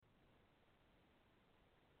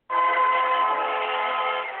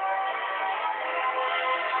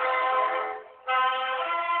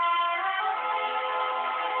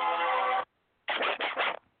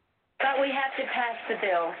the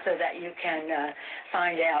bill so that you can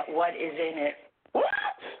find out what is in it. What?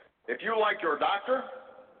 If you like your doctor,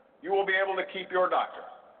 you will be able to keep your doctor.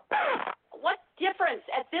 What difference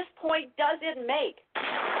at this point does it make?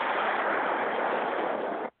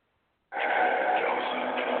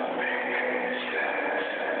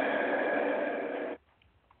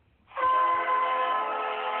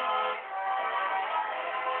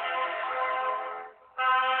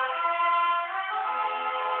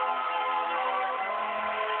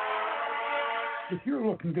 If you're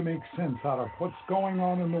looking to make sense out of what's going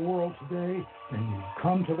on in the world today, then you've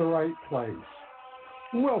come to the right place.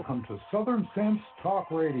 Welcome to Southern Sense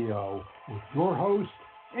Talk Radio with your host,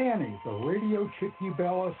 Annie, the Radio Chickie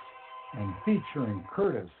Bellis, and featuring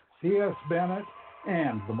Curtis C.S. Bennett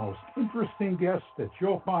and the most interesting guests that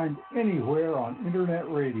you'll find anywhere on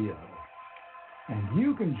Internet radio. And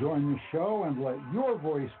you can join the show and let your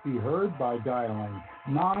voice be heard by dialing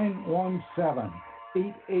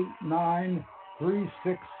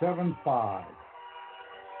 917-889-3675.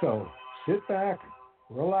 So sit back,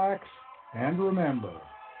 relax, and remember,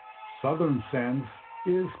 Southern Sense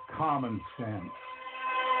is common sense.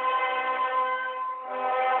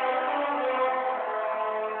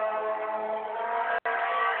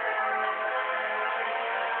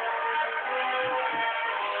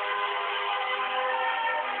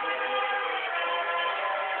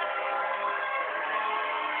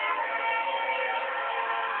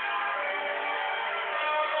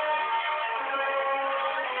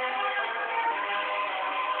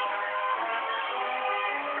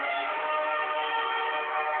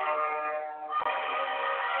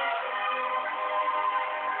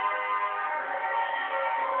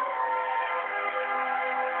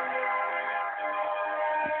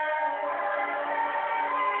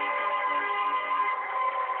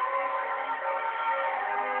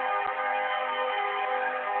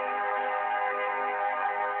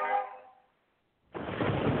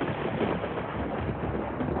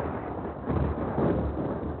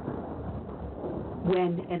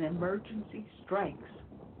 When an emergency strikes,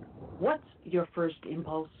 what's your first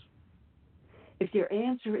impulse? If your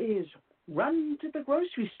answer is run to the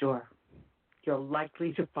grocery store, you're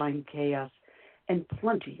likely to find chaos and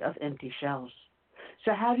plenty of empty shelves.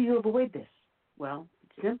 So how do you avoid this? Well,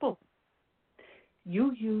 it's simple.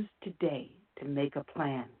 You use today to make a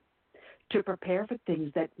plan, to prepare for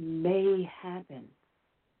things that may happen.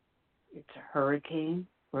 It's a hurricane,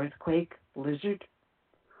 earthquake, blizzard,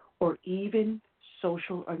 or even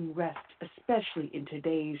social unrest, especially in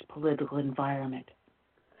today's political environment.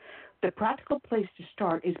 The practical place to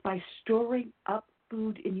start is by storing up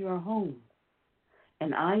food in your home.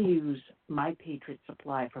 And I use My Patriot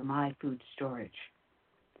Supply for my food storage.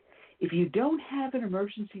 If you don't have an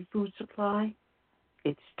emergency food supply,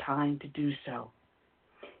 it's time to do so.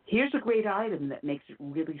 Here's a great item that makes it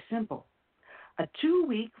really simple. A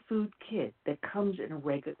 2-week food kit that comes in a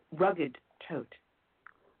rugged tote.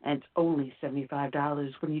 And it's only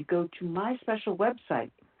 $75 when you go to my special website,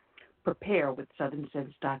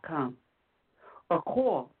 preparewithsouthernsense.com, or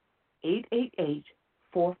call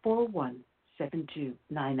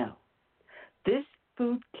 888-441-7290. This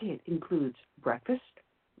food kit includes breakfast,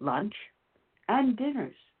 lunch, and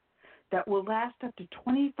dinners that will last up to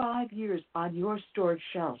 25 years on your storage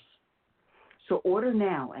shelves. So order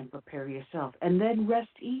now and prepare yourself, and then rest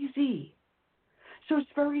easy. So it's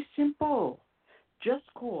very simple. Just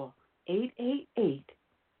call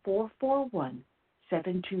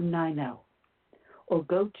 888-441-7290 or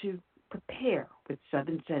go to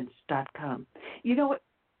preparewithsouthernsense.com. You know what?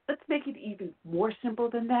 Let's make it even more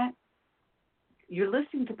simple than that. You're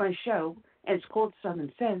listening to my show, and it's called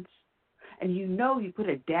Southern Sense, and you know you put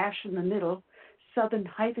a dash in the middle,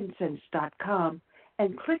 southern-sense.com,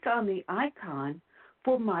 and click on the icon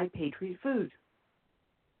for My Patriot Food.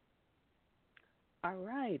 All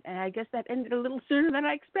right, and I guess that ended a little sooner than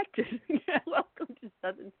I expected. Welcome to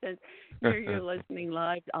Southern Sense. Here you're listening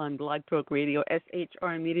live on Blog Talk Radio,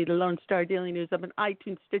 SHR Media, the Lone Star Daily News up on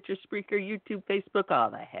iTunes, Stitcher, Spreaker, YouTube, Facebook,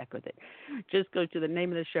 all the heck with it. Just go to the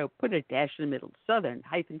name of the show, put a dash in the middle,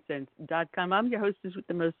 southern-sense.com. I'm your hostess with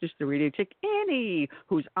the mostest, the radio chick, Annie,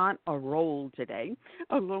 who's on a roll today,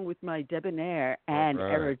 along with my debonair and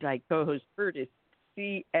erudite co-host, Curtis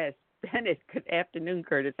C.S. Bennett. Good afternoon,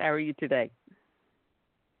 Curtis. How are you today?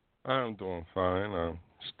 I'm doing fine. I'm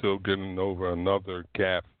still getting over another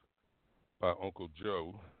gaffe by Uncle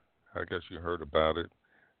Joe. I guess you heard about it.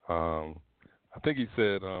 I think he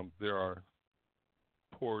said there are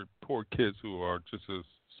poor kids who are just as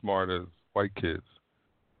smart as white kids.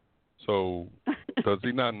 So does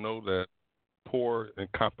he not know that poor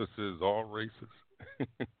encompasses all races?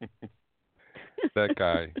 That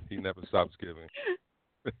guy, he never stops giving.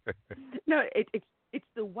 No, it's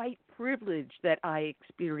the white privilege that I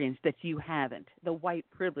experienced that you haven't. The white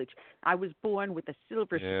privilege. I was born with a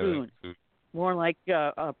silver spoon, more like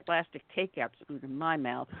a plastic takeout spoon in my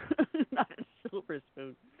mouth, not a silver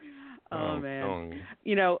spoon. Oh man,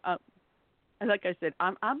 like I said,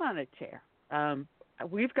 I'm on a tear.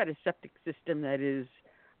 We've got a septic system that is,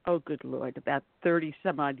 oh good Lord, about 30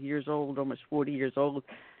 some odd years old, almost 40 years old,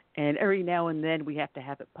 and every now and then we have to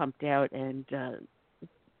have it pumped out and.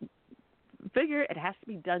 Figure it has to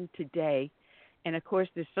be done today, and of course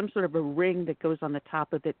there's some sort of a ring that goes on the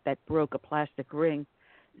top of it that broke, a plastic ring.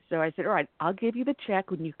 So I said, all right, I'll give you the check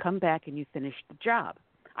when you come back and you finish the job.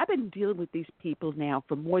 I've been dealing with these people now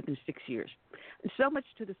for more than 6 years, so much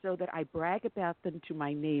so that I brag about them to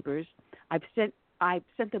my neighbors. I've sent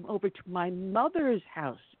them over to my mother's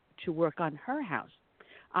house to work on her house.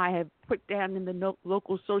 I have put down in the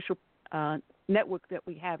local social network that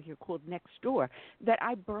we have here called Nextdoor that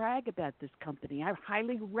I brag about this company. I've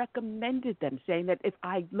highly recommended them, saying that if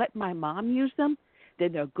I let my mom use them,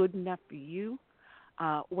 then they're good enough for you.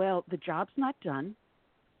 Well, the job's not done.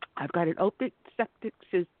 I've got an open septic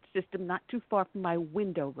system not too far from my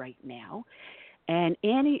window right now, and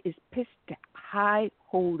Annie is pissed to high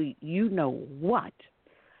holy you-know-what.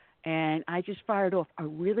 And I just fired off a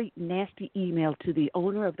really nasty email to the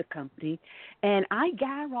owner of the company, and I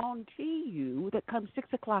guarantee you that come 6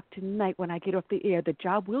 o'clock tonight when I get off the air, the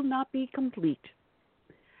job will not be complete.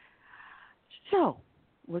 So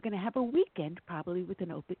we're going to have a weekend probably with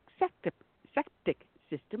an open septic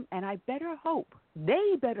system, and they better hope,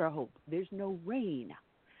 there's no rain,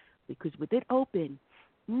 because with it open,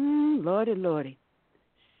 lordy,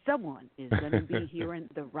 someone is going to be hearing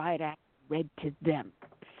the riot act read to them.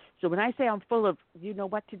 So when I say I'm full of, you know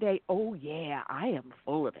what, today, oh, yeah, I am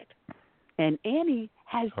full of it. And Annie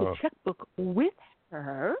has the checkbook with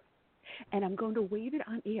her, and I'm going to wave it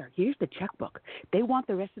on air. Here's the checkbook. They want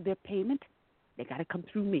the rest of their payment. They got to come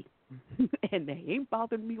through me. And they ain't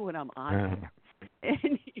bothering me when I'm on air.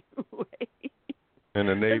 Anyway. In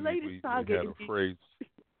the Navy, we had a phrase.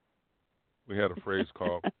 We had a phrase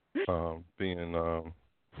called being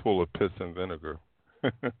full of piss and vinegar.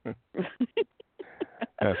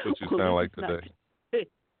 That's what you sound like today.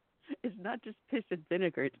 It's not just piss and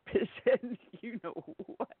vinegar. It's piss and you know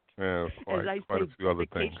what. Yeah, quite a few other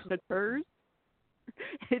things. Occurs,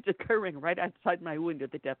 it's occurring right outside my window,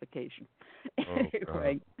 the defecation.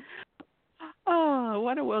 Anyway. I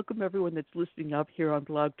want to welcome everyone that's listening up here on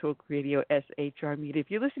Blog Talk Radio, SHR Media.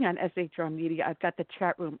 If you're listening on SHR Media, I've got the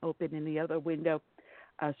chat room open in the other window,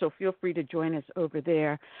 so feel free to join us over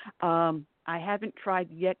there. I haven't tried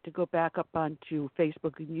yet to go back up onto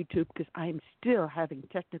Facebook and YouTube because I'm still having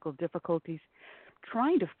technical difficulties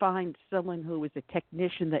trying to find someone who is a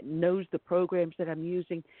technician that knows the programs that I'm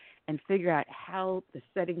using and figure out how the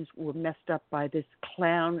settings were messed up by this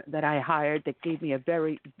clown that I hired that gave me a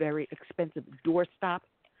very, very expensive doorstop.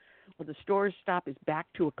 Well, the doorstop is back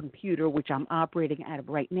to a computer, which I'm operating out of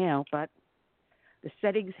right now, but the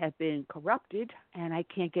settings have been corrupted, and I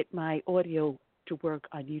can't get my audio to work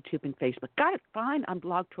on YouTube and Facebook. Got it fine on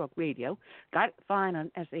Blog Talk Radio. Got it fine on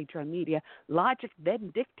SHR Media. Logic then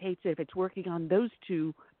dictates that if it's working on those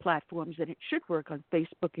two platforms, then it should work on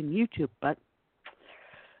Facebook and YouTube. But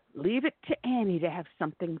leave it to Annie to have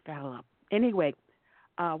something foul up. Anyway,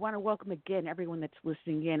 I want to welcome again everyone that's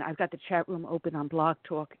listening in. I've got the chat room open on Blog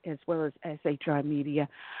Talk as well as SHR Media.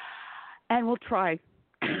 And we'll try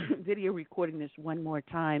video recording this one more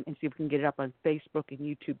time and see if we can get it up on Facebook and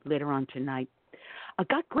YouTube later on tonight. I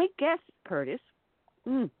got great guests, Curtis.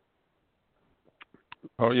 Oh,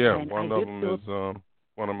 yeah. And one of them is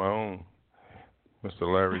one of my own,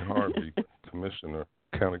 Mr. Larry Harvey,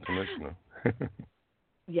 county commissioner.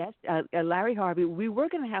 Yes, Larry Harvey. We were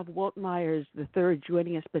going to have Walt Myers III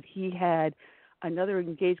joining us, but he had another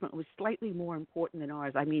engagement that was slightly more important than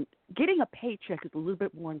ours. I mean, getting a paycheck is a little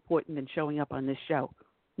bit more important than showing up on this show.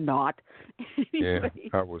 Not. Anyway, yeah,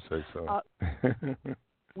 I would say so.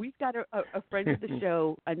 We've got a friend of the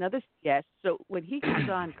show, another CS. So when he comes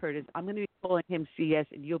on, Curtis, I'm going to be calling him CS,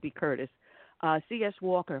 and you'll be Curtis. CS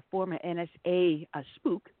Walker, former NSA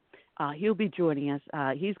spook. He'll be joining us.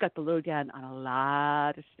 He's got the lowdown on a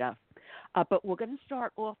lot of stuff. But we're going to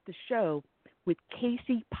start off the show with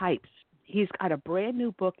Casey Pipes. He's got a brand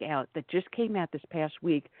new book out that just came out this past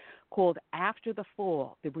week called After the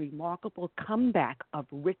Fall, The Remarkable Comeback of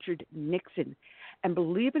Richard Nixon. And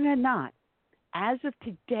believe it or not, as of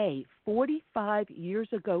today, 45 years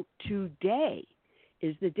ago today,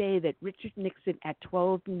 is the day that Richard Nixon at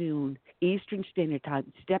 12 noon Eastern Standard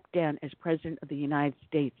Time stepped down as President of the United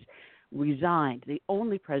States. resigned, the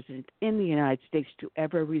only president in the United States to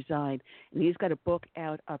ever resign. And he's got a book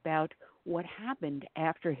out about what happened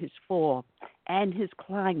after his fall and his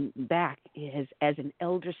climb back as an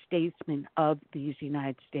elder statesman of these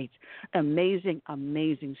United States. Amazing,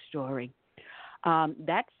 amazing story.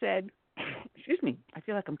 That said, excuse me, I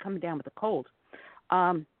feel like I'm coming down with a cold.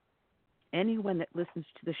 Anyone that listens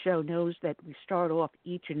to the show knows that we start off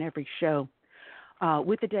each and every show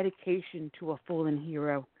with a dedication to a fallen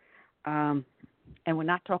hero. And we're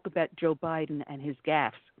not talking about Joe Biden and his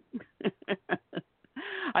gaffes.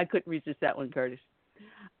 I couldn't resist that one, Curtis.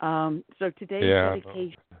 So today's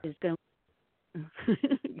dedication is going.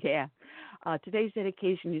 Today's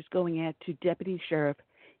dedication is going out to Deputy Sheriff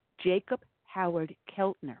Jacob Howard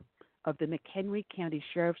Keltner of the McHenry County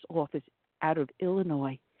Sheriff's Office out of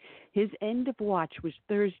Illinois. His end of watch was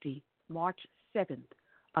Thursday, March 7th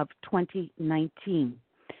of 2019.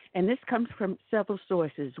 And this comes from several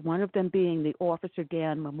sources, one of them being the Officer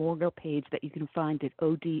Dan Memorial page that you can find at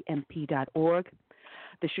odmp.org,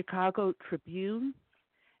 the Chicago Tribune,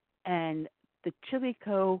 and the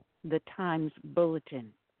Chillico The Times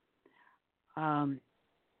Bulletin.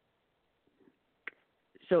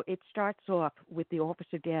 So it starts off with the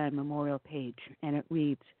Officer Dan Memorial page, and it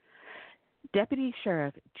reads, Deputy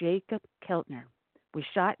Sheriff Jacob Keltner was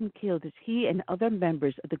shot and killed as he and other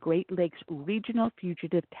members of the Great Lakes Regional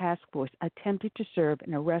Fugitive Task Force attempted to serve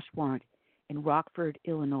an arrest warrant in Rockford,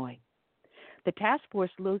 Illinois. The task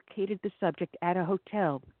force located the subject at a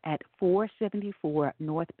hotel at 474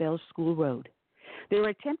 North Bell School Road. They were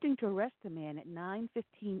attempting to arrest the man at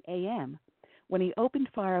 9:15 a.m. when he opened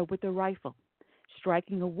fire with a rifle,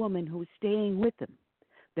 striking a woman who was staying with him.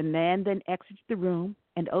 The man then exited the room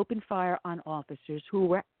and opened fire on officers who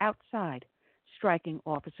were outside, striking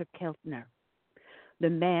Officer Keltner. The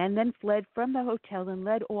man then fled from the hotel and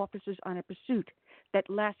led officers on a pursuit that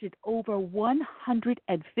lasted over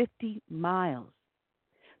 150 miles.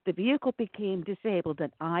 The vehicle became disabled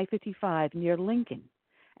at I-55 near Lincoln,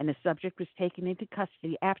 and the subject was taken into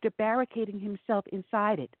custody after barricading himself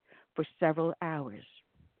inside it for several hours.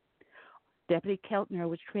 Deputy Keltner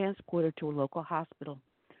was transported to a local hospital,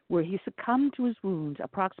 where he succumbed to his wounds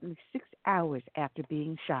approximately 6 hours after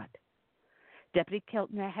being shot. Deputy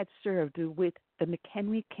Keltner had served with the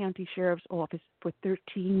McHenry County Sheriff's Office for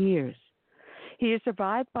 13 years. He is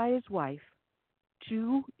survived by his wife,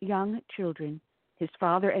 2 young children, his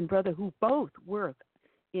father and brother, who both work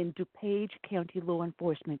in DuPage County law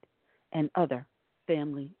enforcement, and other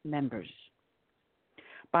family members.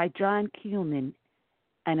 By John Keelman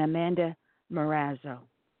and Amanda Marazzo.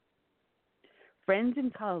 Friends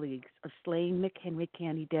and colleagues of slain McHenry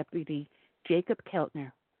County Deputy Jacob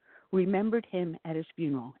Keltner remembered him at his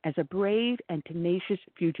funeral as a brave and tenacious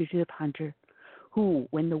fugitive hunter who,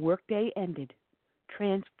 when the workday ended,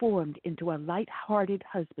 transformed into a light-hearted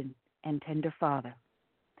husband and tender father.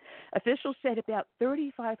 Officials said about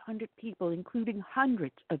 3,500 people, including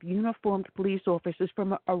hundreds of uniformed police officers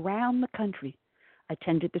from around the country,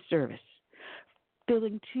 attended the service,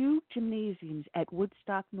 filling 2 gymnasiums at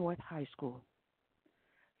Woodstock North High School.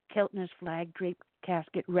 Keltner's flag-draped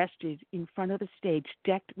casket rested in front of the stage,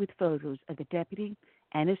 decked with photos of the deputy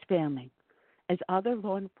and his family, as other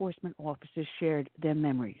law enforcement officers shared their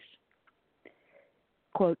memories.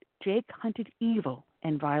 Quote, Jake hunted evil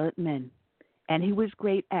and violent men, and he was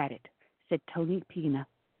great at it, said Tony Pina,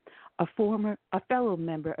 a fellow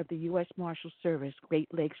member of the U.S. Marshal Service Great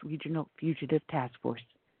Lakes Regional Fugitive Task Force.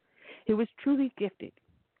 He was truly gifted.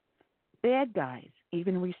 Bad guys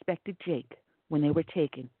even respected Jake when they were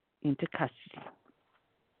taken into custody.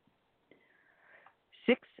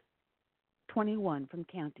 621 from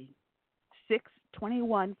County.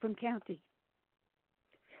 621 from County.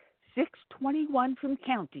 621 from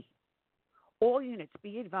County. All units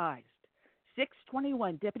be advised.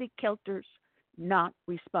 621 Deputy Keltner's not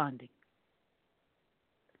responding.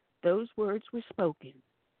 Those words were spoken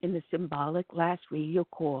in the symbolic last radio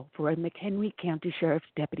call for a McHenry County Sheriff's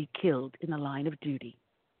deputy killed in the line of duty.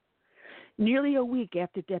 Nearly a week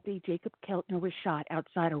after Deputy Jacob Keltner was shot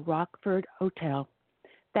outside a Rockford hotel,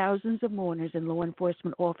 thousands of mourners and law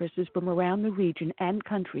enforcement officers from around the region and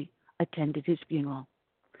country attended his funeral.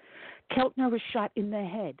 Keltner was shot in the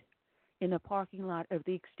head in the parking lot of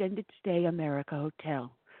the Extended Stay America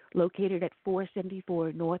Hotel, located at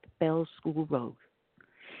 474 North Bell School Road.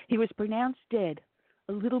 He was pronounced dead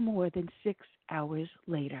a little more than 6 hours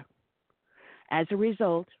later. As a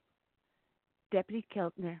result, Deputy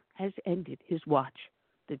Keltner has ended his watch,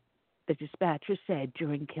 the dispatcher said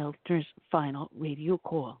during Keltner's final radio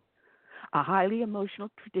call, a highly emotional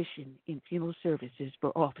tradition in funeral services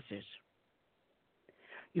for officers.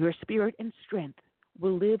 Your spirit and strength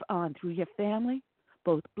will live on through your family,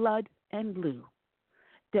 both blood and blue.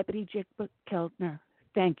 Deputy Jacob Keltner,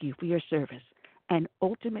 thank you for your service and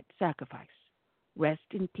ultimate sacrifice. Rest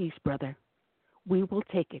in peace, brother. We will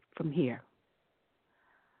take it from here.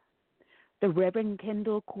 The Reverend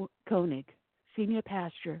Kendall Koenig, senior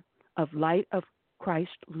pastor of Light of Christ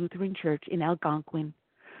Lutheran Church in Algonquin,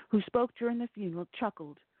 who spoke during the funeral,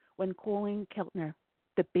 chuckled when calling Keltner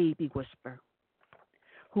the baby whisperer,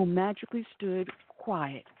 who magically stood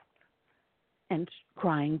quiet and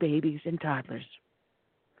crying babies and toddlers.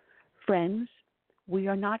 Friends, we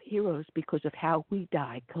are not heroes because of how we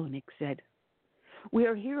die, Koenig said. We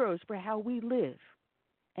are heroes for how we live,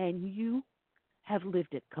 and you have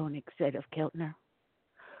lived it, Koenig said of Keltner.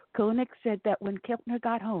 Koenig said that when Keltner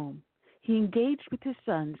got home, he engaged with his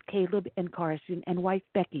sons, Caleb and Carson, and wife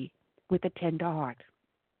Becky, with a tender heart.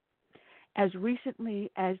 As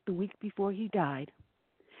recently as the week before he died,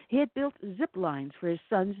 he had built zip lines for his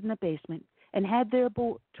sons in the basement and had their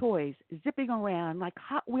toys zipping around like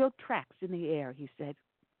Hot Wheel tracks in the air, he said.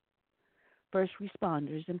 First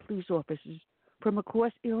responders and police officers from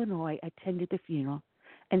across Illinois attended the funeral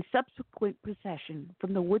and subsequent procession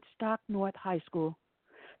from the Woodstock North High School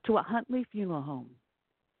to a Huntley funeral home.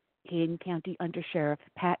 Kane County Undersheriff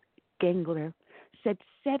Pat Gangler said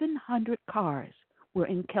 700 cars were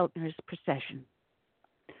in Keltner's procession.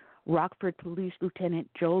 Rockford Police Lieutenant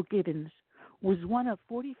Joel Gibbons was one of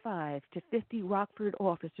 45 to 50 Rockford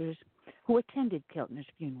officers who attended Keltner's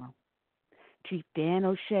funeral. Chief Dan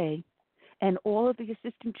O'Shea and all of the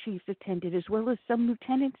assistant chiefs attended, as well as some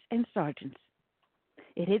lieutenants and sergeants.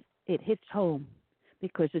 It hits home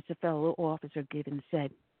because it's a fellow officer, Gibbons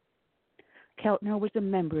said. Keltner was a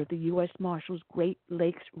member of the U.S. Marshals Great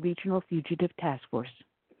Lakes Regional Fugitive Task Force.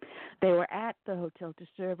 They were at the hotel to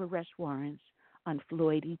serve arrest warrants on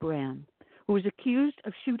Floyd E. Brown, who was accused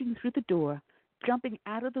of shooting through the door, jumping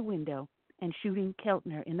out of the window, and shooting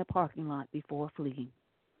Keltner in the parking lot before fleeing.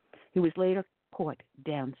 He was later caught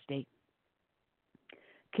downstate.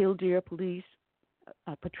 Killdeer Police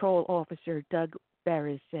Patrol Officer Doug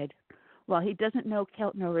Barris said, while he doesn't know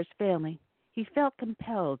Keltner or his family, he felt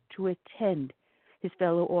compelled to attend his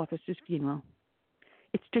fellow officer's funeral.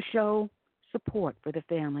 It's to show support for the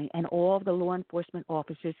family and all of the law enforcement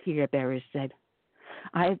officers here, Barris said.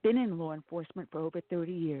 I have been in law enforcement for over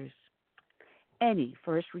 30 years. Any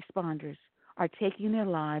first responders are taking their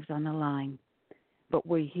lives on the line, but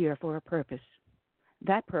we're here for a purpose.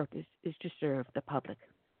 That purpose is to serve the public.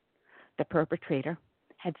 The perpetrator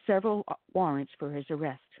had several warrants for his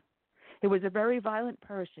arrest. He was a very violent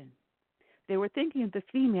person. They were thinking of the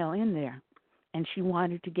female in there, and she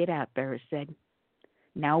wanted to get out, Barris said.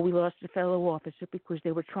 Now we lost a fellow officer because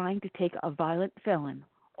they were trying to take a violent felon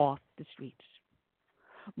off the streets.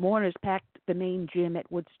 Mourners packed the main gym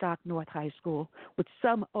at Woodstock North High School, with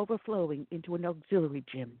some overflowing into an auxiliary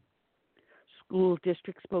gym. School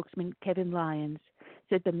district spokesman Kevin Lyons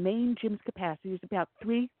said the main gym's capacity is about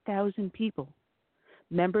 3,000 people.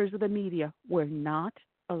 Members of the media were not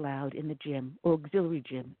allowed in the gym or auxiliary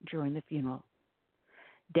gym during the funeral.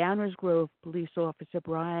 Downers Grove police officer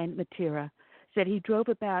Brian Matera said he drove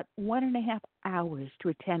about 1.5 hours to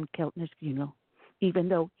attend Keltner's funeral, even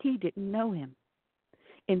though he didn't know him.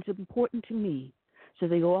 It's important to me so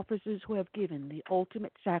the officers who have given the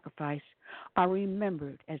ultimate sacrifice are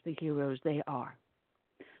remembered as the heroes they are.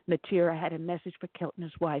 Matera had a message for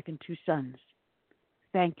Keltner's wife and 2 sons.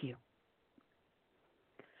 Thank you.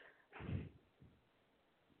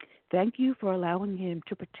 Thank you for allowing him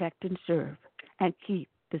to protect and serve and keep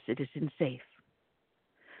the citizens safe.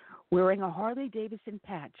 Wearing a Harley-Davidson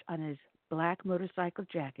patch on his black motorcycle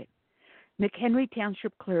jacket, McHenry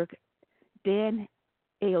Township Clerk Dan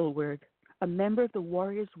Aylward, a member of the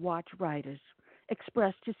Warriors Watch Riders,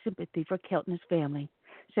 expressed his sympathy for Keltner's family,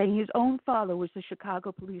 saying his own father was a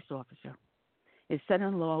Chicago police officer. His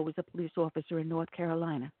son-in-law was a police officer in North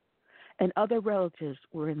Carolina, and other relatives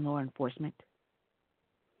were in law enforcement.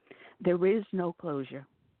 There is no closure.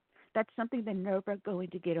 That's something they're never going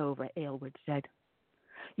to get over, Aylward said.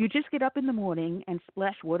 You just get up in the morning and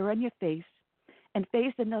splash water on your face and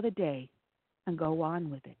face another day and go on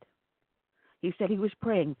with it. He said he was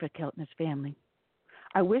praying for Keltner's family.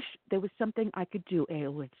 I wish there was something I could do,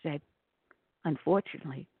 Aylward said.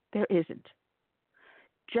 Unfortunately, there isn't.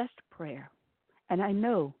 Just prayer. And I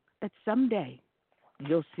know that someday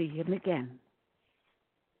you'll see him again.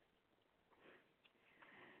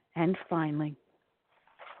 And finally,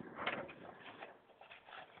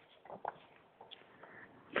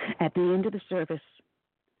 at the end of the service,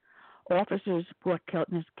 officers brought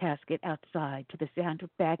Keltner's casket outside to the sound of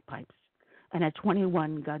bagpipes and a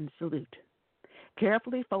 21-gun salute.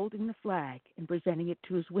 carefully folding the flag and presenting it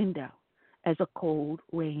to his window as a cold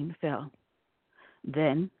rain fell.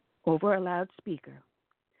 Then, over a loudspeaker,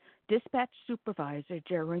 Dispatch Supervisor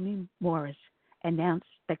Jeremy Morris announced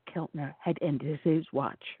that Keltner had ended his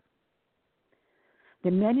watch.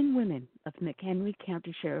 The men and women of McHenry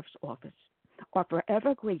County Sheriff's Office are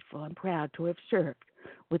forever grateful and proud to have served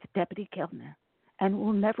with Deputy Keltner and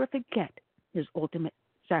will never forget his ultimate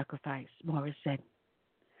sacrifice, Morris said.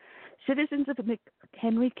 Citizens of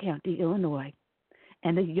McHenry County, Illinois,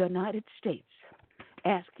 and the United States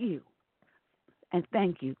ask you and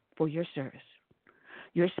thank you for your service.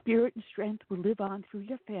 Your spirit and strength will live on through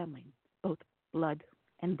your family, both blood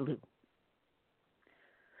and blue.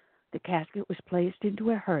 The casket was placed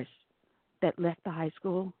into a hearse that left the high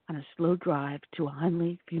school on a slow drive to a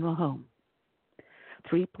Hunley funeral home.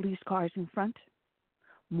 3 police cars in front,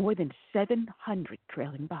 more than 700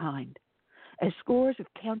 trailing behind, as scores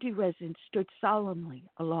of county residents stood solemnly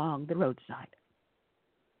along the roadside.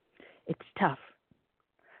 It's tough,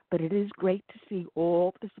 but it is great to see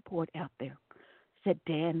all the support out there, said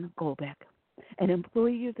Dan Golbeck, an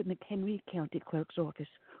employee of the McHenry County Clerk's Office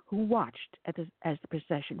who watched as the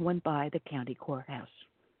procession went by the county courthouse.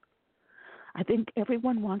 I think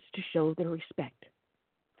everyone wants to show their respect.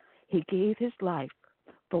 He gave his life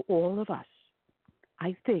for all of us.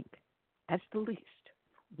 I think that's the least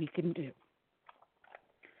we can do.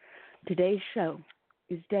 Today's show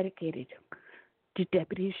is dedicated to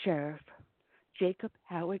Deputy Sheriff Jacob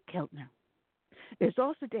Howard Keltner. It is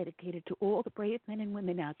also dedicated to all the brave men and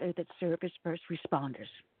women out there that serve as first responders,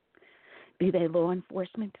 be they law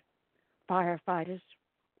enforcement, firefighters,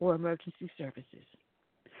 or emergency services.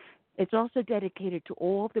 It's also dedicated to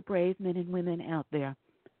all the brave men and women out there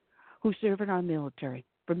who serve in our military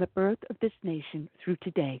from the birth of this nation through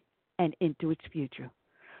today and into its future.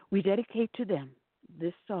 We dedicate to them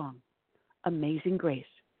this song, Amazing Grace.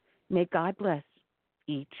 May God bless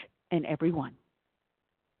each and every one.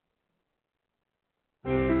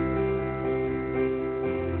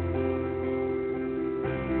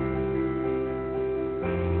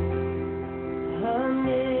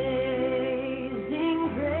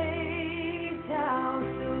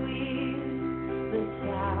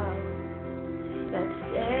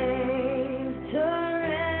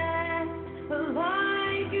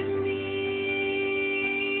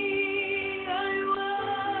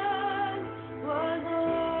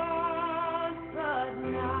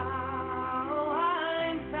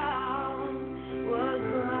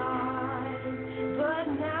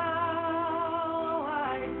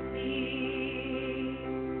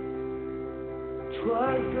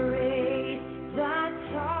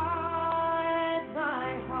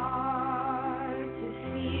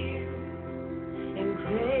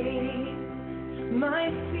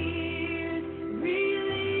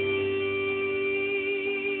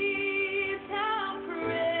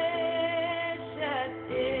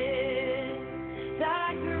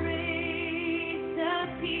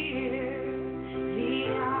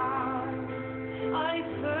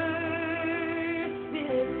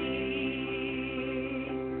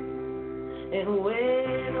 And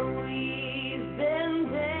when we've been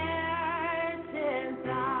there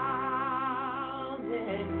 10,000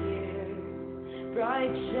 years,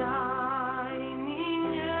 bright shining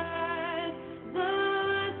as the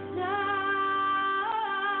sun,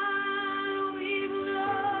 we've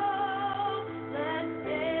no less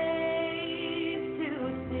days to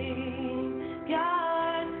sing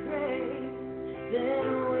God's praise than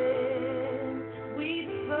when we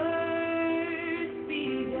first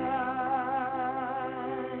begun.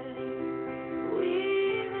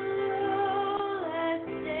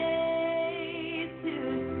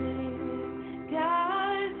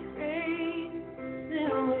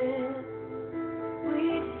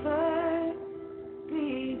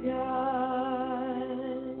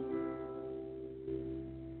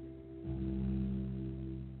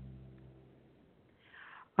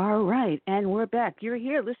 All right, and we're back. You're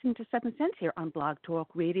here listening to 7 Cents here on Blog Talk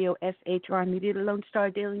Radio, SHR Media, the Lone Star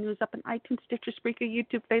Daily News, up on iTunes, Stitcher, Spreaker,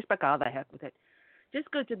 YouTube, Facebook, all the heck with it. Just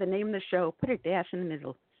go to the name of the show, put a dash in the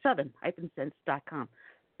middle, southern-sense.com.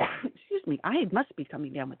 Excuse me, I must be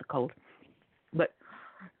coming down with a cold. But,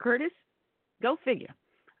 Curtis, go figure.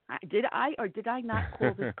 Did I or did I not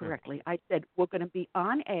call this correctly? I said we're going to be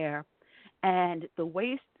on air, and the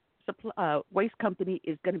waste company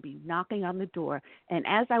is going to be knocking on the door. And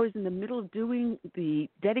as I was in the middle of doing the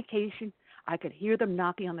dedication, I could hear them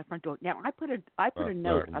knocking on the front door. Now, I put a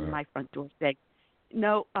note on my front door saying,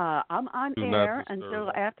 no, I'm on air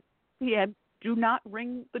until after p.m. Do not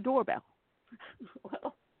ring the doorbell.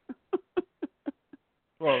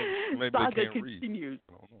 Well, maybe saga they can't continues.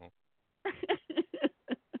 read. I don't know.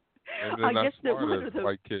 Maybe they're I not guess that smart one as of those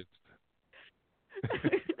white kids.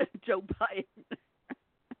 Joe Biden.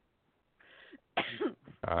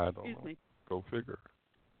 I don't Excuse know. me. Go figure.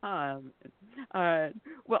 Well,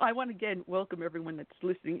 I want to again welcome everyone that's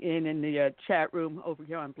listening in the chat room over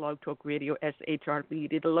here on Blog Talk Radio, SHR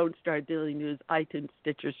Media, the Lone Star Daily News, iTunes,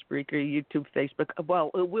 Stitcher, Spreaker, YouTube, Facebook.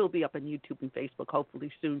 Well, it will be up on YouTube and Facebook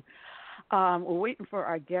hopefully soon. We're waiting for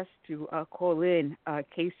our guest to call in.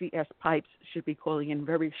 Casey S. Pipes should be calling in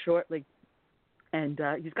very shortly. And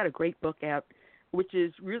he's got a great book out, which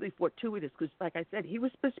is really fortuitous because, like I said, he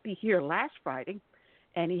was supposed to be here last Friday,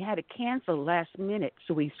 and he had to cancel last minute,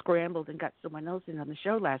 so we scrambled and got someone else in on the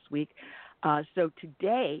show last week. So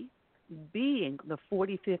today, being the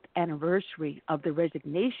 45th anniversary of the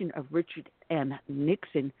resignation of Richard M.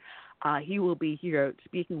 Nixon, he will be here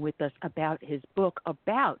speaking with us about his book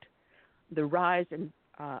about the rise and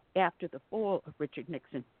after the fall of Richard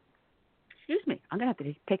Nixon. Excuse me, I'm going to have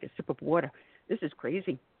to take a sip of water. This is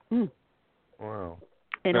crazy. Wow.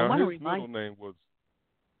 And now, I want to his remind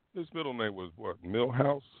middle name was what?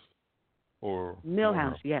 Milhouse or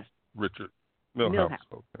Milhouse, yes. Richard Milhouse.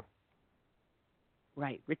 Okay.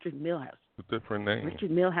 Right, Richard Milhouse. It's a different name.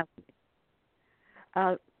 Richard Milhouse.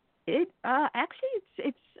 Actually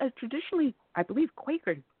it's traditionally, I believe,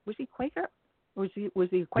 Quaker. Was he Quaker? Was he a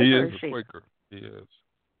Quaker? He or is a Quaker. He is.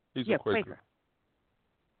 He's a Quaker.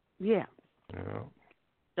 Yeah. Yeah.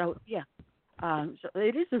 So yeah. So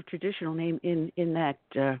it is a traditional name in that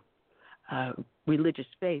religious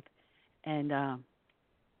faith, and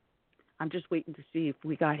I'm just waiting to see if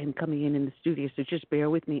we got him coming in the studio. So just bear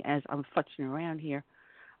with me as I'm futzing around here.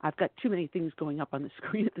 I've got too many things going up on the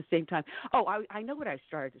screen at the same time. Oh, I know what I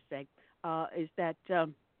started to say. Is that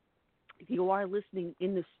if you are listening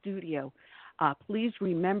in the studio, please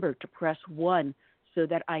remember to press 1 so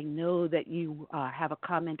that I know that you have a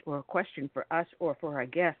comment or a question for us or for our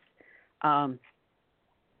guests.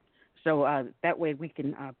 So that way we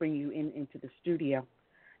can bring you into the studio.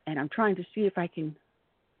 And I'm trying to see if I can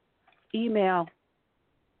email.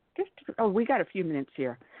 We got a few minutes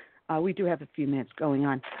here. We do have a few minutes going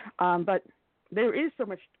on. But there is so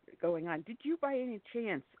much going on. Did you by any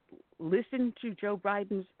chance listen to Joe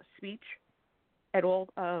Biden's speech at all,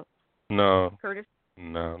 No. Curtis?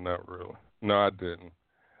 No, not really. No, I didn't.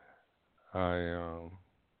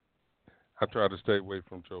 I try to stay away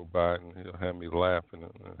from Joe Biden. He'll have me laughing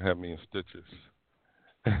and have me in stitches.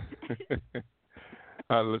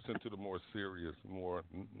 I listen to the more serious, more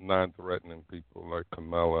non-threatening people like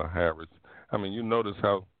Kamala Harris. I mean, you notice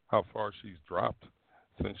how far she's dropped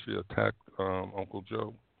since she attacked Uncle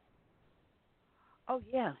Joe? Oh,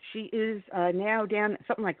 yeah. She is now down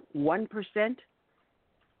something like 1%.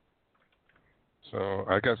 So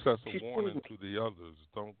I guess that's a She's warning to the others.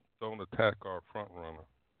 Don't attack our front runner.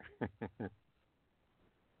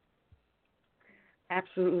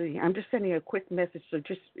 Absolutely. I'm just sending a quick message. So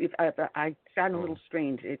just if I sound a little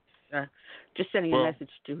strange, it's just sending a message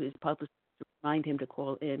to his publicist to remind him to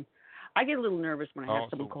call in. I get a little nervous when I have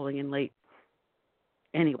someone calling in late.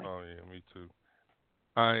 Anyway. Oh yeah, me too.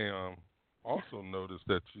 I also noticed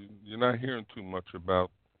that you're not hearing too much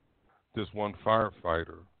about this one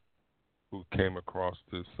firefighter who came across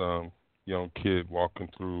this young kid walking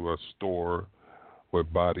through a store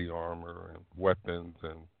with body armor and weapons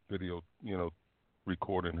and video,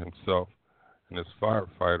 recording himself. And this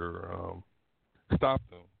firefighter stopped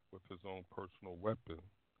him with his own personal weapon,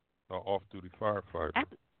 an off-duty firefighter.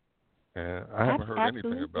 And I haven't heard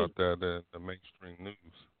anything about that in the mainstream news.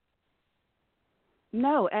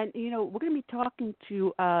 No, and, we're going to be talking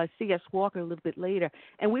to C.S. Walker a little bit later,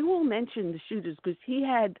 and we will mention the shooters because he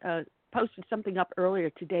had posted something up earlier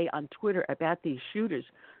today on Twitter about these shooters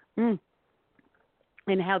and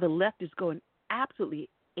how the left is going absolutely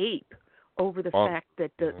ape over the fact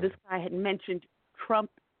that this guy had mentioned Trump,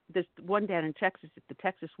 this one down in Texas at the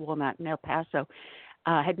Texas Walmart in El Paso,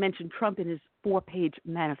 had mentioned Trump in his 4-page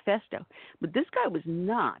manifesto. But this guy was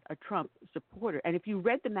not a Trump supporter. And if you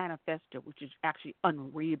read the manifesto, which is actually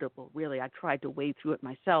unreadable, really, I tried to wade through it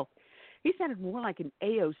myself, he sounded more like an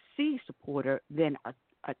AOC supporter than a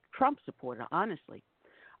Trump supporter, honestly.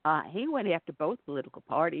 He went after both political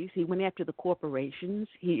parties. He went after the corporations.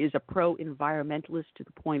 He is a pro-environmentalist to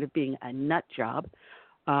the point of being a nut job.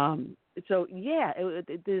 So, yeah,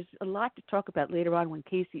 there's a lot to talk about later on when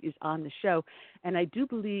Casey is on the show. And I do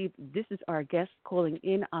believe this is our guest calling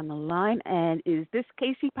in on the line. And is this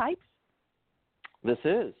Casey Pipes? This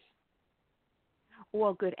is.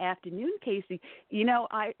 Well, good afternoon, Casey.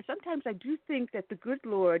 Sometimes I do think that the good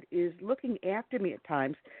Lord is looking after me at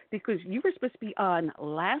times because you were supposed to be on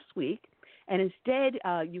last week, and instead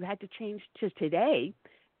you had to change to today.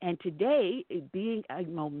 And today, it being a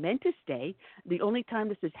momentous day, the only time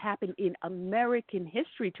this has happened in American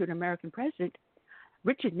history to an American president,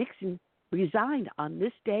 Richard Nixon resigned on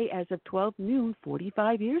this day as of 12 noon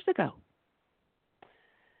 45 years ago.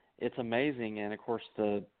 It's amazing, and of course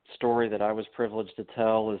the story that I was privileged to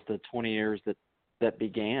tell is the 20 years that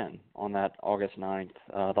began on that August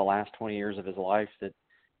 9th, the last 20 years of his life that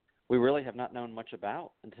we really have not known much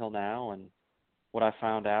about until now. And what I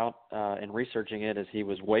found out in researching it is he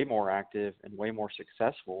was way more active and way more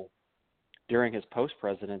successful during his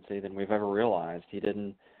post-presidency than we've ever realized. He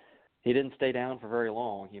didn't stay down for very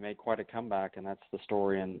long. He made quite a comeback, and that's the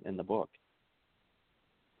story in the book.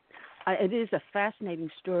 It is a fascinating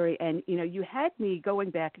story, and you had me going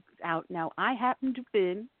back out. Now, I happened to have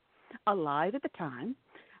been alive at the time,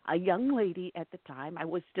 a young lady at the time. I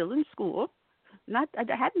was still in school. I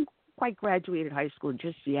hadn't quite graduated high school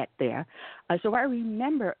just yet there, so I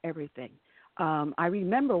remember everything. I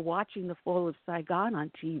remember watching the fall of Saigon on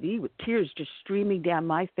TV with tears just streaming down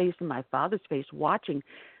my face and my father's face, watching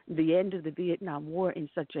the end of the Vietnam War in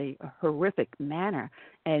such a horrific manner,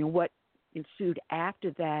 and what ensued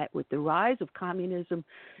after that with the rise of communism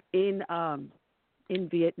in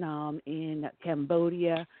Vietnam, in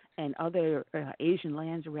Cambodia, and other Asian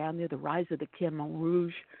lands around there, the rise of the Khmer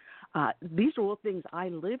Rouge. These are all things I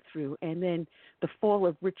lived through. And then the fall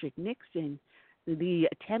of Richard Nixon, the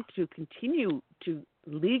attempt to continue to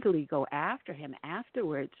legally go after him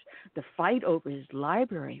afterwards, the fight over his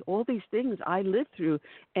library, all these things I lived through.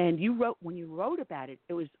 And when you wrote about it,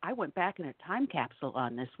 I went back in a time capsule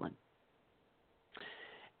on this one.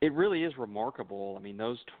 It really is remarkable. I mean,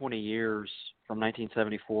 those 20 years from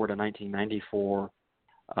 1974 to 1994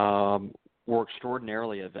 were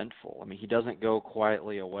extraordinarily eventful. I mean, he doesn't go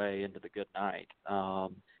quietly away into the good night.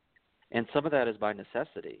 And some of that is by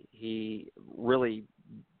necessity. He really,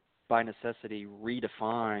 by necessity,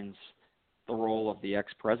 redefines the role of the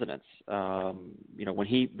ex-presidents. When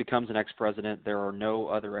he becomes an ex-president, there are no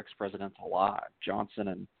other ex-presidents alive. Johnson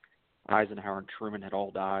and Eisenhower and Truman had all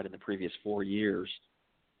died in the previous 4 years.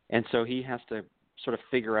 And so he has to sort of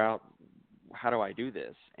figure out, how do I do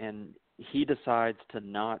this? And he decides to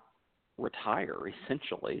not retire,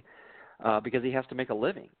 essentially, because he has to make a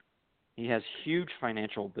living. He has huge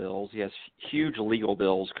financial bills. He has huge legal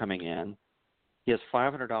bills coming in. He has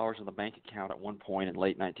 $500 in the bank account at one point in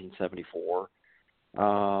late 1974.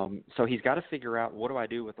 So he's got to figure out, what do I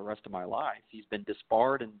do with the rest of my life? He's been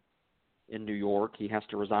disbarred in New York. He has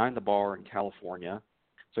to resign the bar in California.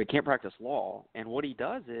 So he can't practice law. And what he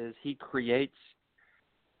does is he creates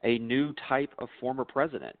a new type of former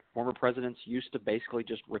president. Former presidents used to basically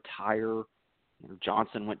just retire.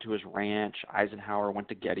 Johnson went to his ranch. Eisenhower went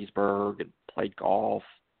to Gettysburg and played golf.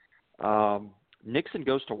 Nixon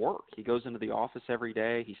goes to work. He goes into the office every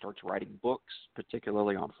day. He starts writing books,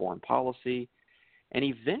 particularly on foreign policy. And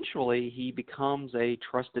eventually he becomes a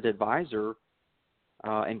trusted advisor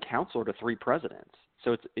and counselor to 3 presidents.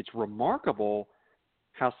 So it's remarkable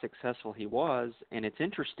how successful he was, and it's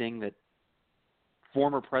interesting that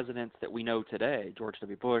former presidents that we know today, George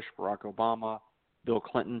W. Bush, Barack Obama, Bill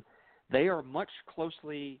Clinton, they are much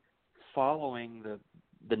closely following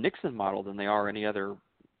the Nixon model than they are any other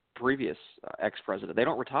previous ex-president. They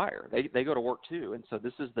don't retire. They go to work too. And so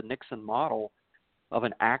this is the Nixon model of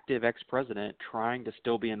an active ex-president trying to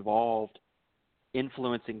still be involved,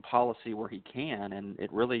 influencing policy where he can, and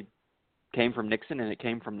it really came from Nixon, and it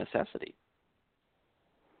came from necessity.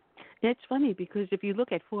 It's funny because if you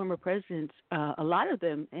look at former presidents, a lot of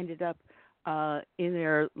them ended up in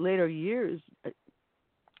their later years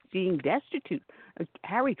being destitute.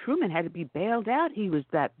 Harry Truman had to be bailed out. He was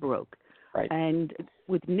that broke. Right. And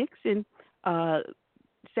with Nixon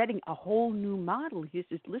setting a whole new model, he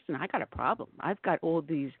says, listen, I got a problem. I've got all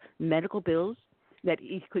these medical bills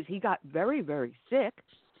because he got very, very sick.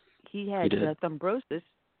 He had thrombosis,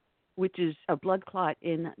 which is a blood clot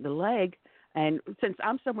in the leg. And since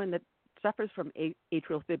I'm someone that suffers from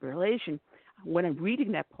atrial fibrillation, when I'm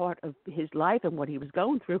reading that part of his life and what he was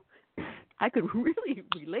going through, I could really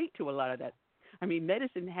relate to a lot of that. I mean,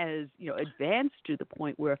 medicine has, advanced to the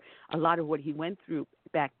point where a lot of what he went through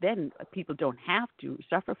back then, people don't have to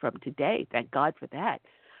suffer from today. Thank God for that.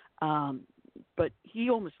 But he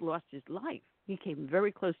almost lost his life. He came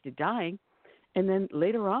very close to dying. And then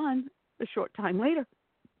later on, a short time later,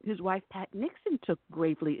 his wife, Pat Nixon, took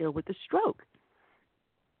gravely ill with a stroke.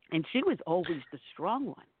 And she was always the strong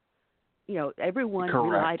one. Everyone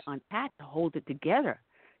relied on Pat to hold it together.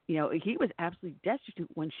 He was absolutely destitute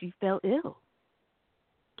when she fell ill.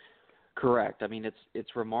 Correct. I mean,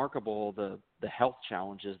 it's remarkable the health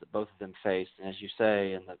challenges that both of them faced. And as you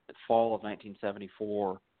say, in the fall of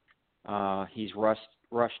 1974, he's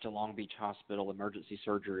rushed to Long Beach Hospital, emergency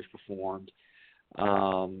surgery is performed.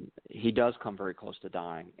 He does come very close to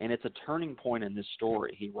dying. And it's a turning point in this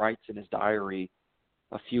story. He writes in his diary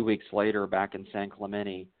a few weeks later back in San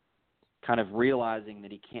Clemente, kind of realizing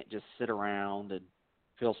that he can't just sit around and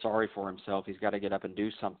feel sorry for himself. He's got to get up and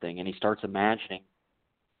do something. And he starts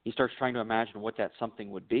trying to imagine what that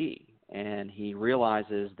something would be. And he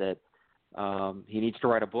realizes that he needs to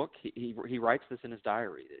write a book. He writes this in his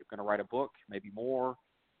diary. He's going to write a book, maybe more,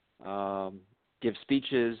 give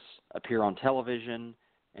speeches, appear on television,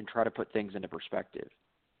 and try to put things into perspective.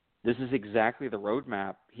 This is exactly the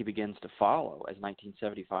roadmap he begins to follow as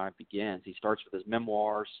 1975 begins. He starts with his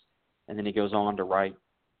memoirs, and then he goes on to write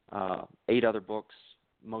 8 other books,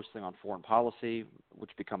 mostly on foreign policy,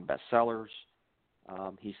 which become bestsellers.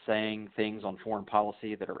 He's saying things on foreign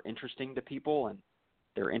policy that are interesting to people, and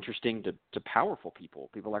they're interesting to powerful people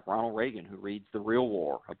like Ronald Reagan, who reads The Real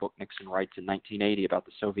War, a book Nixon writes in 1980 about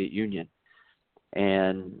the Soviet Union,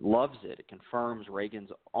 and loves it. It confirms Reagan's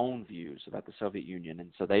own views about the Soviet Union,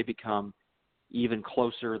 and so they become even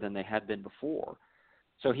closer than they had been before.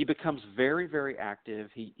 So he becomes very, very active.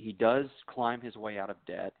 He does climb his way out of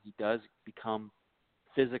debt. He does become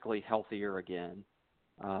physically healthier again.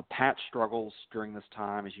 Pat struggles during this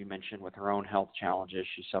time, as you mentioned, with her own health challenges.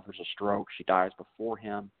 She suffers a stroke. She dies before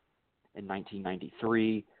him in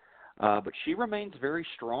 1993. But she remains very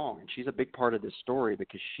strong, and she's a big part of this story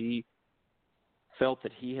because she felt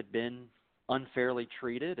that he had been unfairly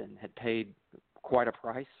treated and had paid quite a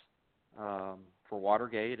price for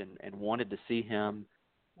Watergate and wanted to see him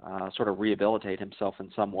sort of rehabilitate himself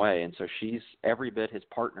in some way. And so she's every bit his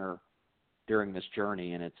partner during this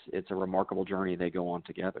journey, and it's a remarkable journey they go on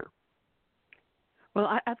together.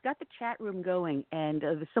 Well, I've got the chat room going, and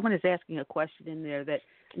someone is asking a question in there that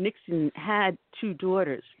Nixon had 2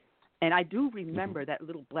 daughters. And I do remember that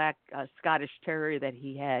little black Scottish terrier that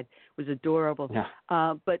he had was adorable.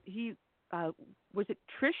 Yeah. But he was it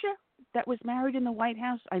Tricia that was married in the White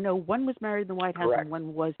House? I know one was married in the White House. Correct. And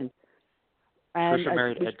one wasn't. And, Tricia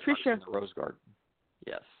married Ed Cox Tricia in the Rose Garden.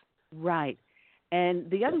 Yes. Right. And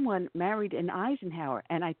the other one married an Eisenhower.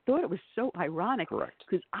 And I thought it was so ironic. Correct.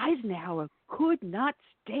 Because Eisenhower could not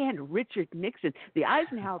stand Richard Nixon. The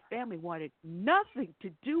Eisenhower family wanted nothing to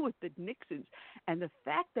do with the Nixons. And the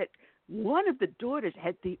fact that one of the daughters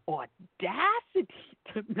had the audacity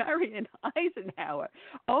to marry an Eisenhower.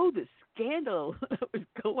 Oh, the scandal that was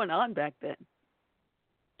going on back then.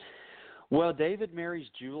 Well, David marries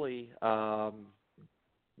Julie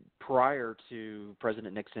prior to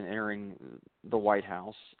President Nixon entering the White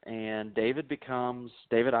House, and David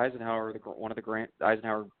Eisenhower, one of the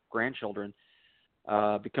Eisenhower grandchildren,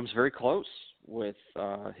 becomes very close with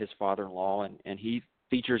his father-in-law, and he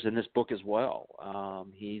features in this book as well.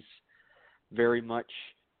 He's very much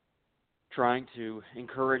trying to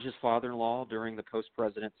encourage his father-in-law during the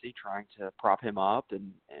post-presidency, trying to prop him up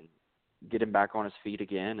and get him back on his feet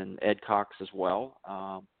again, and Ed Cox as well.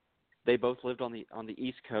 They both lived on the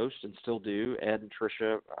East Coast and still do. Ed and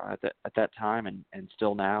Tricia at that time and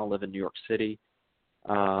still now live in New York City.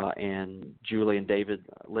 And Julie and David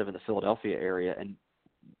live in the Philadelphia area. And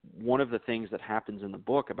one of the things that happens in the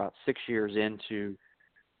book about 6 years into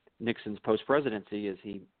Nixon's post-presidency is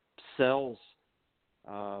he sells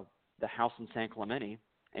the house in San Clemente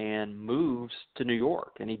and moves to New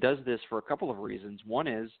York. And he does this for a couple of reasons. One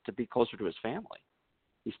is to be closer to his family.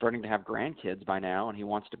 He's starting to have grandkids by now, and he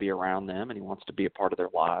wants to be around them, and he wants to be a part of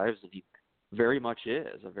their lives, and he very much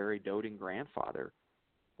is a very doting grandfather.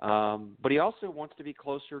 But he also wants to be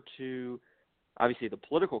closer to, obviously, the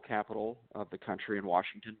political capital of the country in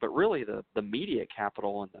Washington, but really the media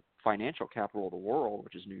capital and the financial capital of the world,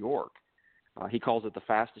 which is New York. He calls it the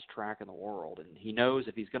fastest track in the world, and he knows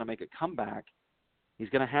if he's going to make a comeback, he's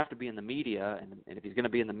going to have to be in the media, and if he's going to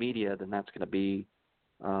be in the media, then that's going to be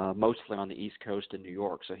mostly on the East Coast in New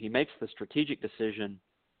York. So he makes the strategic decision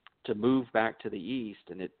to move back to the East,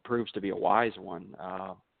 and it proves to be a wise one.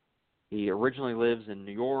 He originally lives in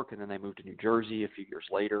New York, and then they moved to New Jersey a few years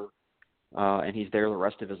later, and he's there the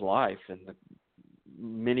rest of his life. And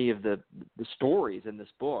many of the stories in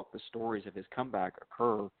this book, the stories of his comeback,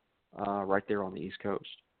 occur right there on the East Coast.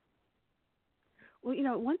 Well,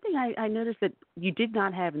 one thing I noticed that you did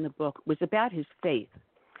not have in the book was about his faith.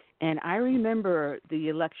 And I remember the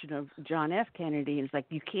election of John F. Kennedy, and it's like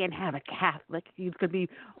you can't have a Catholic. He's going to be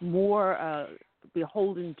more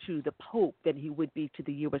beholden to the Pope than he would be to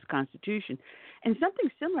the U.S. Constitution. And something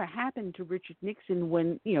similar happened to Richard Nixon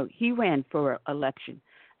when, he ran for election.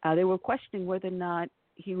 They were questioning whether or not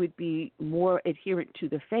he would be more adherent to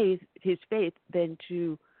his faith than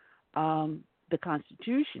to the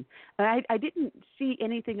Constitution. And I didn't see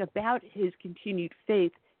anything about his continued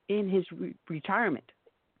faith in his retirement.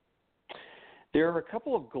 There are a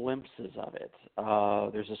couple of glimpses of it.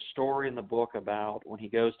 There's a story in the book about when he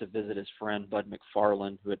goes to visit his friend Bud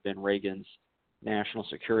McFarlane, who had been Reagan's national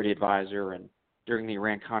security advisor and during the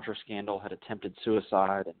Iran-Contra scandal had attempted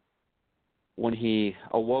suicide. And when he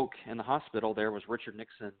awoke in the hospital, there was Richard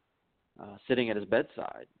Nixon sitting at his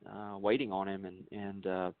bedside, waiting on him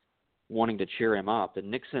and wanting to cheer him up. And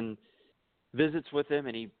Nixon visits with him,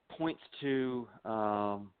 and he points to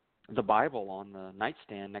the Bible on the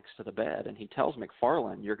nightstand next to the bed, and he tells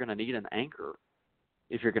McFarlane, you're going to need an anchor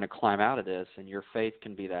if you're going to climb out of this, and your faith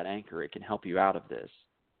can be that anchor. It can help you out of this.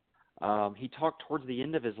 He talked towards the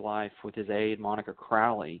end of his life with his aide, Monica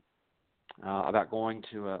Crowley, about going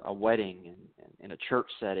to a wedding in a church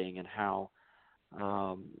setting and how,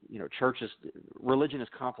 religion is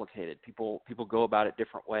complicated. People go about it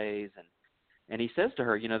different ways, and he says to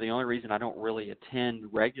her, the only reason I don't really attend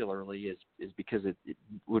regularly is because it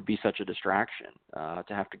would be such a distraction to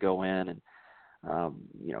have to go in and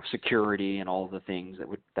security and all of the things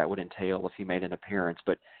that would entail if he made an appearance.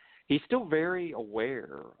 But he's still very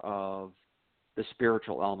aware of the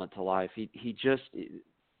spiritual element to life. He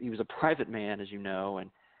was a private man, as you know, and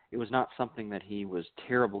it was not something that he was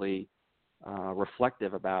terribly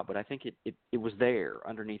reflective about. But I think it was there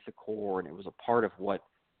underneath the core, and it was a part of what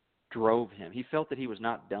drove him. He felt that he was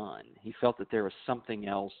not done. He felt that there was something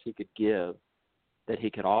else he could give, that he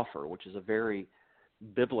could offer, which is a very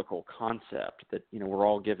biblical concept that, we're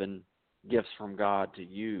all given gifts from God to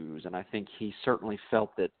use. And I think he certainly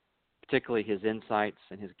felt that particularly his insights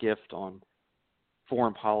and his gift on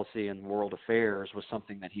foreign policy and world affairs was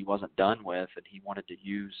something that he wasn't done with, and he wanted to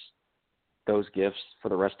use those gifts for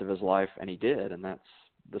the rest of his life, and he did, and that's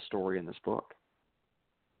the story in this book.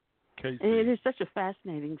 And it is such a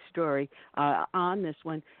fascinating story on this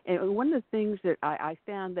one. And one of the things that I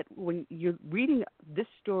found that when you're reading this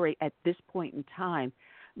story at this point in time,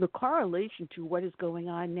 the correlation to what is going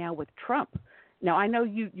on now with Trump. Now, I know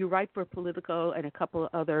you write for Politico and a couple of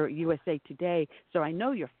other USA Today, so I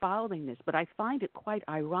know you're following this, but I find it quite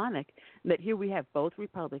ironic that here we have both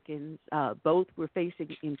Republicans, both were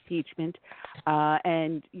facing impeachment,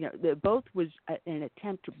 and both was an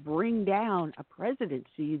attempt to bring down a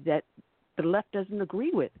presidency that the left doesn't agree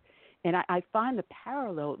with. And I find the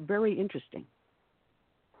parallel very interesting.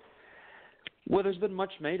 Well, there's been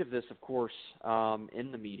much made of this, of course, in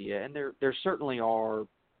the media, and there certainly are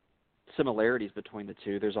similarities between the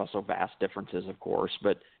two. There's also vast differences, of course,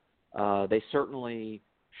 but they certainly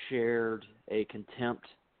shared a contempt,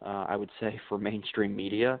 I would say, for mainstream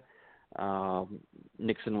media.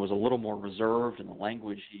 Nixon was a little more reserved in the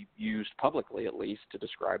language he used publicly, at least, to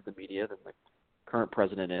describe the media than the current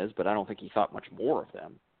president is, but I don't think he thought much more of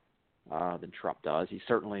them than Trump does. He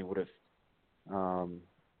certainly would have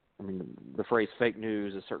the phrase fake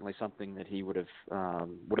news is certainly something that he would have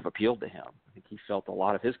appealed to him. I think he felt a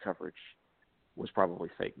lot of his coverage was probably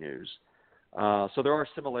fake news. So there are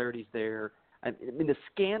similarities there. I mean, the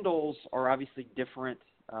scandals are obviously different.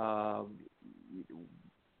 One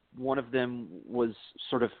of them was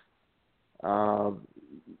sort of,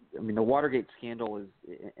 the Watergate scandal is,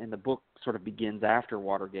 and the book sort of begins after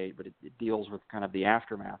Watergate, but it deals with kind of the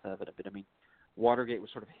aftermath of it a bit. Watergate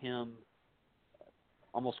was sort of him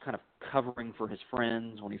almost kind of covering for his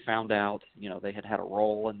friends when he found out, they had a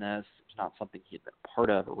role in this. It was not something he had been a part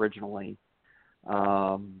of originally.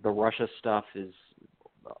 The Russia stuff is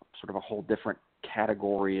sort of a whole different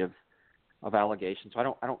category of allegations.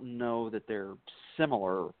 So I don't know that they're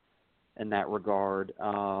similar in that regard.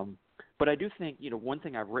 But I do think, one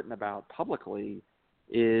thing I've written about publicly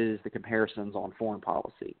is the comparisons on foreign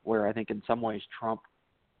policy, where I think in some ways Trump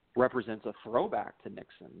represents a throwback to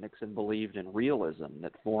Nixon. Nixon believed in realism,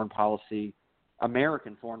 that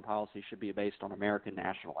American foreign policy should be based on American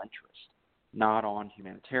national interest, not on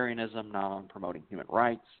humanitarianism, not on promoting human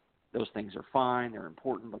rights. Those things are fine, they're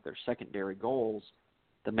important, but they're secondary goals.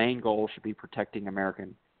 The main goal should be protecting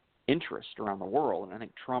American interest around the world. And I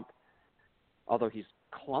think Trump, although he's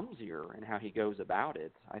clumsier in how he goes about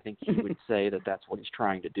it, I think he would say that that's what he's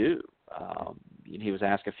trying to do. He was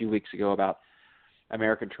asked a few weeks ago about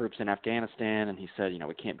American troops in Afghanistan, and he said,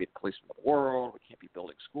 we can't be the policeman of the world, we can't be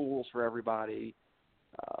building schools for everybody.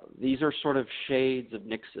 These are sort of shades of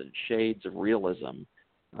Nixon, shades of realism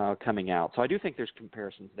coming out. So I do think there's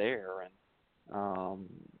comparisons there, and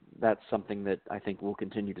that's something that I think we'll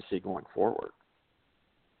continue to see going forward.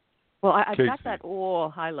 Well, I've got Casey. that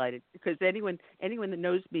all highlighted because anyone that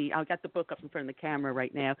knows me, I've got the book up in front of the camera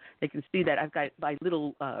right now. They can see that I've got my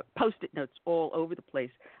little Post-it notes all over the place.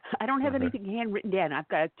 I don't have anything handwritten down. I've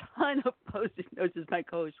got a ton of Post-it notes, as my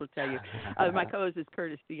co-host will tell you. My co-host is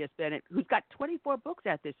Curtis C.S. Bennett, who's got 24 books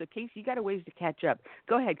out there. So, Casey, you got a ways to catch up.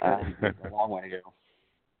 Go ahead, Curtis. A long way to go.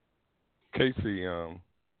 Casey,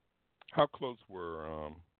 how close were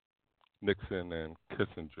Nixon and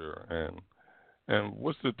Kissinger, and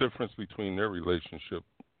what's the difference between their relationship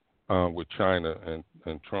with China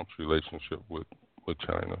and Trump's relationship with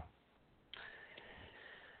China?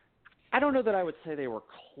 I don't know that I would say they were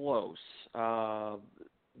close.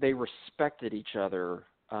 They respected each other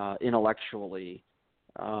intellectually,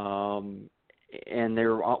 and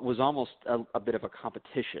there was almost a bit of a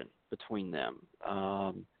competition between them.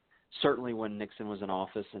 Certainly when Nixon was in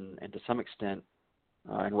office, and to some extent,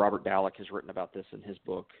 and Robert Dallek has written about this in his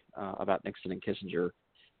book about Nixon and Kissinger,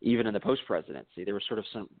 even in the post-presidency, there was sort of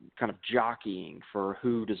some kind of jockeying for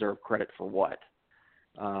who deserved credit for what,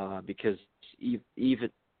 because even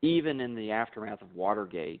in the aftermath of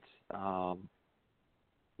Watergate,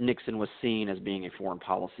 Nixon was seen as being a foreign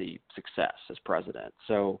policy success as president.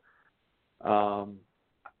 So I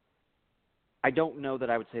don't know that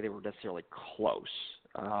I would say they were necessarily close.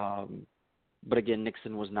 But again,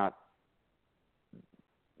 Nixon was not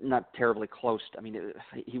terribly close. I mean,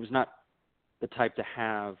 he was not the type to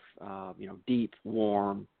have deep,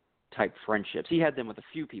 warm type friendships. He had them with a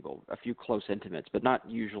few people, a few close intimates, but not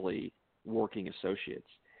usually working associates.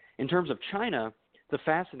 In terms of China, it's a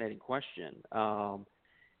fascinating question.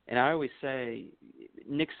 And I always say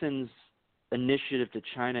Nixon's initiative to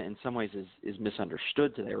China in some ways is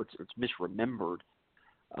misunderstood today, or it's misremembered.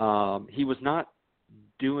 He was not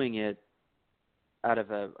doing it out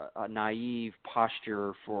of a naive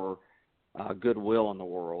posture for goodwill in the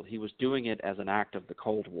world. He was doing it as an act of the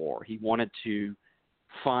Cold War. He wanted to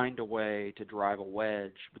find a way to drive a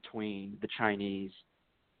wedge between the Chinese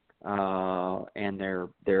and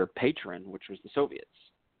their patron, which was the Soviets.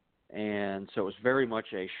 And so it was very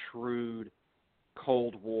much a shrewd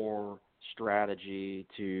Cold War strategy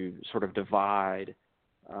to sort of divide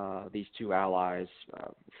these two allies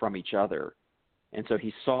from each other. And so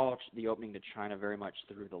he saw the opening to China very much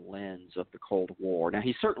through the lens of the Cold War. Now,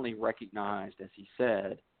 he certainly recognized, as he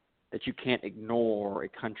said, that you can't ignore a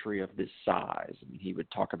country of this size. I mean, he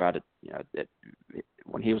would talk about it,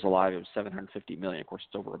 when he was alive, it was 750 million. Of course,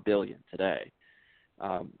 it's over 1 billion today.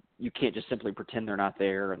 You can't just simply pretend they're not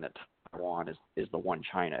there and that Taiwan is the one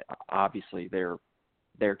China. Obviously, they're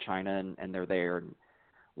China and they're there, and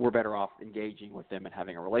we're better off engaging with them and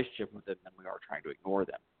having a relationship with them than we are trying to ignore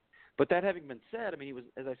them. But that having been said, I mean, he was,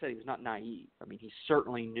 as I said, he was not naive. I mean, he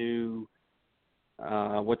certainly knew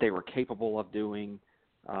what they were capable of doing.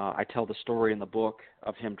 I tell the story in the book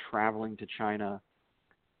of him traveling to China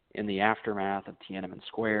in the aftermath of Tiananmen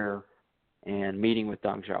Square and meeting with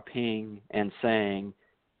Deng Xiaoping and saying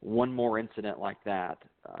one more incident like that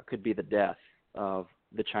could be the death of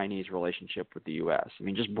the Chinese relationship with the U.S. I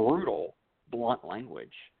mean, just brutal, blunt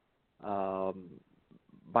language.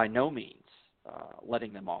 By no means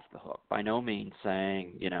letting them off the hook. By no means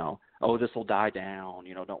saying, oh, this will die down,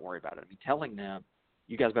 don't worry about it. I mean, telling them,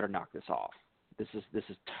 you guys better knock this off. This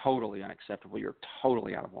is totally unacceptable. You're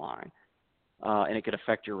totally out of line, and it could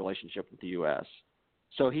affect your relationship with the U.S.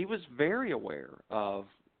 So he was very aware of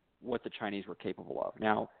what the Chinese were capable of.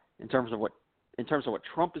 Now, in terms of what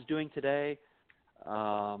Trump is doing today,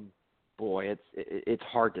 it's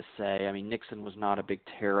hard to say. I mean, Nixon was not a big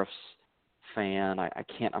tariffs fan. I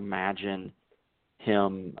can't imagine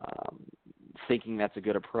him thinking that's a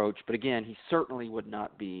good approach. But again, he certainly would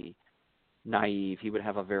not be naive. He would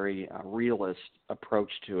have a very realist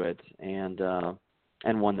approach to it, and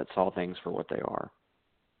one that saw things for what they are.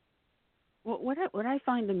 Well, what I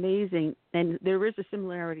find amazing, and there is a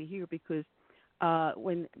similarity here, because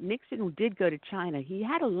when Nixon did go to China, he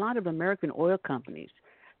had a lot of American oil companies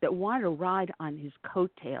that wanted to ride on his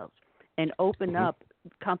coattails and open up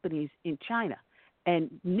companies in China.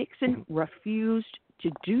 And Nixon refused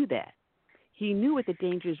to do that. He knew what the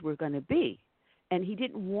dangers were going to be, and he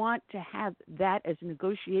didn't want to have that as a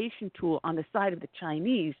negotiation tool on the side of the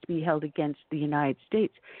Chinese to be held against the United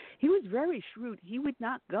States. He was very shrewd. He would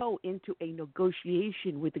not go into a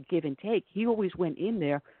negotiation with a give and take. He always went in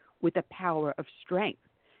there with the power of strength.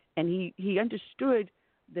 And he understood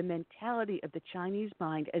the mentality of the Chinese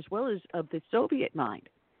mind as well as of the Soviet mind.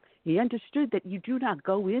 He understood that you do not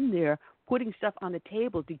go in there putting stuff on the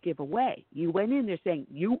table to give away. You went in there saying,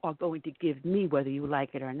 you are going to give me whether you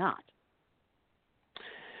like it or not.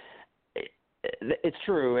 It's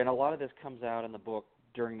true, and a lot of this comes out in the book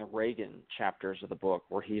during the Reagan chapters of the book,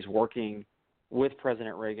 where he's working with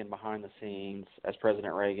President Reagan behind the scenes as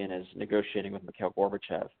President Reagan is negotiating with Mikhail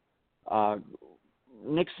Gorbachev.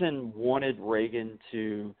 Nixon wanted Reagan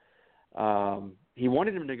to he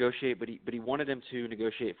wanted him to negotiate, but he wanted him to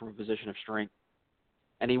negotiate from a position of strength,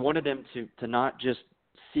 and he wanted him to not just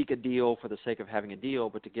seek a deal for the sake of having a deal,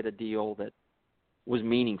 but to get a deal that was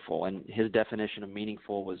meaningful. And his definition of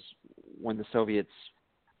meaningful was when the Soviets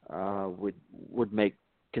would make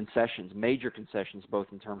concessions, major concessions, both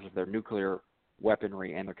in terms of their nuclear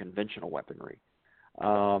weaponry and their conventional weaponry.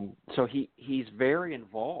 So he's very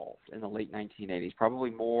involved in the late 1980s, probably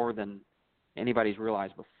more than anybody's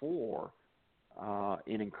realized before,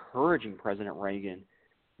 in encouraging President Reagan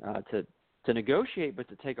to negotiate, but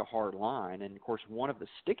to take a hard line. And, of course, one of the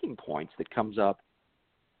sticking points that comes up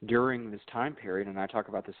during this time period, and I talk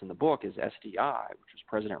about this in the book, is SDI, which was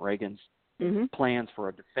President Reagan's plans for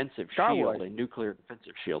a defensive shield, a nuclear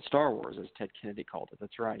defensive shield, Star Wars, as Ted Kennedy called it.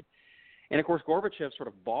 That's right. And, of course, Gorbachev sort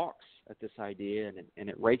of balks at this idea, and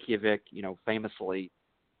at Reykjavik, famously,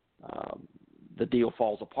 the deal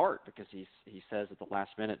falls apart because he says at the last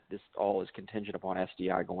minute this all is contingent upon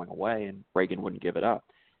SDI going away, and Reagan wouldn't give it up.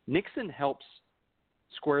 Nixon helps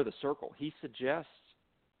square the circle. He suggests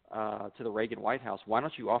to the Reagan White House, why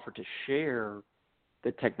don't you offer to share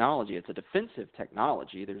the technology? It's a defensive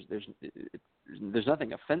technology. There's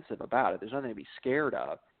nothing offensive about it. There's nothing to be scared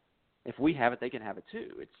of. If we have it, they can have it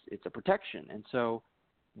too. It's a protection. And so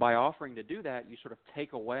by offering to do that, you sort of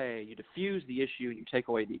take away, you diffuse the issue, and you take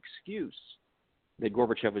away the excuse that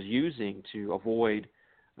Gorbachev was using to avoid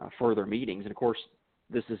further meetings. And, of course,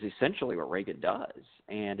 this is essentially what Reagan does,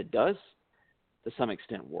 and it does to some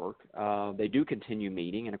extent work. They do continue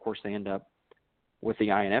meeting, and, of course, they end up with the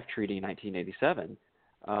INF Treaty in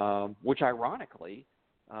 1987, which, ironically,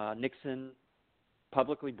 Nixon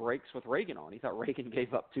publicly breaks with Reagan on. He thought Reagan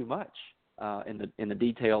gave up too much in the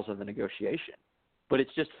details of the negotiation. But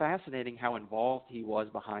it's just fascinating how involved he was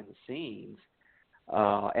behind the scenes,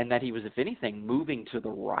 and that he was, if anything, moving to the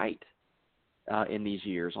right in these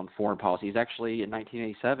years on foreign policy. He's actually, in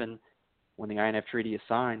 1987, when the INF Treaty is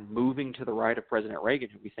signed, moving to the right of President Reagan,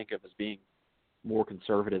 who we think of as being more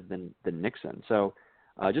conservative than Nixon. So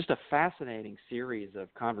just a fascinating series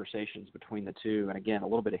of conversations between the two, and, again, a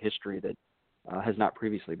little bit of history that has not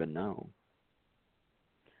previously been known.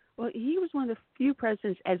 Well, he was one of the few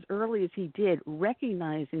presidents, as early as he did,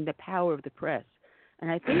 recognizing the power of the press.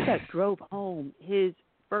 And I think that drove home his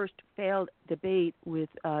first failed debate with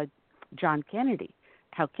John Kennedy,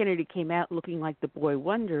 how Kennedy came out looking like the boy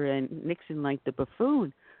wonder and Nixon like the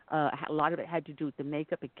buffoon. A lot of it had to do with the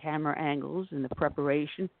makeup and camera angles and the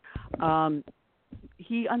preparation.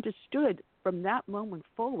 He understood from that moment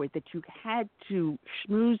forward that you had to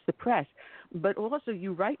schmooze the press. But also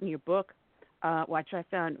you write in your book, which I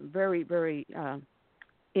found very, very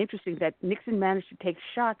interesting, that Nixon managed to take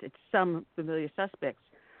shots at some familiar suspects.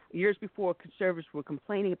 Years before, conservatives were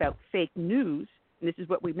complaining about fake news, and this is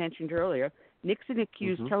what we mentioned earlier. Nixon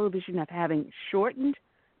accused television of having shortened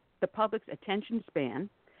the public's attention span.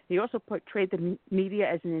 He also portrayed the media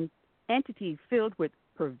as an entity filled with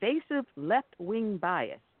pervasive left-wing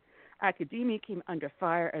bias. Academia came under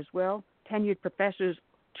fire as well. Tenured professors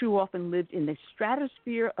too often lived in the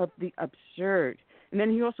stratosphere of the absurd. And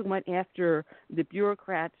then he also went after the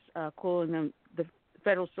bureaucrats, calling them, the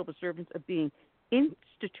federal civil servants, of being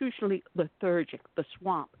institutionally lethargic, the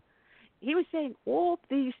swamp. He was saying all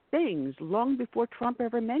these things long before Trump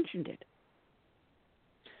ever mentioned it.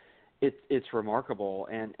 It's remarkable,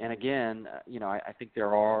 and again, I think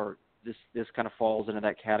there are this kind of falls into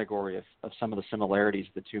that category of some of the similarities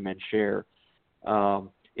the two men share.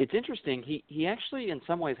 It's interesting. He actually, in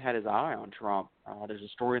some ways, had his eye on Trump. There's a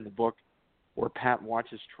story in the book where Pat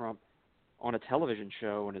watches Trump on a television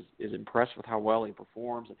show and is impressed with how well he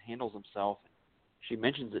performs and handles himself. She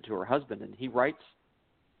mentions it to her husband, and he writes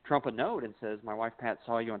Trump a note and says, "My wife Pat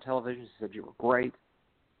saw you on television. She said you were great,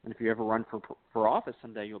 and if you ever run for office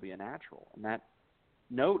someday, you'll be a natural." And that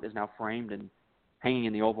note is now framed and hanging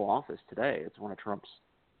in the Oval Office today. It's one of Trump's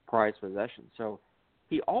prized possessions. So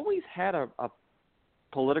he always had a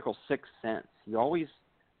political sixth sense. He always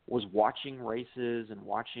was watching races and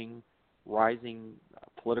watching rising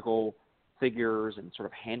political figures and sort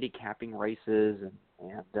of handicapping races,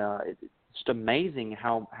 and it's just amazing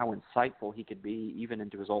how insightful he could be even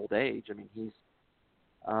into his old age. I mean, he's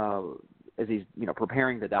as he's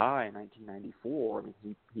preparing to die in 1994. I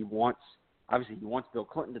mean, he wants Bill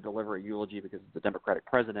Clinton to deliver a eulogy because he's the Democratic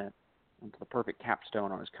president and it's the perfect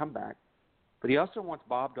capstone on his comeback. But he also wants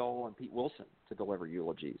Bob Dole and Pete Wilson to deliver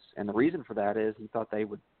eulogies. And the reason for that is he thought they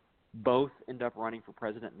would both end up running for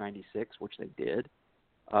president in 96, which they did.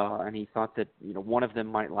 and he thought that one of them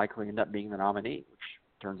might likely end up being the nominee, which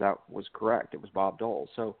turns out was correct. It was Bob Dole.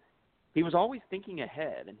 So he was always thinking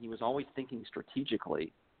ahead, and he was always thinking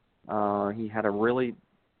strategically. He had a really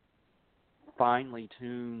finely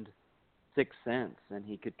tuned sixth sense, and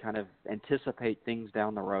he could kind of anticipate things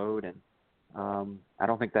down the road, and I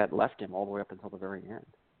don't think that left him all the way up until the very end.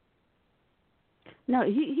 No,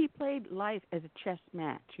 he played life as a chess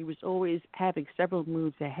match. He was always having several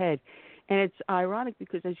moves ahead. And it's ironic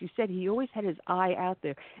because, as you said, he always had his eye out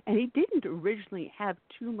there. And he didn't originally have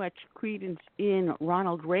too much credence in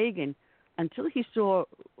Ronald Reagan until he saw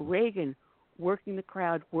Reagan working the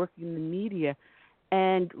crowd, working the media.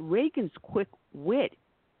 And Reagan's quick wit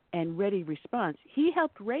and ready response, he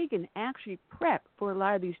helped Reagan actually prep for a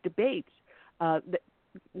lot of these debates.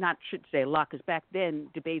 Should say a lot, because back then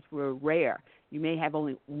debates were rare. You may have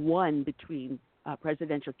only one between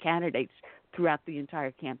presidential candidates throughout the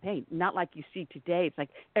entire campaign. Not like you see today. It's like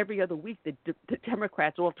every other week the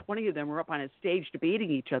Democrats, all 20 of them, are up on a stage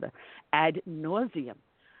debating each other ad nauseum.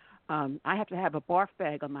 I have to have a barf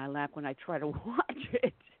bag on my lap when I try to watch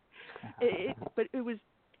it. But it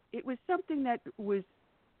was something that was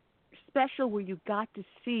special, where you got to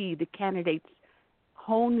see the candidates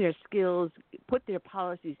hone their skills, put their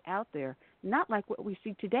policies out there, not like what we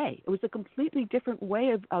see today. It was a completely different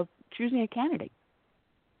way of choosing a candidate.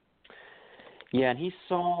 Yeah, and he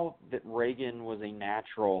saw that Reagan was a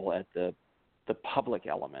natural at the public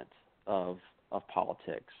element of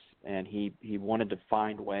politics, and he wanted to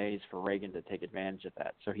find ways for Reagan to take advantage of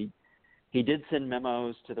that. So he did send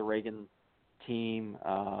memos to the Reagan team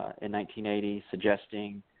in 1980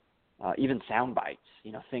 suggesting even sound bites,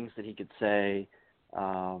 things that he could say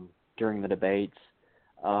during the debates.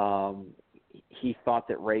 He thought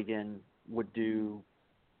that Reagan would do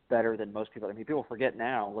better than most people. I mean, people forget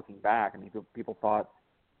now, looking back. I mean, people thought,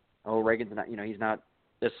 Reagan's not, he's not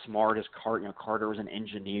as smart as Carter. Carter was an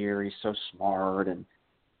engineer. He's so smart, and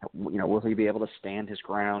will he be able to stand his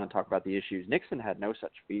ground and talk about the issues? Nixon had no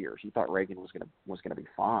such fears. He thought Reagan was gonna be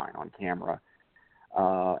fine on camera,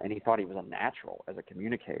 and he thought he was a natural as a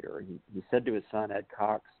communicator. He said to his son Ed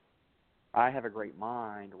Cox, "I have a great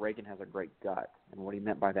mind, Reagan has a great gut." And what he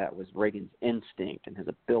meant by that was Reagan's instinct and his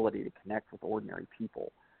ability to connect with ordinary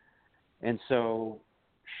people. And so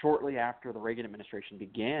shortly after the Reagan administration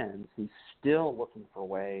begins, he's still looking for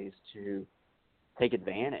ways to take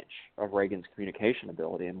advantage of Reagan's communication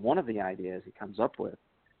ability. And one of the ideas he comes up with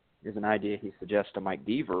is an idea he suggests to Mike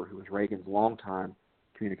Deaver, who was Reagan's longtime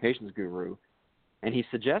communications guru. And he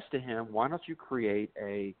suggests to him, why don't you create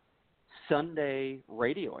a Sunday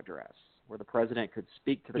radio address where the president could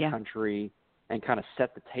speak to the country and kind of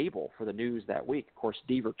set the table for the news that week. Of course,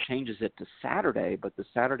 Deaver changes it to Saturday, but the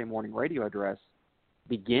Saturday morning radio address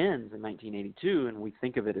begins in 1982, and we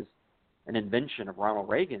think of it as an invention of Ronald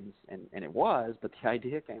Reagan's, and it was, but the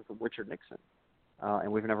idea came from Richard Nixon, and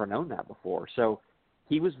we've never known that before. So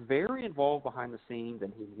he was very involved behind the scenes,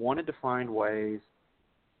 and he wanted to find ways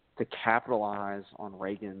to capitalize on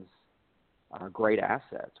Reagan's great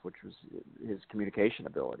assets, which was his communication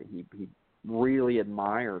ability. He really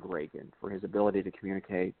admired Reagan for his ability to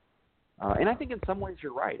communicate. And I think in some ways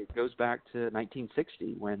you're right. It goes back to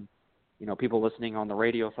 1960 when, people listening on the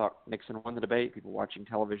radio thought Nixon won the debate. People watching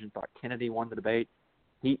television thought Kennedy won the debate.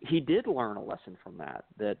 He did learn a lesson from that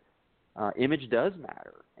image does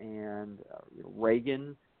matter. And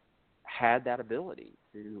Reagan had that ability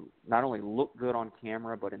to not only look good on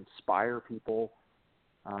camera but inspire people.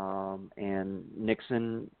 And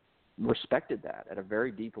Nixon respected that at a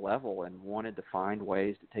very deep level and wanted to find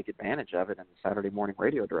ways to take advantage of it, and the Saturday morning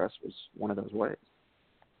radio address was one of those ways.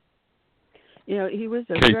 He was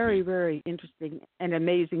a very, very interesting and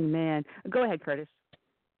amazing man. Go ahead, Curtis.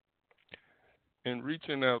 In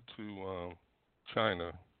reaching out to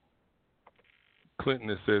China, Clinton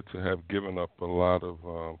is said to have given up a lot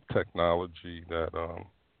of technology that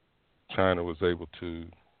China was able to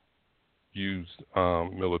use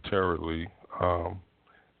militarily.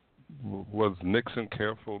 Was Nixon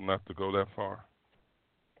careful not to go that far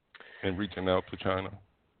in reaching out to China?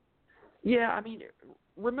 Yeah, I mean,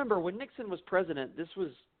 remember, when Nixon was president, this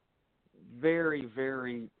was very,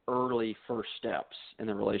 very early first steps in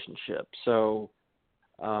the relationship. So,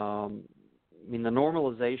 the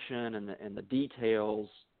normalization and the details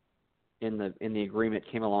in the agreement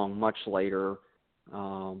came along much later.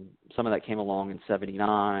 Some of that came along in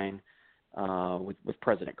 '79. With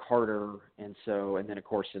President Carter, and then of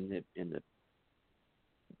course in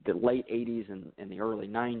the late '80s and the early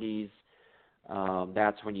 '90s,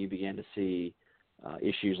 that's when you began to see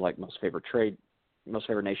issues like most favored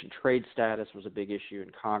nation trade status was a big issue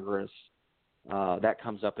in Congress. That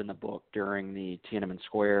comes up in the book during the Tiananmen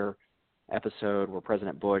Square episode where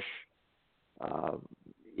President Bush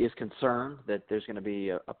is concerned that there's going to be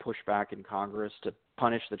a pushback in Congress to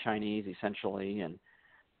punish the Chinese essentially and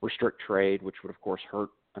restrict trade, which would of course hurt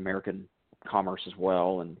American commerce as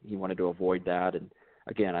well, and he wanted to avoid that. And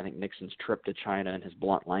again, I think Nixon's trip to China and his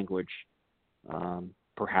blunt language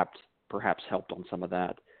perhaps helped on some of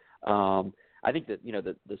that. I think that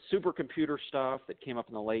the supercomputer stuff that came up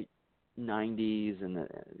in the late 90s and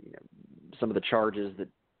some of the charges that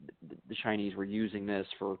the Chinese were using this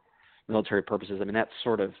for military purposes. I mean, that's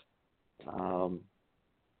sort of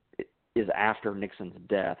is after Nixon's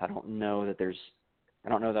death. I don't know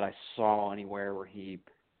that I saw anywhere where he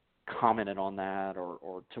commented on that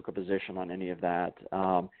or took a position on any of that.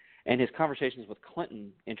 And his conversations with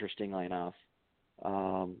Clinton, interestingly enough,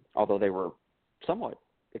 although they were somewhat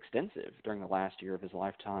extensive during the last year of his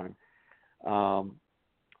lifetime,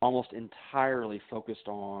 almost entirely focused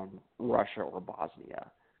on Russia or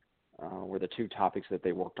Bosnia, were the two topics that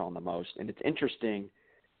they worked on the most. And it's interesting,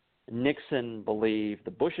 Nixon believed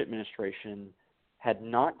the Bush administration had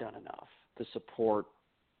not done enough to support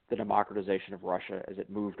the democratization of Russia as it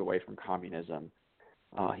moved away from communism.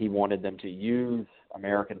 He wanted them to use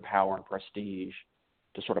American power and prestige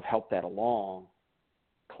to sort of help that along.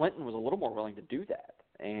 Clinton was a little more willing to do that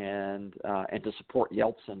and to support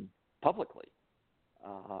Yeltsin publicly.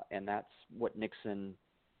 And that's what Nixon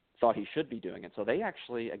thought he should be doing. And so they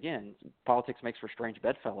actually, again, politics makes for strange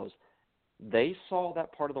bedfellows. They saw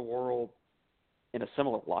that part of the world in a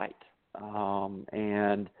similar light.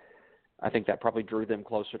 And I think that probably drew them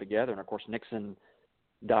closer together. And, of course, Nixon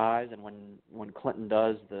dies, and when Clinton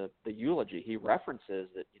does the eulogy, he references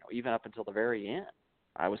that, even up until the very end,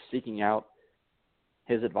 I was seeking out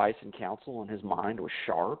his advice and counsel, and his mind was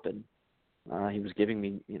sharp, and he was giving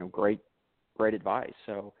me, great advice.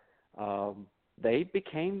 So they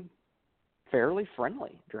became fairly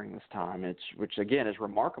friendly during this time, which again is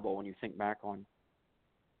remarkable when you think back on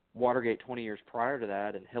Watergate 20 years prior to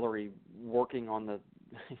that, and Hillary working on the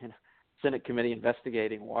Senate committee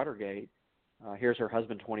investigating Watergate. Here's her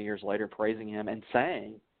husband 20 years later praising him and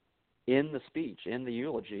saying in the speech, in the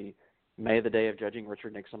eulogy, may the day of judging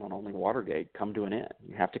Richard Nixon on only Watergate come to an end.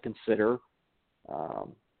 You have to consider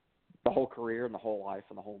the whole career and the whole life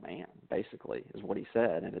and the whole man, basically, is what he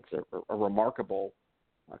said. And it's a remarkable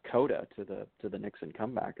coda to the Nixon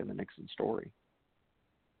comeback and the Nixon story.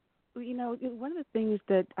 Well, one of the things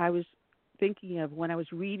that I was thinking of when I was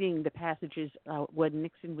reading the passages when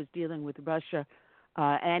Nixon was dealing with Russia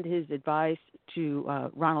and his advice to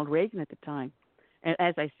Ronald Reagan at the time. And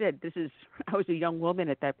as I said, I was a young woman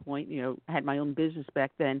at that point, I had my own business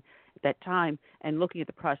back then at that time, and looking at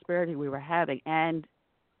the prosperity we were having and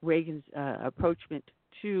Reagan's approachment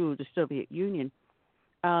to the Soviet Union.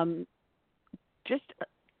 Just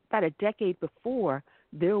about a decade before,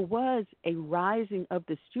 there was a rising of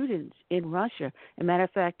the students in Russia. As a matter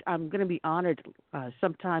of fact, I'm going to be honored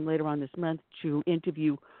sometime later on this month to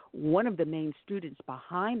interview one of the main students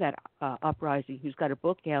behind that uprising, who's got a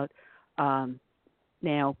book out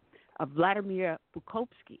now, Vladimir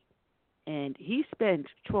Bukovsky. And he spent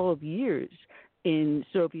 12 years in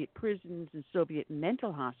Soviet prisons and Soviet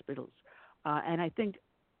mental hospitals. And I think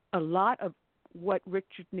a lot of what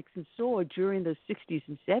Richard Nixon saw during the 60s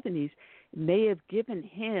and 70s may have given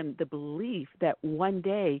him the belief that one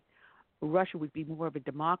day Russia would be more of a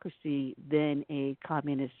democracy than a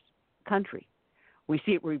communist country. We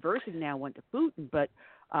see it reversing now under Putin, but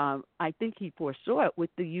I think he foresaw it with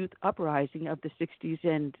the youth uprising of the 60s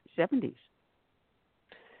and 70s.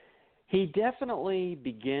 He definitely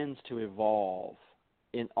begins to evolve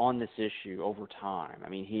on this issue over time. I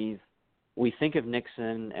mean, we think of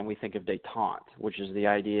Nixon and we think of détente, which is the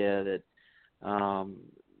idea that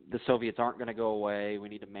the Soviets aren't going to go away. We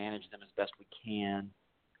need to manage them as best we can.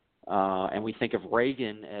 And we think of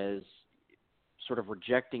Reagan as sort of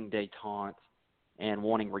rejecting détente and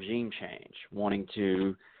wanting regime change, wanting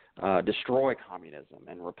to destroy communism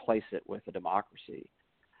and replace it with a democracy.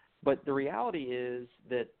 But the reality is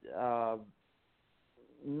that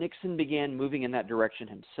Nixon began moving in that direction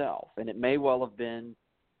himself, and it may well have been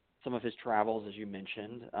some of his travels, as you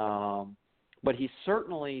mentioned, but he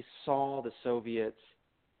certainly saw the Soviets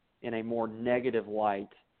in a more negative light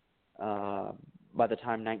by the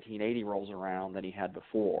time 1980 rolls around than he had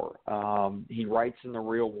before. He writes in the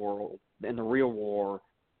Real War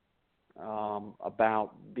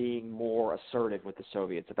about being more assertive with the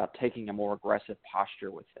Soviets, about taking a more aggressive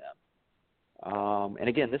posture with them. And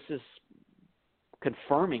again, this is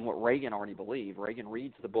confirming what Reagan already believed. Reagan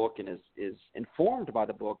reads the book and is informed by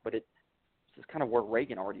the book, but this is kind of where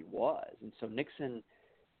Reagan already was. And so Nixon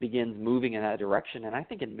begins moving in that direction. And I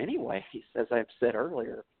think in many ways, as I've said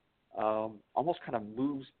earlier, almost kind of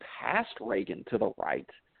moves past Reagan to the right.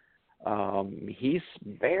 He's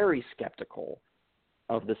very skeptical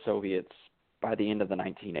of the Soviets by the end of the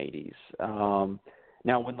 1980s.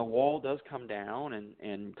 Now, when the wall does come down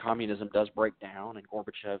and communism does break down and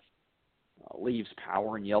Gorbachev leaves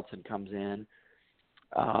power and Yeltsin comes in,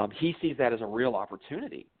 he sees that as a real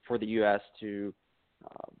opportunity for the U.S. to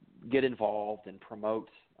get involved and promote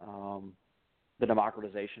the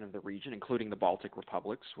democratization of the region, including the Baltic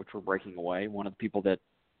republics, which were breaking away. One of the people that,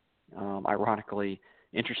 ironically,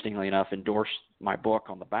 interestingly enough, endorsed my book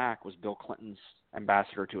on the back was Bill Clinton's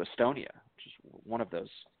ambassador to Estonia, which is one of those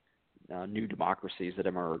new democracies that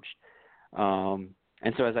emerged.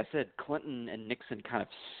 And so, as I said, Clinton and Nixon kind of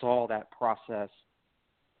saw that process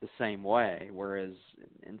the same way, whereas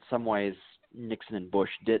in some ways Nixon and Bush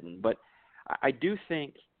didn't. But I do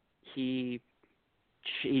think he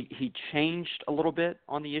changed a little bit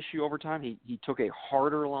on the issue over time. He took a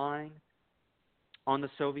harder line on the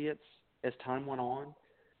Soviets as time went on.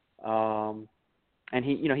 And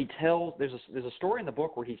he tells there's a story in the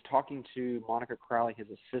book where he's talking to Monica Crowley, his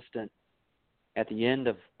assistant, at the end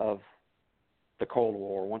of the Cold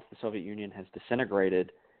War, once the Soviet Union has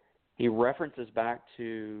disintegrated. He references back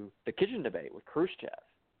to the kitchen debate with Khrushchev.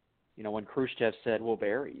 When Khrushchev said, "We'll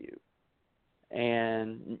bury you,"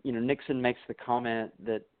 and Nixon makes the comment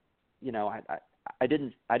that, I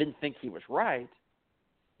didn't think he was right,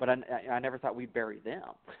 but I never thought we'd bury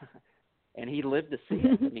them. And he lived to see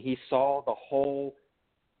it. I mean, he saw the whole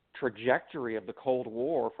trajectory of the Cold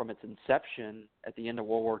War from its inception at the end of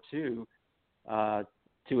World War II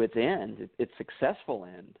to its end, its successful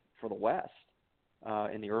end for the West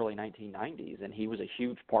in the early 1990s. And he was a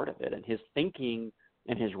huge part of it. And his thinking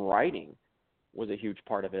and his writing was a huge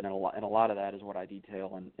part of it. And a lot of that is what I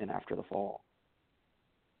detail in After the Fall.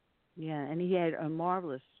 Yeah, and he had a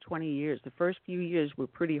marvelous 20 years. The first few years were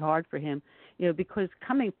pretty hard for him, because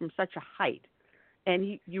coming from such a height,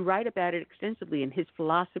 and you write about it extensively in his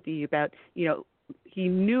philosophy about, he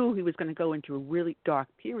knew he was going to go into a really dark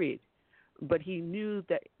period, but he knew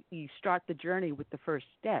that you start the journey with the first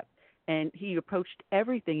step. And he approached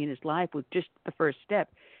everything in his life with just the first step,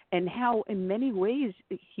 and how in many ways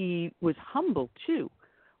he was humble too,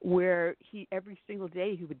 where every single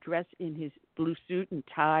day he would dress in his blue suit and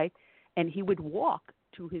tie, and he would walk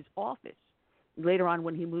to his office. Later on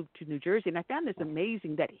when he moved to New Jersey, and I found this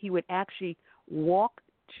amazing that he would actually walk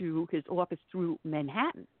to his office through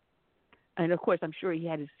Manhattan. And, of course, I'm sure he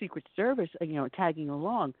had his Secret Service, tagging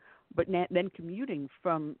along, but then commuting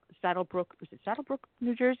from Saddlebrook,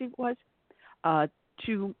 New Jersey it was,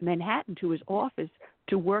 to Manhattan to his office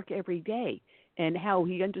to work every day, and how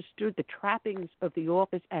he understood the trappings of the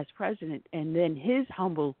office as president and then his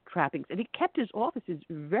humble trappings. And he kept his offices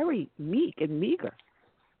very meek and meager.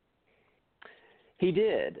 He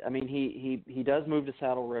did. I mean, he does move to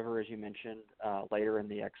Saddle River, as you mentioned, later in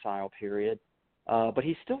the exile period. But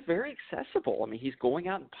he's still very accessible. I mean, he's going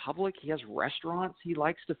out in public. He has restaurants he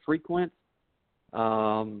likes to frequent.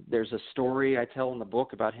 There's a story I tell in the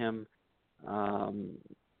book about him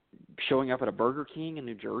showing up at a Burger King in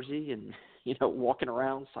New Jersey and, walking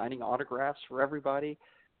around signing autographs for everybody.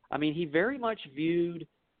 I mean, he very much viewed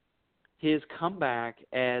his comeback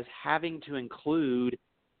as having to include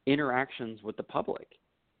interactions with the public.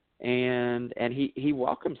 And he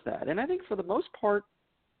welcomes that. And I think for the most part,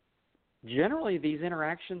 generally these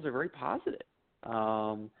interactions are very positive.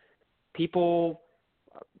 People,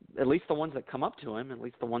 at least the ones that come up to him, at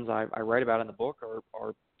least the ones I write about in the book,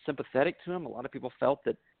 are sympathetic to him. A lot of people felt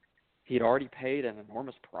that he had already paid an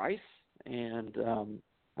enormous price and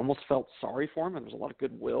almost felt sorry for him, and there's a lot of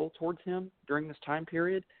goodwill towards him during this time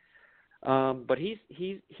period. But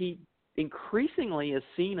he increasingly is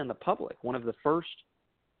seen in the public. One of the first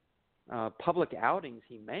public outings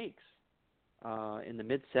he makes in the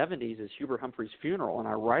mid-'70s is Hubert Humphrey's funeral, and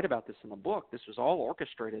I write about this in the book. This was all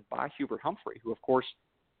orchestrated by Hubert Humphrey, who, of course,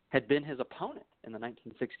 had been his opponent in the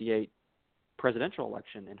 1968 presidential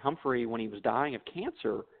election. And Humphrey, when he was dying of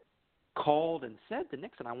cancer, called and said to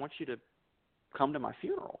Nixon, "I want you to come to my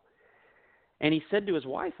funeral." And he said to his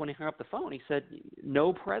wife when he hung up the phone, he said,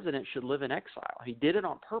 "No president should live in exile." He did it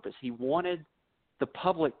on purpose. He wanted the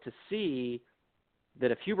public to see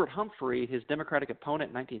that if Hubert Humphrey, his Democratic opponent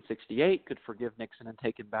in 1968, could forgive Nixon and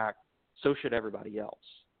take him back, so should everybody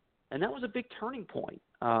else. And that was a big turning point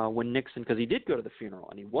when Nixon, because he did go to the funeral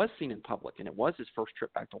and he was seen in public, and it was his first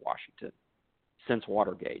trip back to Washington since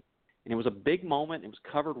Watergate. And it was a big moment. It was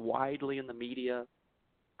covered widely in the media.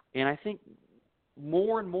 And I think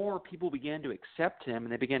more and more people began to accept him,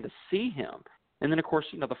 and they began to see him. And then, of course,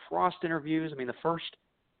 the Frost interviews. I mean, the first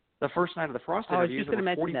The first night of the Frost I was interviews, just there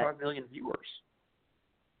gonna were mention 45 million viewers.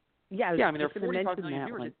 Yeah, I was Yeah, there just are going to 45 mention million that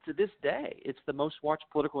viewers. one. To this day, it's the most watched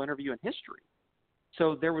political interview in history.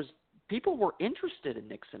 So people were interested in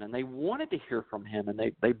Nixon, and they wanted to hear from him, and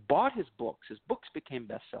they bought his books. His books became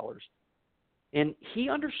bestsellers. And he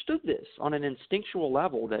understood this on an instinctual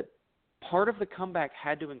level, that part of the comeback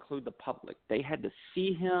had to include the public. They had to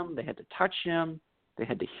see him. They had to touch him. They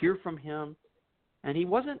had to hear from him. And he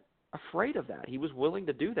wasn't afraid of that. He was willing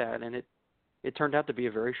to do that, and it turned out to be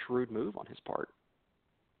a very shrewd move on his part.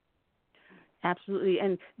 Absolutely.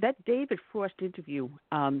 And that David Frost interview,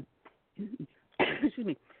 excuse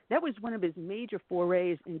me, that was one of his major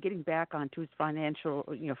forays in getting back onto his financial,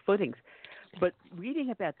 footings. But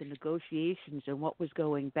reading about the negotiations and what was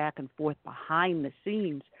going back and forth behind the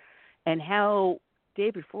scenes, and how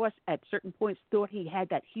David Frost at certain points thought he had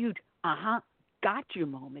that huge got you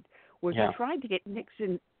moment, where he tried to get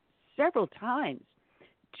Nixon several times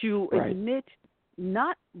to admit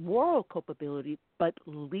not moral culpability, but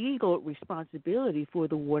legal responsibility for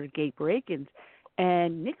the Watergate break-ins,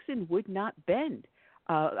 and Nixon would not bend.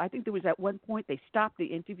 I think there was at one point they stopped the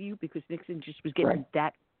interview because Nixon just was getting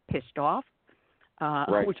that pissed off,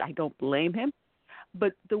 which I don't blame him.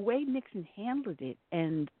 But the way Nixon handled it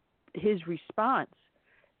and his response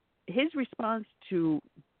to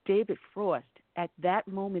David Frost at that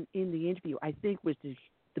moment in the interview, I think was the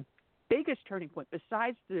biggest turning point,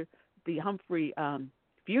 besides the Humphrey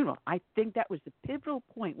funeral. I think that was the pivotal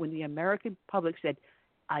point when the American public said,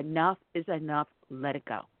 enough is enough, let it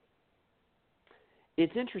go.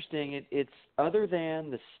 It's interesting. It's other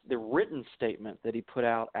than the written statement that he put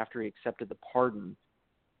out after he accepted the pardon,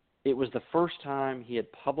 it was the first time he had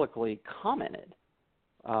publicly commented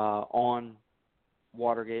on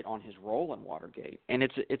Watergate, on his role in Watergate. And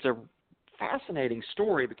it's a fascinating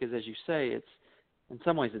story because, as you say, it's in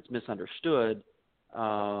some ways it's misunderstood.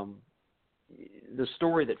 The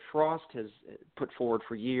story that Frost has put forward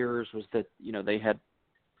for years was that they had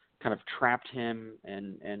kind of trapped him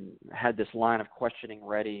and had this line of questioning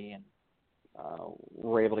ready, and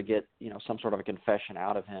were able to get some sort of a confession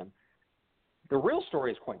out of him. The real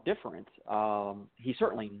story is quite different. He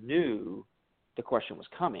certainly knew the question was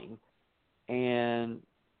coming, and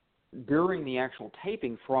during the actual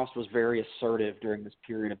taping, Frost was very assertive during this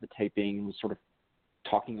period of the taping, was sort of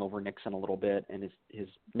talking over Nixon a little bit, and his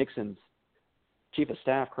Nixon's chief of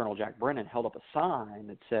staff, Colonel Jack Brennan, held up a sign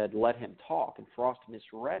that said, "Let him talk," and Frost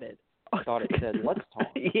misread it. I thought it said, "Let's talk."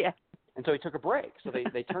 Yeah. And so he took a break. So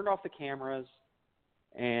they turned off the cameras,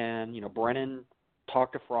 and Brennan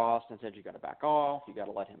talked to Frost and said, "You got to back off. You got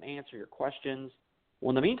to let him answer your questions." Well,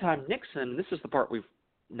 in the meantime, Nixon, this is the part we've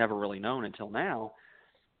never really known until now,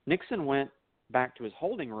 Nixon went back to his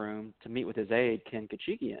holding room to meet with his aide, Ken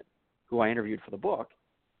Kachigian, who I interviewed for the book.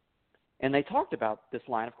 And they talked about this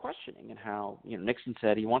line of questioning and how, Nixon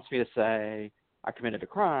said, he wants me to say I committed a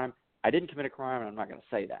crime. I didn't commit a crime, and I'm not going to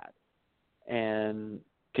say that. And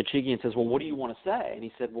Kachigian says, well, what do you want to say? And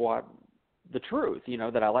he said, well, the truth,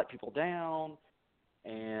 that I let people down,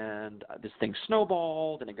 and this thing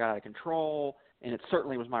snowballed, and it got out of control, and it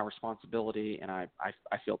certainly was my responsibility, and I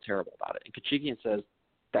feel terrible about it. And Kachigian says,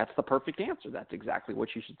 that's the perfect answer. That's exactly what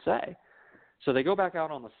you should say. So they go back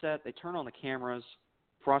out on the set. They turn on the cameras.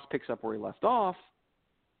 Frost picks up where he left off.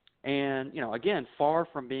 And, again, far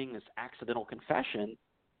from being this accidental confession,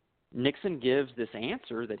 Nixon gives this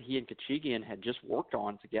answer that he and Kachigian had just worked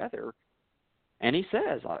on together. And he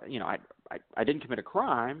says, I didn't commit a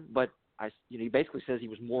crime, but he basically says he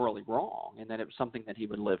was morally wrong and that it was something that he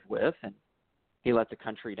would live with, and he let the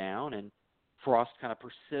country down. And Frost kind of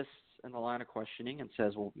persists in the line of questioning and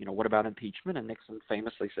says, well, what about impeachment? And Nixon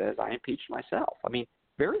famously says, I impeached myself. I mean,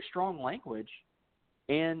 very strong language.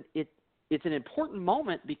 And it's an important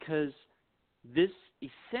moment because this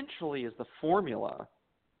essentially is the formula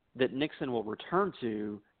that Nixon will return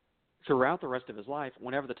to throughout the rest of his life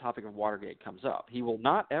whenever the topic of Watergate comes up. He will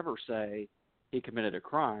not ever say he committed a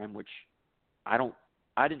crime, which I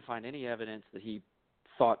didn't find any evidence that he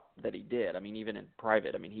thought that he did. I mean, even in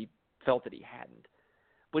private, he felt that he hadn't.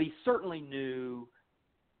 But he certainly knew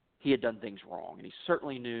he had done things wrong, and he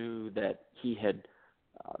certainly knew that he had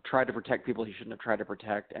tried to protect people he shouldn't have tried to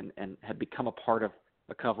protect, and had become a part of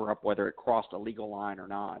a cover-up, whether it crossed a legal line or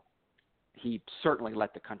not. He certainly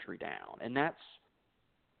let the country down, and that's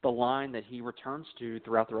the line that he returns to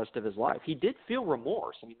throughout the rest of his life. He did feel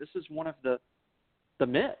remorse. This is one of the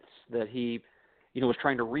myths that he, was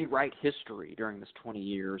trying to rewrite history during this 20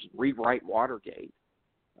 years, rewrite Watergate.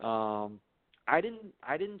 I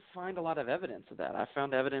didn't find a lot of evidence of that. I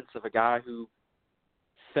found evidence of a guy who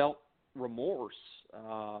felt remorse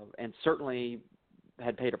and certainly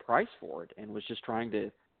had paid a price for it, and was just trying to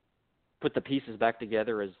put the pieces back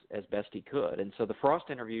together as best he could. And so the Frost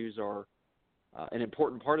interviews are an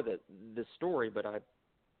important part of this story, but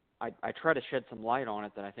I try to shed some light on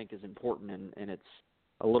it that I think is important, and it's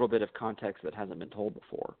a little bit of context that hasn't been told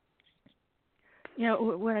before. You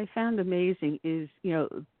know, what I found amazing is, you know,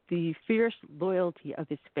 the fierce loyalty of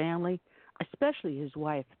his family, especially his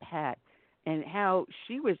wife, Pat, and how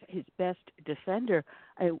she was his best defender,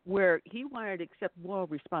 where he wanted to accept moral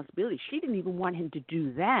responsibility. She didn't even want him to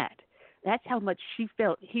do that. That's how much she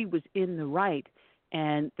felt he was in the right,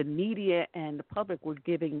 and the media and the public were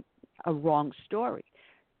giving a wrong story.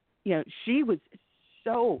 You know, she was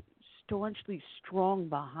so staunchly strong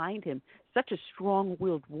behind him, such a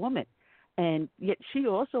strong-willed woman, and yet she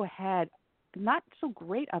also had not so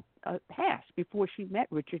great a past before she met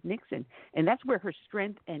Richard Nixon, and that's where her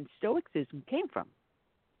strength and stoicism came from.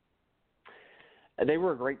 They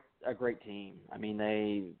were a great team. I mean,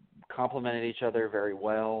 they complemented each other very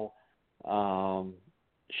well.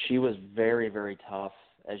 She was very, very tough,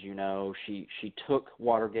 as you know. She took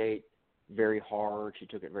Watergate very hard. She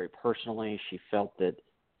took it very personally. She felt that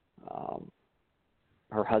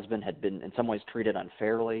her husband had been in some ways treated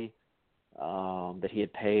unfairly, that he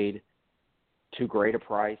had paid too great a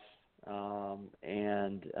price,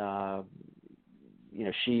 and you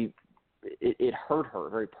know, it hurt her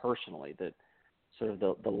very personally that sort of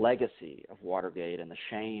the legacy of Watergate and the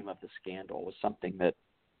shame of the scandal was something that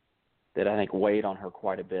I think weighed on her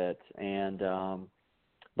quite a bit. And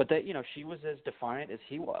but that, you know, she was as defiant as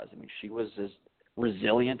he was. I mean, she was as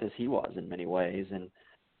resilient as he was in many ways,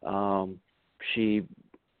 and she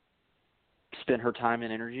spent her time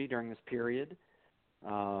and energy during this period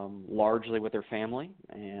largely with her family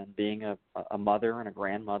and being a mother and a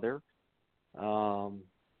grandmother.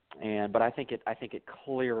 But I think it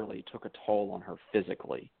clearly took a toll on her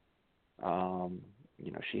physically.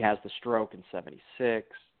 You know, she has the stroke in '76.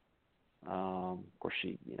 Of course,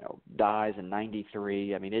 she, you know, dies in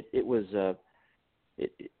 '93. I mean, it was a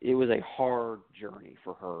hard journey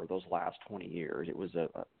for her those last 20 years. It was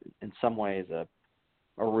in some ways a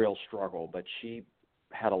real struggle, but she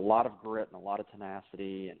had a lot of grit and a lot of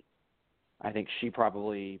tenacity, and I think she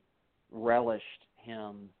probably relished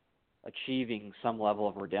him achieving some level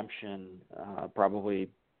of redemption, probably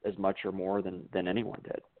as much or more than anyone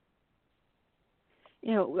did.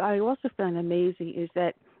 You know, I also found amazing is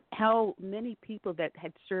that how many people that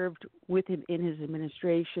had served with him in his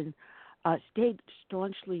administration stayed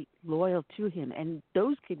staunchly loyal to him, and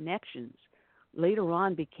those connections later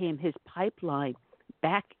on became his pipeline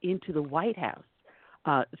back into the White House.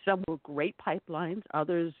 Some were great pipelines.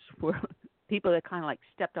 Others were people that kind of like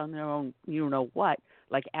stepped on their own, you know what,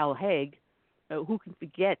 like Al Haig. Who can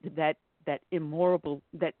forget that immemorable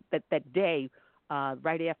that day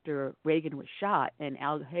right after Reagan was shot, and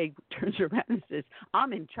Al Haig turns around and says,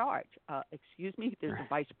 "I'm in charge." Excuse me, there's a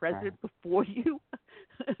vice president before you.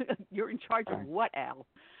 You're in charge of what, Al?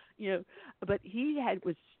 You know, but he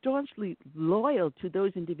was staunchly loyal to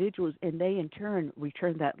those individuals, and they in turn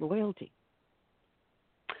returned that loyalty.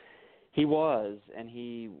 He was, and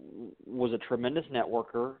he was a tremendous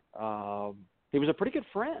networker. He was a pretty good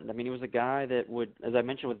friend. I mean, he was a guy that would, as I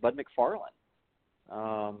mentioned with Bud McFarlane,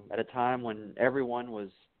 at a time when everyone was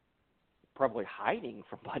probably hiding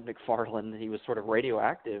from Bud McFarlane, he was sort of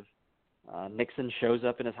radioactive. Nixon shows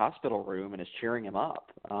up in his hospital room and is cheering him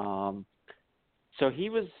up. So he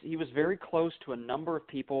was very close to a number of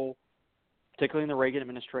people, particularly in the Reagan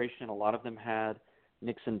administration. A lot of them had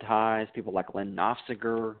Nixon ties, people like Len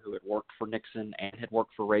Nofziger, who had worked for Nixon and had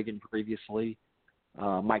worked for Reagan previously.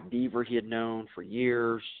 Mike Deaver he had known for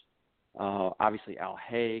years. Obviously Al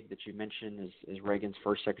Haig, that you mentioned, is Reagan's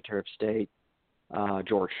first Secretary of State.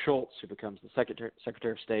 George Shultz, who becomes the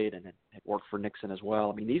Secretary of State and had worked for Nixon as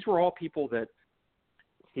well. I mean, these were all people that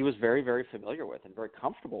he was very, very familiar with and very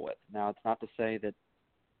comfortable with. Now, it's not to say that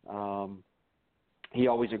he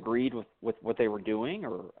always agreed with what they were doing,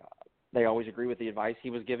 or they always agree with the advice he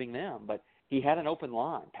was giving them, but he had an open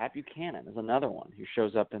line. Pat Buchanan is another one who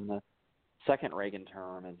shows up in the second Reagan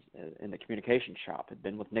term in the communication shop, had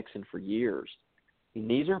been with Nixon for years. And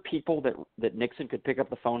these are people that Nixon could pick up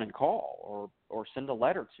the phone and call or send a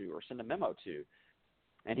letter to or send a memo to.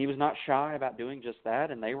 And he was not shy about doing just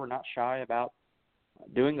that, and they were not shy about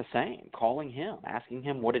doing the same, calling him, asking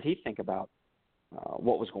him what did he think about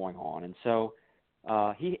what was going on. And so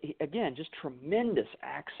he again, just tremendous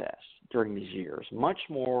access during these years, much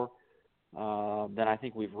more than I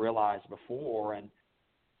think we've realized before. And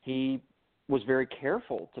he was very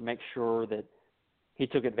careful to make sure that he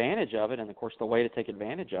took advantage of it. And, of course, the way to take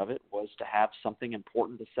advantage of it was to have something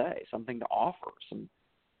important to say, something to offer, some,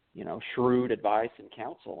 shrewd advice and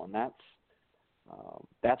counsel. And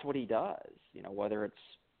That's what he does. Whether it's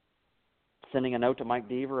sending a note to Mike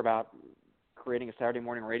Deaver about creating a Saturday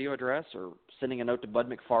morning radio address, or sending a note to Bud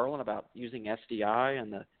McFarlane about using SDI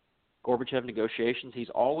and the Gorbachev negotiations, he's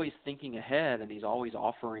always thinking ahead, and he's always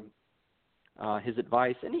offering his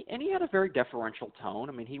advice. And he had a very deferential tone.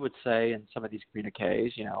 I mean, he would say in some of these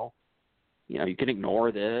communiques, you can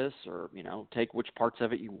ignore this, or take which parts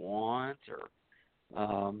of it you want, or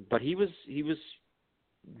but he was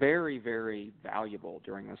very, very valuable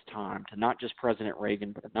during this time to not just President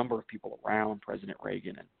Reagan, but a number of people around President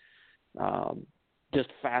Reagan, and just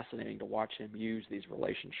fascinating to watch him use these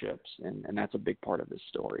relationships, and that's a big part of this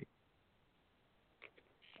story.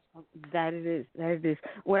 That it is.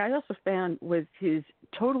 What I also found was his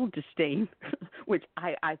total disdain, which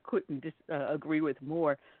I couldn't agree with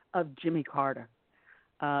more, of Jimmy Carter.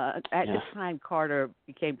 At the time Carter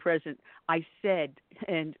became president, I said,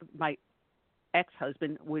 and my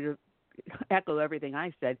ex-husband would echo everything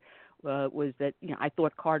I said, was that I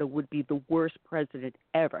thought Carter would be the worst president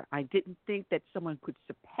ever. I didn't think that someone could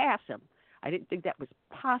surpass him. I didn't think that was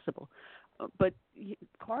possible. But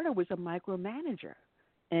Carter was a micromanager.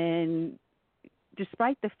 And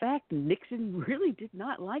despite the fact Nixon really did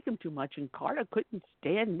not like him too much, and Carter couldn't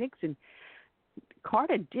stand Nixon,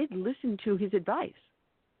 Carter did listen to his advice.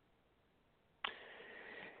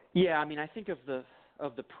 Yeah, I mean, I think of the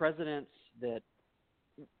presidents that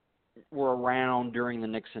were around during the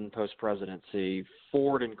Nixon post-presidency,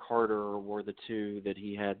 Ford and Carter were the two that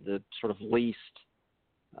he had the sort of least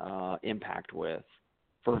impact with,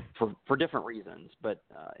 for different reasons. But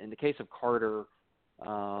in the case of Carter,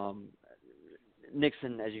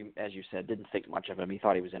 Nixon, as you said, didn't think much of him. He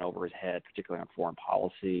thought he was in over his head, particularly on foreign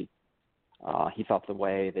policy. He thought the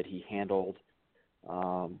way that he handled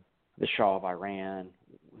the Shah of Iran,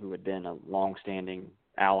 who had been a long-standing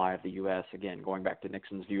ally of the U.S., again, going back to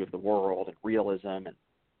Nixon's view of the world and realism and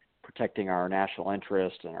protecting our national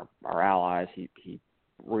interest and our allies, he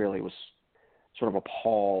really was sort of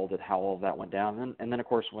appalled at how all of that went down. And then, of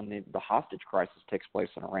course, when the hostage crisis takes place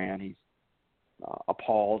in Iran, he's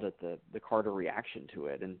appalled at the Carter reaction to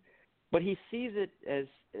it. But he sees it as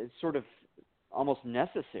sort of almost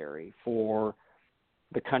necessary for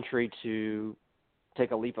the country to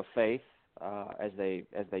take a leap of faith as they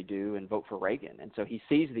do and vote for Reagan. And so he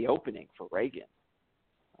sees the opening for Reagan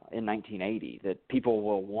in 1980, that people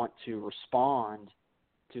will want to respond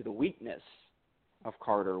to the weakness of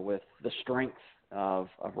Carter with the strength of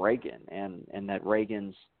Reagan, and that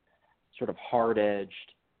Reagan's sort of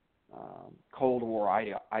hard-edged Cold War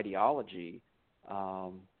ideology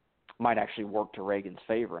might actually work to Reagan's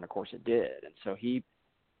favor, and of course it did. And so he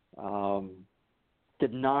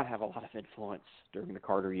did not have a lot of influence during the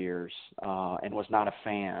Carter years and was not a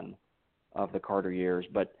fan of the Carter years,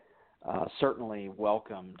 but certainly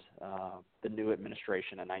welcomed the new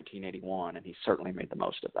administration in 1981, and he certainly made the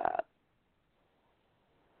most of that.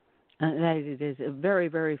 That it is a very,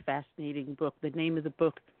 very fascinating book. The name of the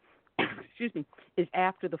book, excuse me, is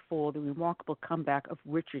After the Fall, The Remarkable Comeback of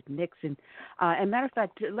Richard Nixon. And matter of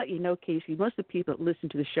fact, to let you know, Casey, most of the people that listen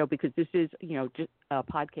to the show, because this is, just a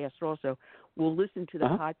podcast also, will listen to the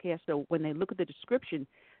podcast. So when they look at the description,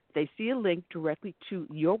 they see a link directly to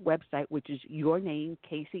your website, which is your name,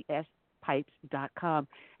 CaseySPipes.com,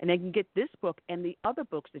 and they can get this book and the other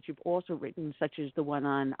books that you've also written, such as the one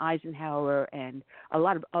on Eisenhower and a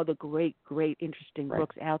lot of other great, interesting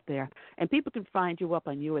books out there. And people can find you up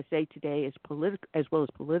on USA Today as well as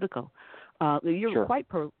Politico. You're quite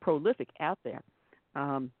prolific out there.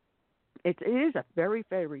 It is a very,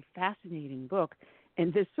 very fascinating book,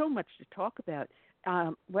 and there's so much to talk about.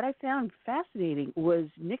 What I found fascinating was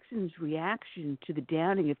Nixon's reaction to the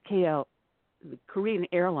downing of the Korean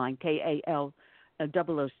airline, KAL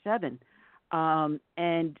 007.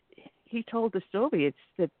 And he told the Soviets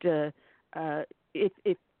that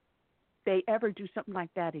if they ever do something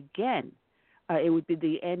like that again, it would be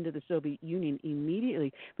the end of the Soviet Union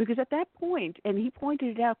immediately. Because at that point, and he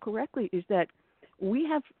pointed it out correctly, is that we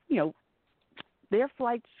have, their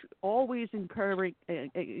flights always encroaching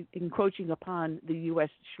upon the U.S.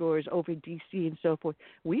 shores over D.C. and so forth.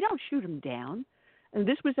 We don't shoot them down. And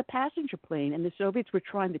this was a passenger plane, and the Soviets were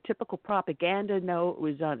trying the typical propaganda. No, it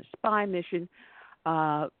was on a spy mission.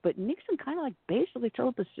 But Nixon kind of basically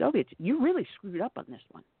told the Soviets, you really screwed up on this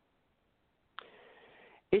one.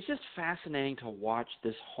 It's just fascinating to watch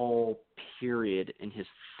this whole period in his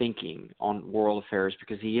thinking on world affairs,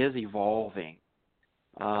 because he is evolving.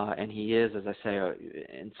 And he is, as I say,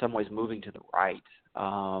 in some ways moving to the right.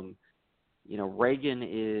 Reagan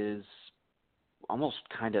is almost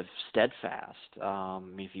kind of steadfast.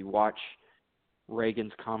 If you watch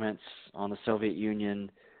Reagan's comments on the Soviet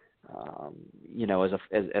Union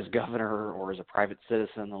as governor or as a private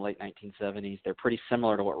citizen in the late 1970s. They're pretty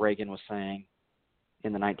similar to what Reagan was saying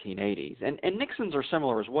in the 1980s. And Nixon's are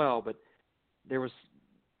similar as well, but there was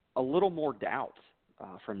a little more doubt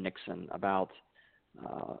from Nixon about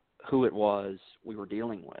who it was we were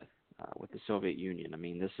dealing with the Soviet Union. I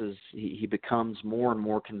mean, he becomes more and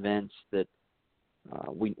more convinced that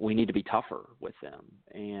we need to be tougher with them.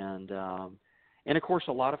 And of course,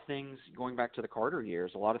 a lot of things, going back to the Carter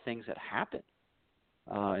years, a lot of things that happened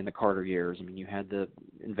in the Carter years. I mean, you had the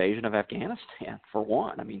invasion of Afghanistan, for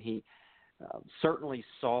one. I mean, he certainly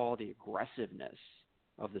saw the aggressiveness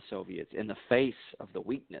of the Soviets in the face of the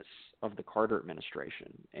weakness of the Carter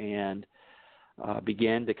administration, and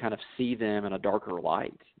began to kind of see them in a darker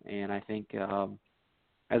light. And I think,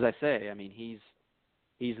 as I say, I mean,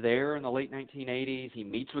 he's there in the late 1980s. He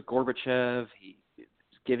meets with Gorbachev. He's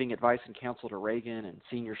giving advice and counsel to Reagan and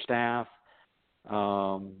senior staff.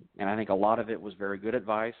 And I think a lot of it was very good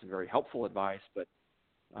advice and very helpful advice. But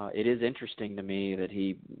it is interesting to me that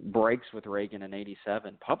he breaks with Reagan in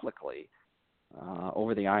 '87 publicly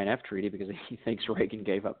over the INF Treaty because he thinks Reagan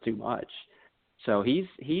gave up too much. So he's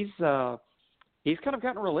kind of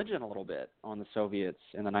gotten religion a little bit on the Soviets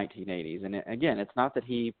in the 1980s. And again, it's not that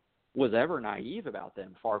he was ever naive about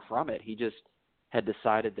them. Far from it. He just had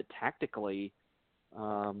decided that tactically,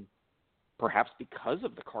 perhaps because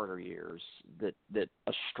of the Carter years, that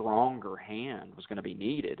a stronger hand was going to be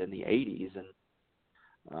needed in the 80s.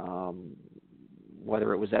 And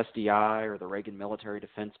whether it was SDI or the Reagan military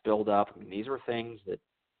defense buildup, I mean, these were things that,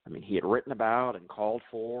 I mean, he had written about and called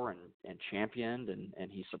for and championed, and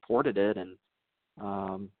he supported it. And,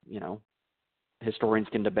 historians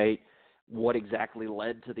can debate what exactly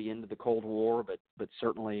led to the end of the Cold War, but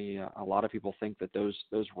certainly a lot of people think that those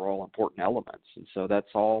were all important elements. And so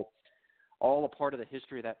that's all a part of the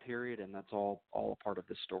history of that period, and that's all a part of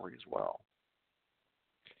this story as well.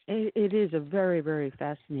 It is a very, very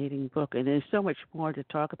fascinating book, and there's so much more to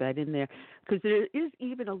talk about in there, because there is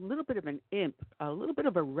even a little bit of an imp, a little bit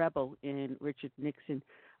of a rebel in Richard Nixon,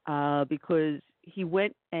 because he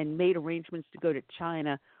went and made arrangements to go to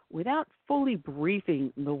China without fully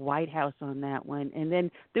briefing the White House on that one. And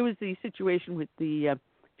then there was the situation with the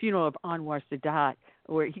funeral of Anwar Sadat,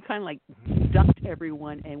 where he kind of like ducked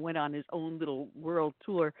everyone and went on his own little world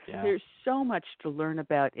tour. Yeah. There's so much to learn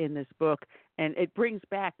about in this book, and it brings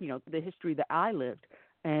back, the history that I lived.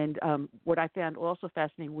 And what I found also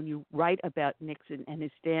fascinating, when you write about Nixon and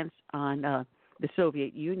his stance on the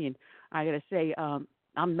Soviet Union, I got to say,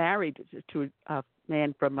 I'm married to a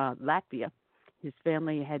man from Latvia. His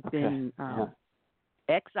family had been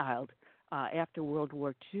exiled after World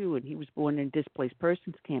War II, and he was born in displaced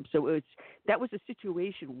persons camp. So that was a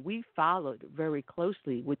situation we followed very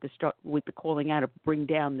closely with the calling out of bring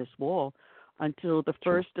down this wall, until the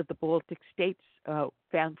first of the Baltic states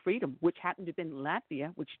found freedom, which happened to have been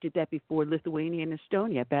Latvia, which did that before Lithuania and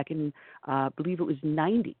Estonia back in, I believe it was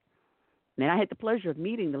 90. And I had the pleasure of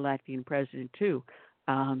meeting the Latvian president too.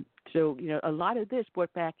 So, a lot of this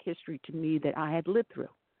brought back history to me that I had lived through.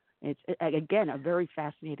 It's, again, a very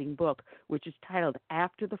fascinating book, which is titled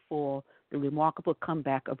After the Fall, The Remarkable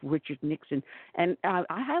Comeback of Richard Nixon. And I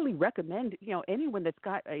highly recommend, anyone that's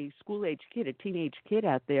got a school-age kid, a teenage kid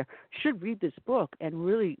out there, should read this book and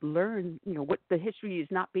really learn, what the history is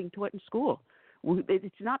not being taught in school.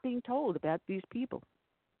 It's not being told about these people.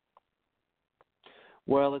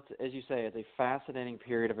 Well, it's, as you say, it's a fascinating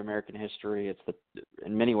period of American history. It's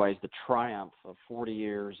in many ways the triumph of 40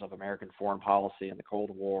 years of American foreign policy in the Cold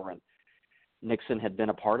War, and Nixon had been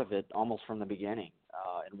a part of it almost from the beginning,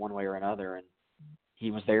 in one way or another. And he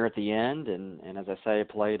was there at the end, and as I say,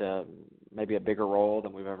 played maybe a bigger role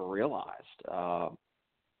than we've ever realized,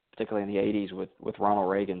 particularly in the 80s with Ronald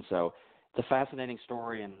Reagan. So it's a fascinating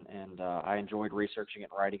story, and I enjoyed researching it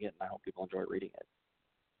and writing it, and I hope people enjoy reading it.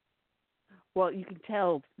 Well, you can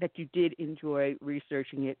tell that you did enjoy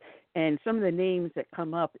researching it, and some of the names that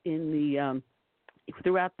come up in the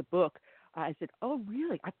throughout the book, I said, "Oh,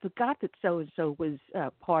 really? I forgot that so and so was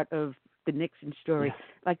part of the Nixon story." Yeah.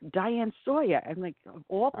 Like Diane Sawyer. I'm like, of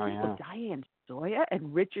all people, Oh, yeah. Diane Sawyer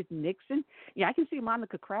and Richard Nixon. Yeah, I can see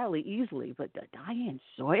Monica Crowley easily, but Diane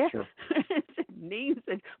Sawyer. Sure. Names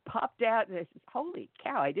that popped out, and I said, "Holy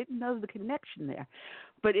cow! I didn't know the connection there."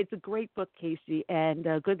 But it's a great book, Casey, and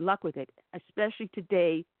good luck with it, especially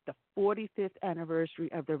today, the 45th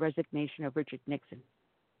anniversary of the resignation of Richard Nixon.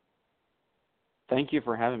 Thank you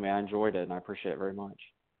for having me. I enjoyed it, and I appreciate it very much.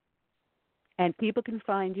 And people can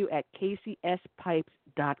find you at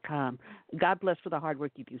CaseySPipes.com. God bless for the hard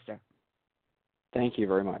work you do, sir. Thank you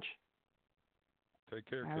very much. Take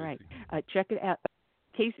care, All Casey. right. Check it out.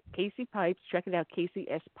 Casey Pipes. Check it out,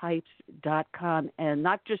 CaseySPipes.com. And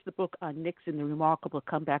not just the book on Nixon, The Remarkable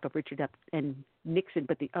Comeback of Richard F. and Nixon,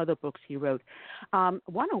 but the other books he wrote.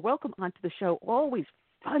 Want to welcome onto the show. Always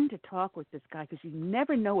fun to talk with this guy because you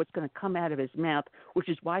never know what's going to come out of his mouth, which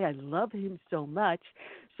is why I love him so much.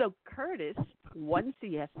 So, Curtis, one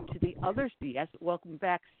CS to the other CS. Welcome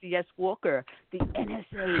back, CS Walker, the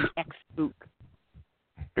NSA ex-spook.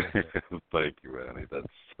 Thank you, Annie.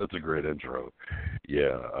 That's a great intro.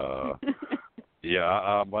 Yeah,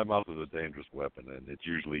 my mouth is a dangerous weapon, and it's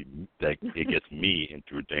usually that it gets me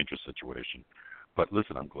into a dangerous situation. But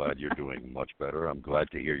listen, I'm glad you're doing much better. I'm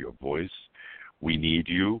glad to hear your voice. We need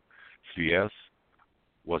you, CS.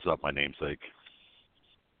 What's up, my namesake?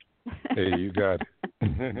 Hey, you got it.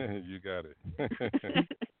 You got it.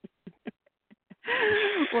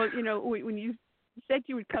 Well, when you said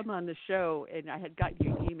you would come on the show, and I had gotten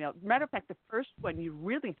your email. Matter of fact, the first one, you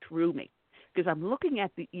really threw me because I'm looking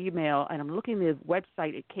at the email and I'm looking at the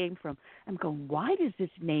website it came from. I'm going, why does this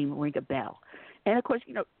name ring a bell? And, of course,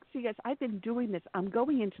 CS, I've been doing this. I'm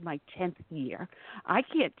going into my 10th year. I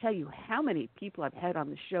can't tell you how many people I've had on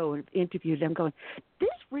the show and interviewed them going, this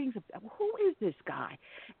rings a bell. Who is this guy?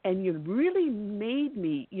 And you really made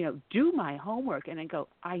me, do my homework. And I go,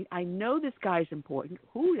 I know this guy's important.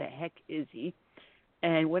 Who the heck is he?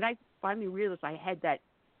 And when I finally realized I had that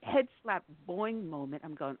head slap boing moment,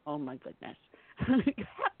 I'm going, oh, my goodness. I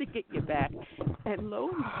have to get you back. And lo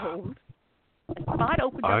and behold, a spot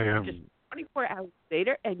opened up just 24 hours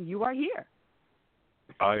later, and you are here.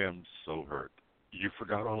 I am so hurt. You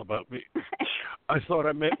forgot all about me. I thought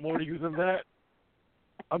I meant more to you than that.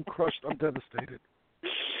 I'm crushed. I'm devastated.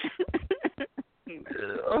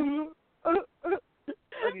 I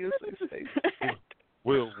need to say space.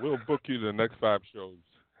 We'll book you the next 5 shows.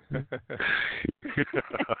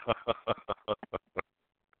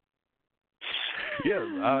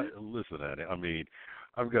 Yeah, listen, Annie. I mean,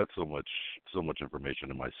 I've got so much information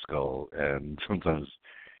in my skull, and sometimes,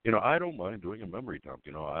 I don't mind doing a memory dump.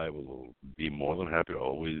 I will be more than happy to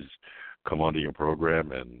always come onto your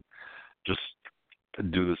program and just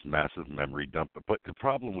do this massive memory dump. But the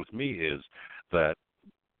problem with me is that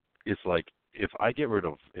it's like if I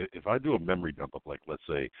do a memory dump of, like, let's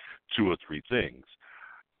say 2 or 3 things,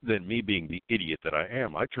 then me being the idiot that I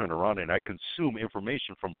am, I turn around and I consume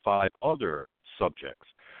information from 5 other subjects.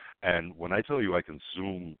 And when I tell you I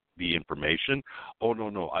consume the information,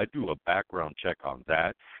 no, I do a background check on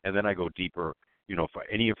that, and then I go deeper. For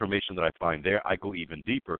any information that I find there, I go even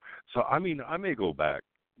deeper. So, I mean, I may go back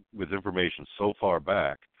with information so far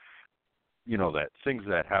back, that things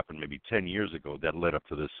that happened maybe 10 years ago that led up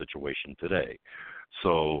to this situation today.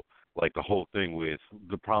 So, like the whole thing with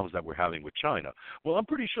the problems that we're having with China. Well, I'm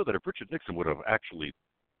pretty sure that if Richard Nixon would have actually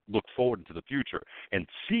looked forward into the future and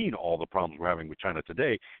seen all the problems we're having with China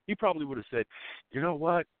today, he probably would have said, you know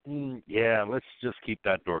what, let's just keep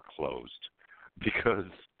that door closed. Because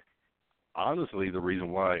honestly, the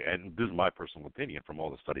reason why, and this is my personal opinion from all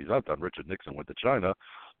the studies I've done, Richard Nixon went to China,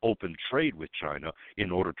 opened trade with China in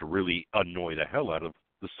order to really annoy the hell out of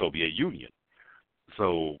the Soviet Union.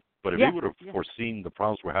 So, but if he would have foreseen the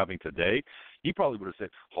problems we're having today, he probably would have said,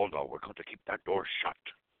 hold on, we're going to keep that door shut.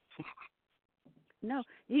 No,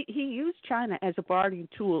 he used China as a bargaining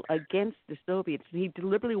tool against the Soviets. He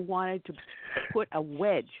deliberately wanted to put a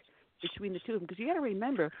wedge between the two of them. Because you got to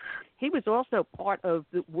remember, he was also part of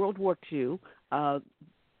the World War II and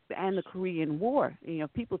the Korean War.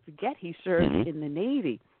 People forget he served in the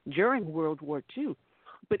Navy during World War II.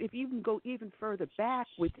 But if you can go even further back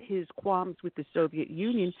with his qualms with the Soviet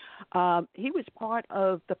Union, he was part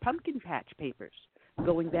of the Pumpkin Patch Papers,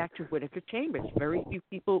 going back to Whittaker Chambers. Very few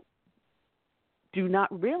people do not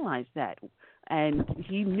realize that. And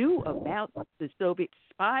he knew about the Soviets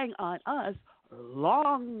spying on us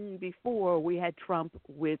long before we had Trump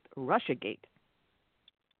with Russiagate.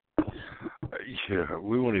 Yeah,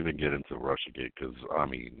 we won't even get into Russiagate because, I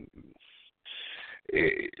mean,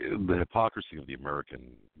 the hypocrisy of the American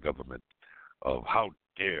government of how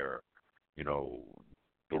dare,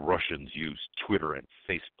 the Russians use Twitter and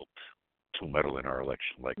Facebook to meddle in our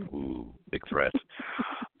election, like, ooh, big threat.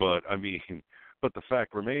 But the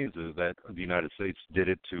fact remains is that the United States did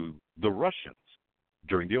it to the Russians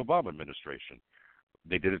during the Obama administration.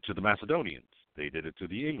 They did it to the Macedonians. They did it to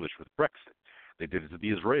the English with Brexit. They did it to the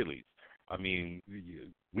Israelis. I mean,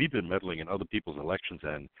 we've been meddling in other people's elections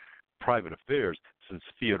and private affairs since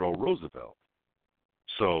Theodore Roosevelt.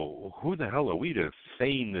 So who the hell are we to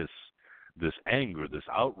feign this anger, this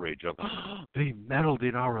outrage of, they meddled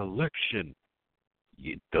in our election?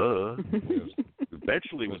 Duh.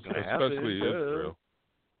 Eventually it was going to happen. Especially Israel.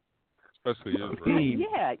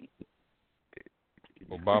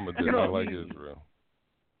 Obama did not like Israel.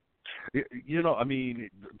 I mean,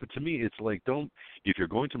 but to me, it's like, if you're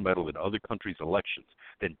going to meddle in other countries' elections,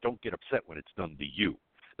 then don't get upset when it's done to you.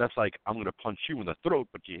 That's like, I'm going to punch you in the throat,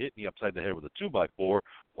 but you hit me upside the head with a 2x4.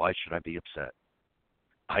 Why should I be upset?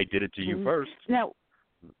 I did it to you first. Now,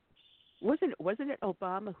 wasn't it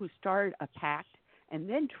Obama who started a pact and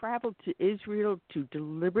then traveled to Israel to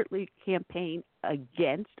deliberately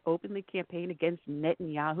openly campaign against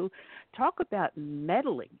Netanyahu? Talk about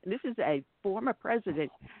meddling. This is a former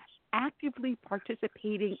president actively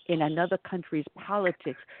participating in another country's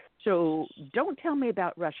politics. So don't tell me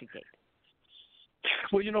about Russiagate.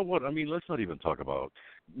 Well, you know what? I mean, let's not even talk about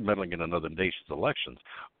meddling in another nation's elections.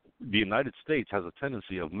 The United States has a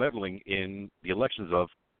tendency of meddling in the elections of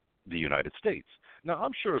the United States. Now,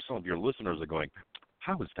 I'm sure some of your listeners are going,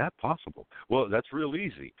 how is that possible? Well, that's real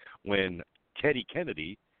easy. When Teddy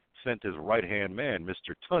Kennedy sent his right-hand man,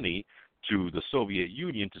 Mr. Tunney, to the Soviet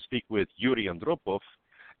Union to speak with Yuri Andropov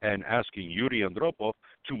and asking Yuri Andropov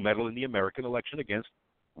to meddle in the American election against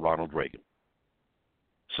Ronald Reagan.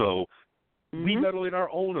 So we meddle in our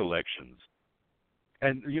own elections.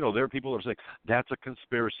 And, there are people who are saying, that's a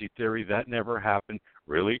conspiracy theory. That never happened.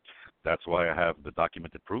 Really? That's why I have the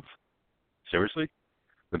documented proof? Seriously?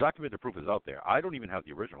 The documented proof is out there. I don't even have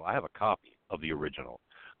the original. I have a copy of the original.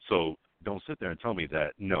 So don't sit there and tell me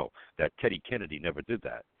that Teddy Kennedy never did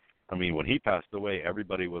that. I mean, when he passed away,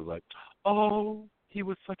 everybody was like, oh, he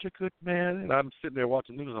was such a good man. And I'm sitting there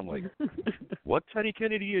watching news. I'm like, what Teddy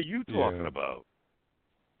Kennedy are you talking about?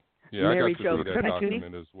 Yeah, I Mary got to Jo see that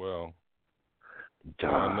document as well.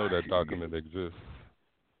 I know that document exists.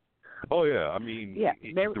 Oh, yeah. I mean,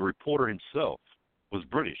 the reporter himself was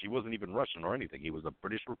British. He wasn't even Russian or anything. He was a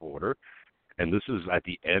British reporter. And this is at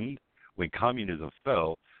the end when communism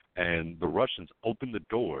fell and the Russians opened the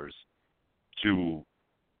doors to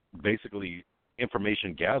basically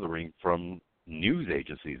information gathering from news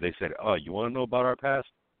agencies. They said, oh, you want to know about our past?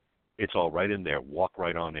 It's all right in there. Walk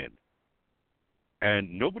right on in.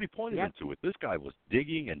 And nobody pointed him to it. This guy was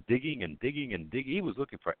digging and digging and digging and digging. He was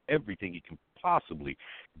looking for everything he can possibly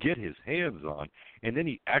get his hands on. And then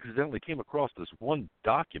he accidentally came across this one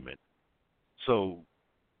document. So,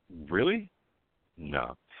 really?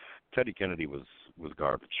 No. Teddy Kennedy was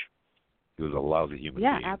garbage. He was a lousy human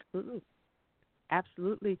being. Yeah, absolutely.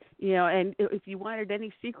 Absolutely. And if you wanted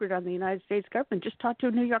any secret on the United States government, just talk to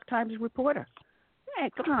a New York Times reporter.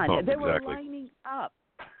 Hey, come on. They were lining up.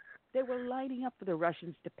 They were lining up for the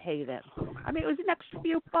Russians to pay them. I mean, it was an extra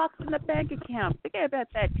few bucks in the bank account. Forget about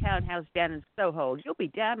that townhouse down in Soho. You'll be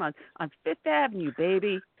down on Fifth Avenue,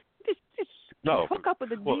 baby. Just hook up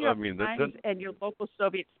with the New York Times and your local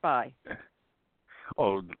Soviet spy.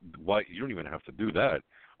 Oh, why? You don't even have to do that.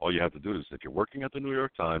 All you have to do is, if you're working at the New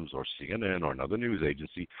York Times or CNN or another news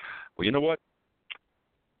agency, well, you know what?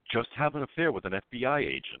 Just have an affair with an FBI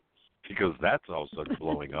agent, because that's all of a sudden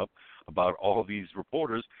blowing up about all these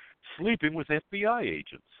reporters sleeping with FBI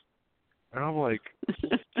agents. And I'm like,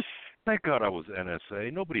 thank God I was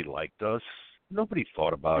NSA. Nobody liked us. Nobody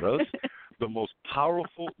thought about us. The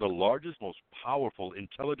largest, most powerful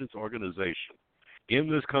intelligence organization in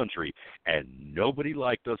this country, and nobody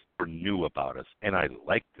liked us or knew about us, and I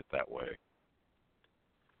liked it that way.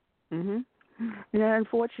 Yeah,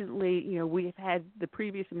 unfortunately, we've had the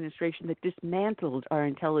previous administration that dismantled our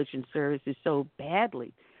intelligence services so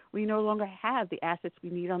badly. We no longer have the assets we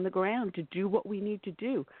need on the ground to do what we need to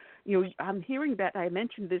do. I'm hearing about, I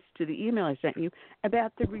mentioned this to the email I sent you,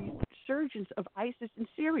 about the resurgence of ISIS in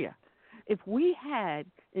Syria. If we had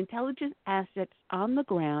intelligence assets on the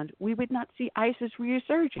ground, we would not see ISIS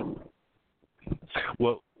resurging.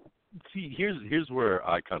 Well, see, here's where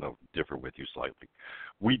I kind of differ with you slightly.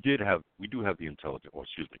 We do have the intelligence,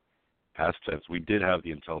 past tense, we did have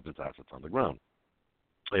the intelligence assets on the ground.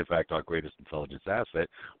 In fact, our greatest intelligence asset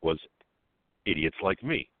was idiots like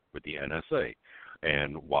me with the NSA.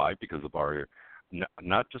 And why? Because of our,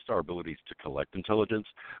 not just our abilities to collect intelligence,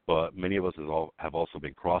 but many of us have also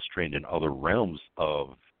been cross-trained in other realms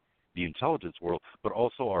of the intelligence world, but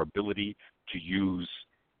also our ability to use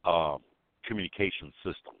communication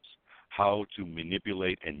systems, how to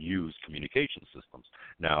manipulate and use communication systems.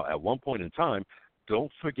 Now, at one point in time,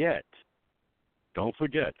 don't forget,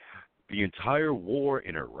 the entire war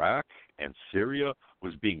in Iraq and Syria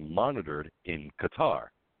was being monitored in Qatar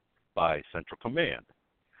by Central Command.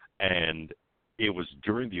 And it was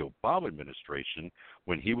during the Obama administration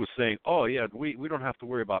when he was saying, oh, yeah, we don't have to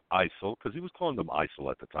worry about ISIL, because he was calling them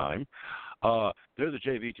ISIL at the time. They're the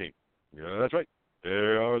JV team. Yeah, that's right. They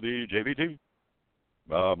are the JV team.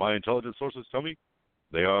 My intelligence sources tell me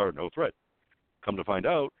they are no threat. Come to find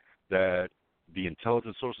out that the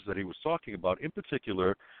intelligence sources that he was talking about, in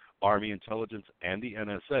particular, Army intelligence and the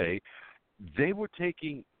NSA, they were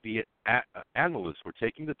taking the analysts were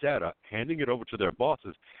taking the data, handing it over to their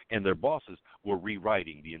bosses, and their bosses were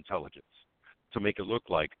rewriting the intelligence to make it look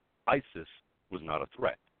like ISIS was not a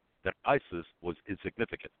threat, that ISIS was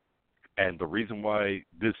insignificant. And the reason why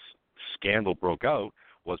this scandal broke out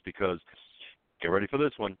was because, get ready for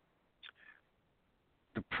this one,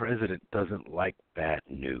 the president doesn't like bad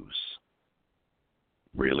news.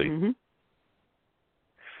 Really? Mm-hmm.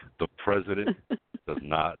 The president does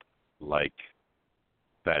not like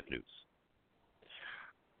bad news.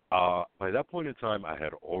 By that point in time, I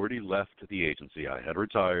had already left the agency. I had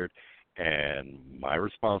retired, and my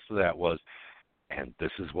response to that was, and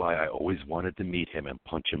this is why I always wanted to meet him and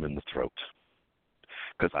punch him in the throat,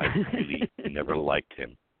 because I really never liked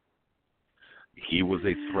him. He was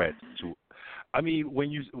a threat to, I mean,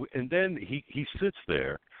 and then he sits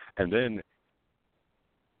there, and then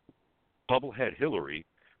Bubblehead Hillary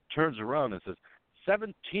turns around and says,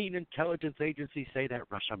 17 intelligence agencies say that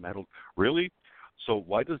Russia meddled. Really? So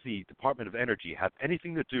why does the Department of Energy have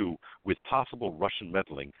anything to do with possible Russian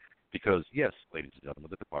meddling? Because, yes, ladies and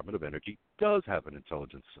gentlemen, the Department of Energy does have an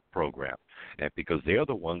intelligence program, and because they are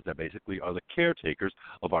the ones that basically are the caretakers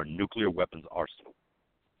of our nuclear weapons arsenal.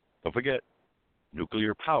 Don't forget,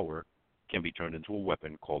 nuclear power can be turned into a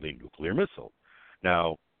weapon called a nuclear missile.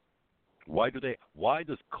 Now, why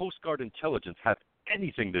does Coast Guard intelligence have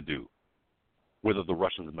anything to do whether the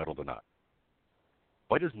Russians meddled or not?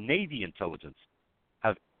 Why does Navy intelligence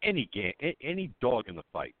have any dog in the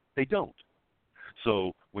fight? They don't.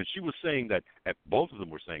 So when she was saying that, both of them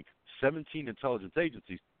were saying 17 intelligence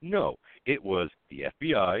agencies, no, it was the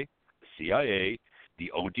FBI, the CIA,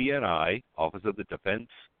 the ODNI, Office of the Defense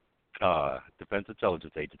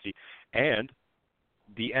Intelligence Agency, and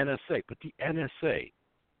the NSA. But the NSA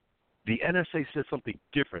says something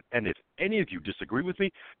different, and if any of you disagree with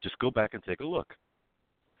me, just go back and take a look.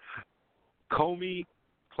 Comey,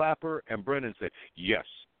 Clapper, and Brennan said, yes,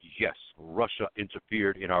 Russia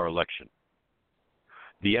interfered in our election.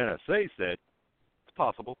 The NSA said, it's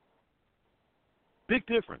possible. Big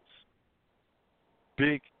difference.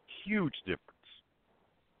 Big, huge difference.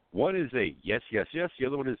 One is a yes, the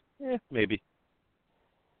other one is maybe.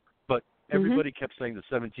 But everybody kept saying the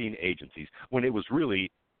 17 agencies when it was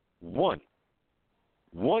really one.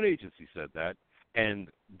 One agency said that, and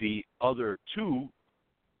the other two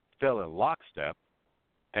fell in lockstep,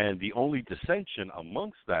 and the only dissension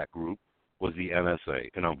amongst that group was the NSA,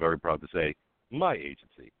 and I'm very proud to say my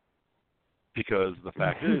agency, because the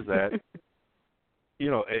fact is that,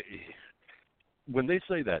 when they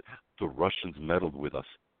say that the Russians meddled with us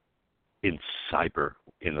in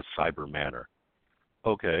a cyber manner,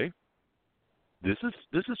 okay, this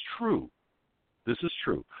is true. This is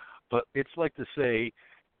true. But it's like to say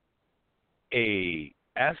a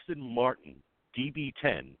Aston Martin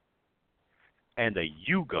DB10 and a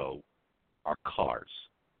Yugo are cars.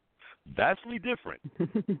 Vastly different.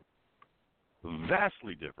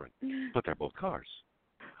 Vastly different. But they're both cars.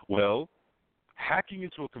 Well, hacking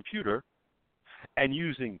into a computer and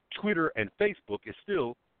using Twitter and Facebook is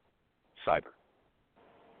still cyber.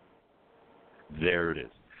 There it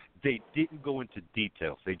is. They didn't go into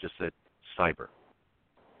details. They just said cyber.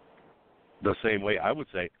 The same way I would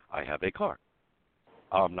say, I have a car.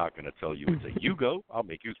 I'm not going to tell you it's a Yugo. I'll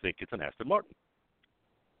make you think it's an Aston Martin.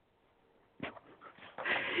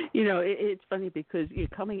 It's funny because you're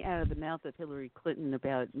coming out of the mouth of Hillary Clinton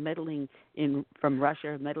about meddling from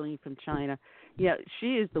Russia, meddling from China. Yeah,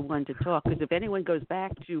 she is the one to talk, because if anyone goes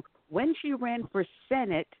back to when she ran for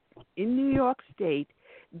Senate in New York State,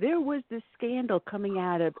 there was this scandal coming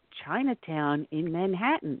out of Chinatown in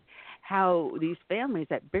Manhattan, how these families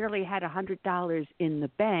that barely had $100 in the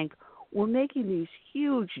bank were making these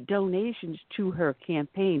huge donations to her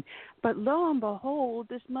campaign. But lo and behold,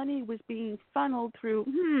 this money was being funneled through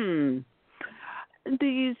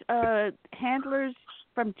these handlers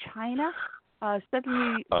from China.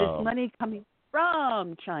 Suddenly, this money coming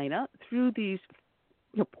from China through these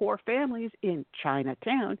poor families in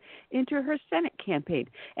Chinatown into her Senate campaign,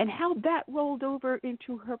 and how that rolled over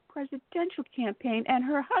into her presidential campaign and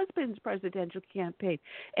her husband's presidential campaign.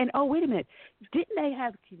 And oh, wait a minute, didn't they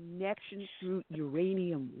have connections through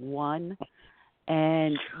Uranium One?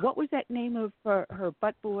 And what was that name of her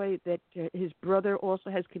butt boy that his brother also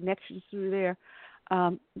has connections through there?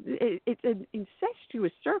 It's an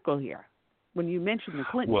incestuous circle here when you mention the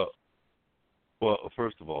Clintons. Well,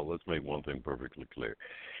 first of all, let's make one thing perfectly clear.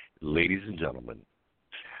 Ladies and gentlemen,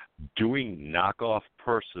 doing knockoff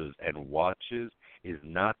purses and watches is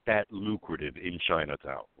not that lucrative in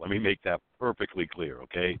Chinatown. Let me make that perfectly clear,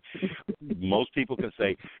 okay? Most people can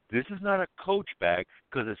say, this is not a Coach bag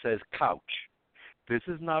because it says couch. This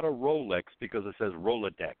is not a Rolex because it says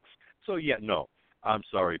Rolodex. So, yeah, no, I'm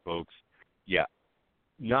sorry, folks. Yeah,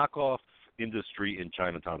 knockoff industry in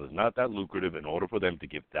Chinatown is not that lucrative in order for them to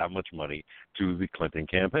give that much money to the Clinton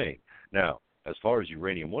campaign. Now, as far as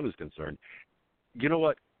Uranium One is concerned, you know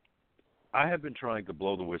what? I have been trying to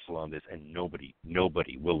blow the whistle on this, and nobody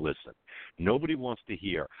will listen. Nobody wants to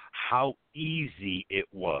hear how easy it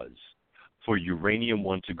was for Uranium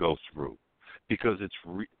One to go through, because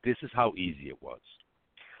this is how easy it was.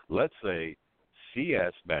 Let's say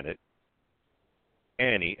C.S. Bennett,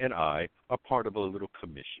 Annie, and I are part of a little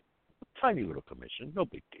commission, a tiny little commission, no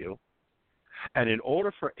big deal. And in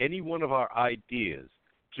order for any one of our ideas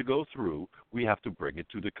to go through, we have to bring it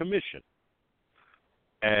to the commission.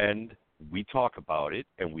 And we talk about it,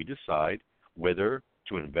 and we decide whether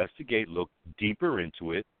to investigate, look deeper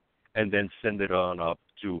into it, and then send it on up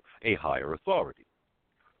to a higher authority.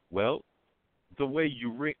 Well, the way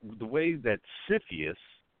that CFIUS,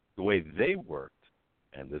 the way they worked,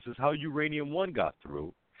 and this is how Uranium One got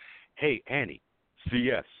through. Hey, Annie,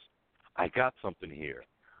 CS, I got something here.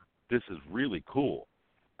 This is really cool,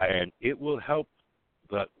 and it'll help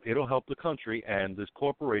the country. And this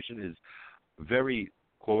corporation is very,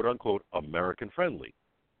 quote unquote, American friendly.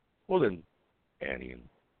 Well, then Annie and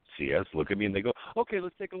CS look at me and they go, okay,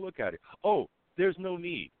 let's take a look at it. Oh, there's no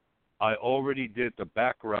need. I already did the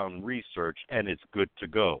background research and it's good to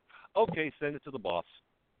go. Okay, send it to the boss.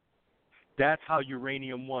 That's how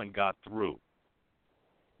Uranium One got through.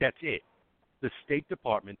 That's it. The State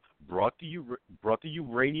Department brought the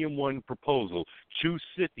Uranium One proposal to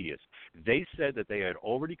CFIUS. They said that they had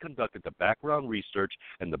already conducted the background research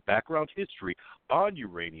and the background history on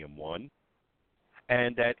Uranium One,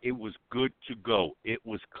 and that it was good to go. It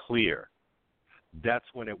was clear. That's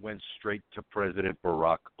when it went straight to President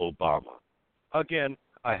Barack Obama. Again,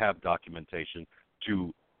 I have documentation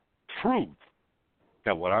to prove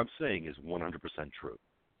that what I'm saying is 100% true.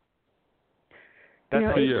 That's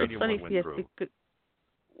how Uranium One went through.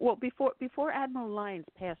 Well, before Admiral Lyons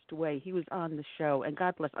passed away, he was on the show, and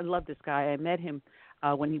God bless. I love this guy. I met him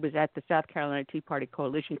when he was at the South Carolina Tea Party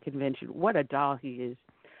Coalition convention. What a doll he is!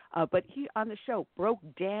 But he on the show broke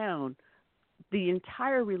down the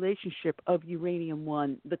entire relationship of Uranium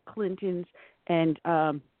One, the Clintons, and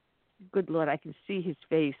good Lord, I can see his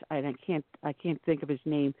face, and I can't think of his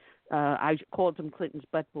name. I called him Clinton's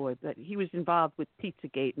butt boy, but he was involved with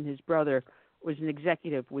Pizzagate, and his brother was an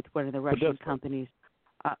executive with one of the Russian companies.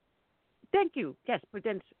 Thank you. Yes,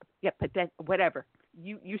 whatever.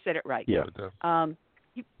 You said it right. Yeah.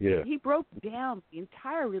 He broke down the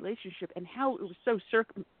entire relationship and how it was so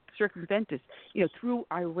circumvented, through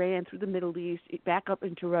Iran, through the Middle East, back up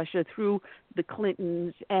into Russia, through the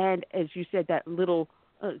Clintons, and as you said, that little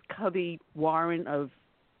cubby warren of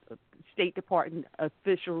State Department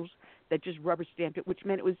officials that just rubber stamped it, which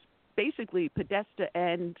meant it was basically Podesta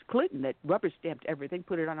and Clinton that rubber stamped everything,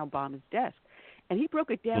 put it on Obama's desk. And he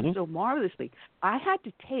broke it down so marvelously. I had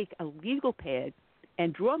to take a legal pad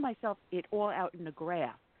and draw myself it all out in a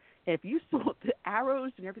graph. And if you saw the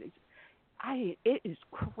arrows and everything, it is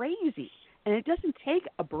crazy. And it doesn't take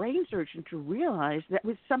a brain surgeon to realize that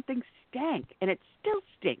something stank, and it still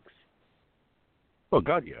stinks. Oh,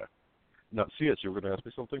 God, yeah. Now, CS, you were going to ask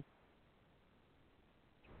me something?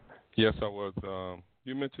 Yes, I was.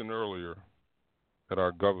 You mentioned earlier that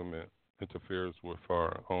our government interferes with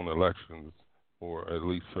our own elections, or at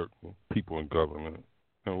least certain people in government,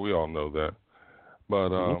 and we all know that. But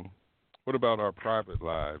what about our private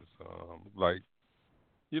lives? Like,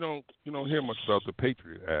 you don't hear much about the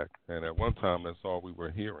Patriot Act, and at one time that's all we were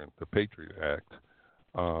hearing, the Patriot Act.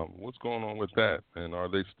 What's going on with that? And are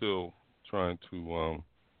they still trying to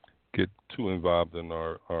get too involved in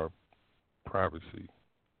our privacy?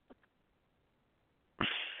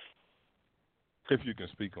 If you can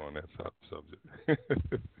speak on that subject.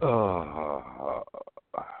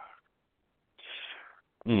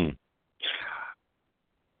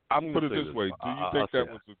 I'm Put it this way: do you think that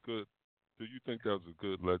was a good? Do you think that was a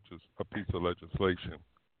good a piece of legislation,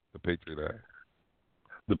 the Patriot Act?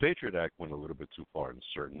 The Patriot Act went a little bit too far in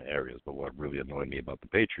certain areas, but what really annoyed me about the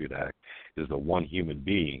Patriot Act is the one human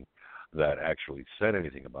being that actually said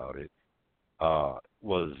anything about it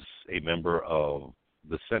was a member of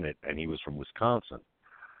the Senate, and he was from Wisconsin.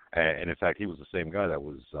 And in fact, he was the same guy that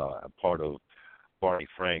was a part of Barney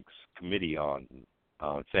Frank's committee on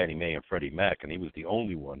Fannie Mae and Freddie Mac, and he was the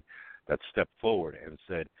only one that stepped forward and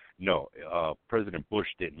said, no, President Bush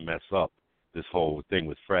didn't mess up this whole thing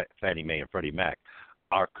with Fannie Mae and Freddie Mac.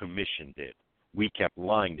 Our commission did. we kept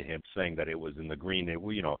lying to him, saying that it was in the green.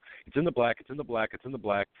 It's in the black, it's in the black, it's in the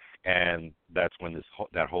black, and that's when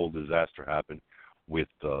that whole disaster happened with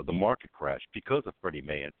the market crash because of Freddie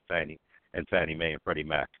Mae and Fannie Mae and Freddie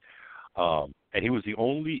Mac. And he was the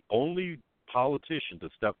only politician to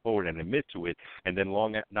step forward and admit to it, and then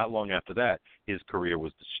not long after that, his career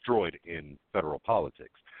was destroyed in federal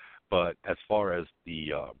politics. But as far as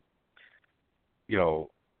the the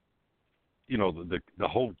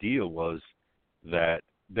whole deal was that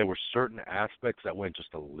there were certain aspects that went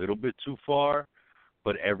just a little bit too far,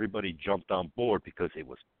 but everybody jumped on board because it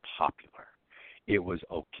was popular. It was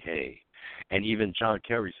okay. And even John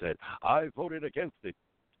Kerry said, I voted against it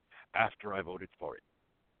after I voted for it.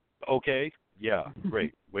 Okay, yeah,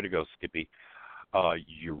 great. Way to go, Skippy.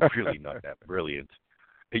 You're really not that brilliant.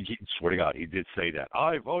 Swear to God, he did say that.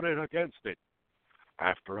 I voted against it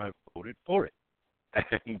after I voted for it.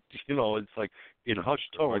 And, it's like in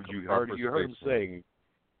hushed tones, you heard him saying,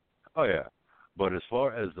 oh, yeah. But as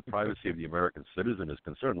far as the privacy of the American citizen is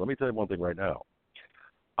concerned, let me tell you one thing right now.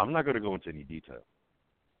 I'm not going to go into any detail,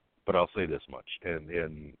 but I'll say this much.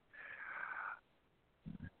 And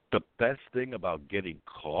the best thing about getting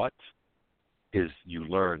caught is you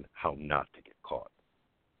learn how not to get caught.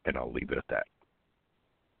 And I'll leave it at that.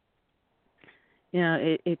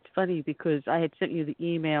 It's funny because I had sent you the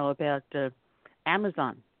email about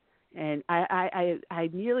Amazon, and I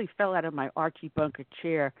nearly fell out of my Archie Bunker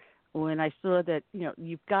chair when I saw that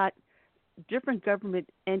you've got different government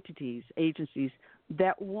entities, agencies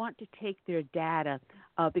that want to take their data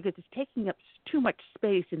because it's taking up too much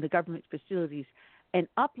space in the government facilities and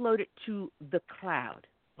upload it to the cloud.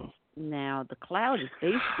 Now, the cloud is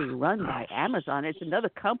basically run by Amazon. It's another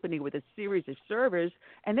company with a series of servers,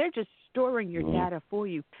 and they're just storing your data for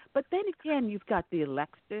you. But then again, you've got the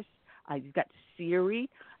Alexis, you've got Siri,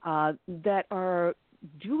 that are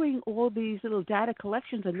doing all these little data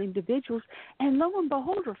collections on individuals. And lo and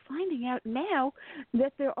behold, we're finding out now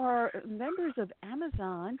that there are members of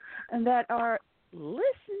Amazon that are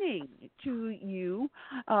listening to you,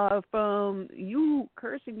 from you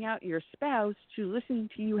cursing out your spouse to listening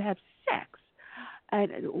to you have sex.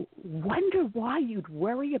 And wonder why you'd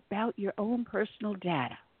worry about your own personal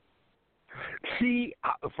data. See,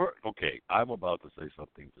 I'm about to say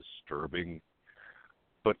something disturbing,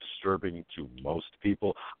 but disturbing to most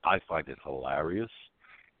people. I find it hilarious.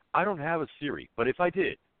 I don't have a Siri, but if I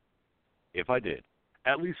did,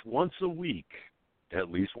 at least once a week,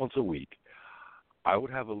 I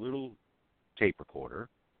would have a little tape recorder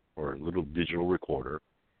or a little digital recorder,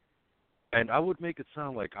 and I would make it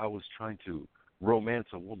sound like I was trying to romance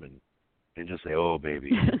a woman and just say, oh,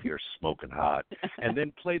 baby, you're smoking hot, and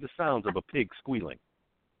then play the sounds of a pig squealing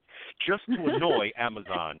just to annoy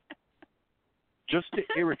Amazon, just to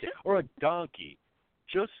irritate, or a donkey,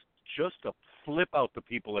 just to flip out the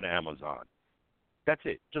people at Amazon. That's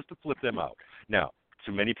it, just to flip them out. Now,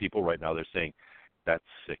 to many people right now, they're saying, that's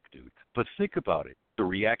sick, dude. But think about it. The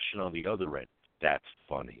reaction on the other end, that's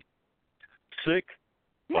funny. Sick,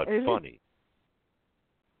 but funny.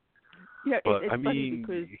 Yeah, but, it's funny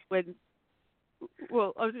because I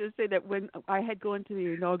was going to say that when I had gone to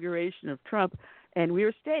the inauguration of Trump, and we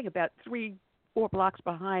were staying about 3-4 blocks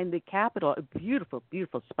behind the Capitol, a beautiful,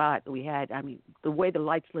 beautiful spot that we had. I mean, the way the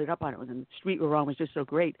lights lit up on it and the street we were on was just so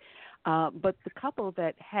great. But the couple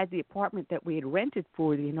that had the apartment that we had rented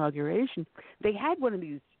for the inauguration, they had one of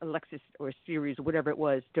these Alexis or Sirius or whatever it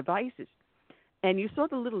was devices. And you saw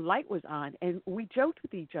the little light was on, and we joked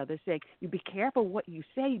with each other saying, you be careful what you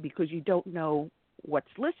say because you don't know what's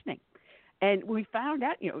listening. And we found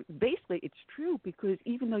out, basically it's true because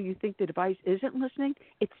even though you think the device isn't listening,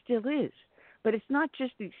 it still is. But it's not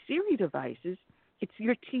just the Siri devices. It's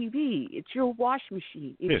your TV. It's your wash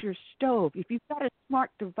machine. It's your stove. If you've got a smart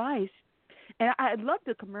device, and I love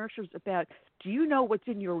the commercials about, do you know what's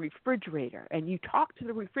in your refrigerator? And you talk to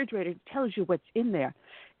the refrigerator, it tells you what's in there.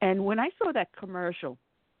 And when I saw that commercial,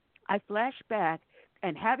 I flashed back,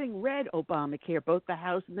 and having read Obamacare, both the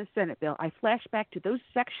House and the Senate bill, I flashed back to those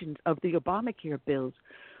sections of the Obamacare bills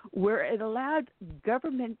where it allowed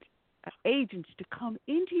government agents to come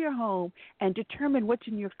into your home and determine what's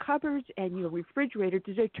in your cupboards and your refrigerator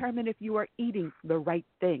to determine if you are eating the right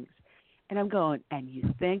things. And I'm going, and you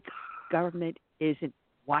think government isn't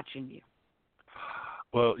watching you?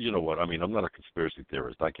 Well, you know what? I mean, I'm not a conspiracy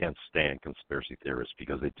theorist. I can't stand conspiracy theorists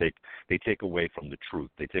because they take away from the truth.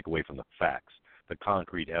 They take away from the facts, the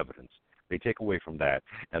concrete evidence. They take away from that,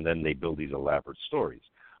 and then they build these elaborate stories.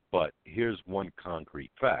 But here's one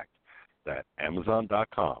concrete fact, that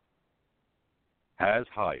Amazon.com has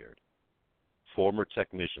hired former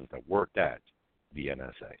technicians that worked at the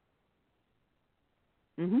NSA.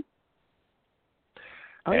 Mm-hmm.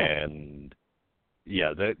 Oh, yeah. And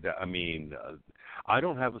yeah, I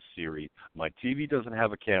don't have a Siri. My TV doesn't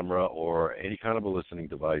have a camera or any kind of a listening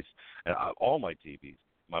device. And all my TVs,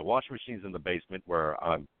 my washing machine's in the basement where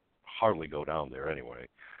I hardly go down there anyway.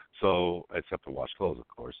 So, except to wash clothes, of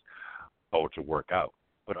course, or to work out.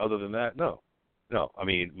 But other than that, no. I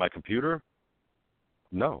mean, my computer,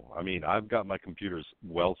 no. I mean, I've got my computers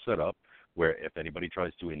well set up where if anybody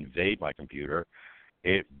tries to invade my computer,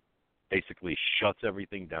 it basically shuts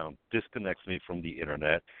everything down, disconnects me from the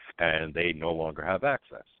internet, and they no longer have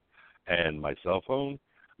access. And my cell phone,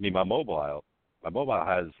 my mobile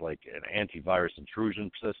has like an antivirus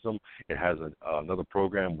intrusion system. It has another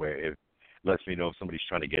program where it lets me know if somebody's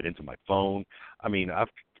trying to get into my phone. I mean, I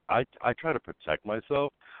try to protect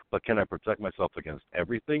myself, but can I protect myself against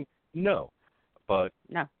everything? No. But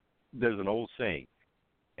No. There's an old saying,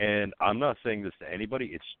 and I'm not saying this to anybody,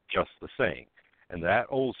 it's just the saying. And that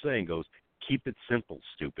old saying goes, keep it simple,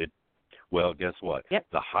 stupid. Well, guess what? Yep.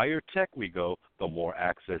 The higher tech we go, the more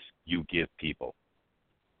access you give people.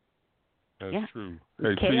 That's Yeah. true.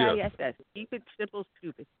 Hey, KISS. Keep it simple,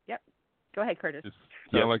 stupid. Yep. Go ahead, Curtis. It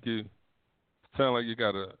sound like you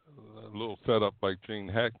got a little setup like Gene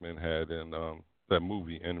Hackman had in that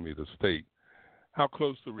movie Enemy of the State. How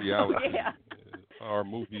close to reality are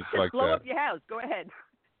movies like Blow that? up your house. Go ahead.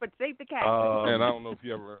 But save the cat. And I don't know if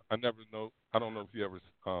you ever. I don't know if you ever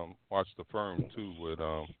watched The Firm too with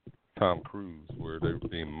Tom Cruise, where they were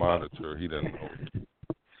being monitored. He didn't know.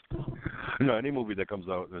 No, any movie that comes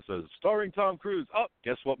out that says starring Tom Cruise. Oh,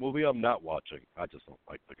 guess what movie I'm not watching? I just don't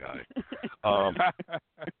like the guy.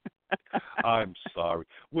 I'm sorry.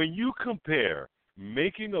 When you compare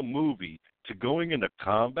making a movie to going into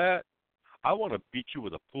combat, I want to beat you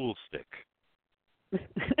with a pool stick.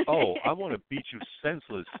 Oh, I want to beat you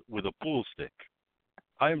senseless with a pool stick.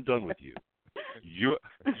 I am done with you.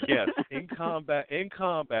 Yes, in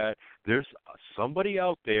combat, there's somebody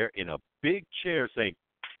out there in a big chair saying,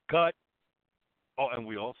 "Cut." Oh, and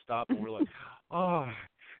we all stop and we're like, "Oh,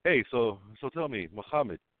 hey, so tell me,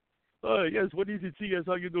 Muhammad. Yes, what did you see? Yes,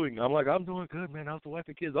 how you doing?" I'm like, "I'm doing good, man. How's the wife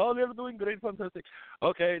and kids?" "Oh, they're doing great, fantastic."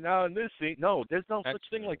 Okay, now in this scene, no, there's no such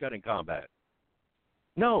thing like that in combat.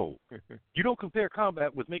 No, you don't compare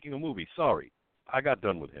combat with making a movie. Sorry, I got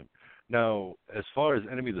done with him. Now, as far as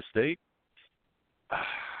Enemy of the State,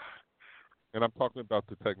 and I'm talking about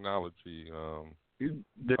the technology. The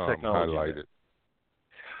technology highlighted.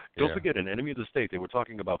 Don't forget, in Enemy of the State, they were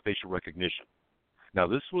talking about facial recognition. Now,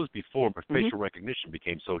 this was before facial recognition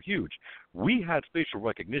became so huge. We had facial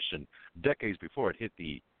recognition decades before it hit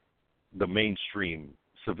the mainstream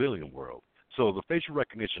civilian world. So the facial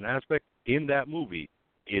recognition aspect in that movie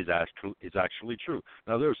is actually true.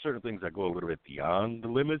 Now, there are certain things that go a little bit beyond the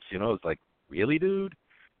limits. You know, it's like, really, dude?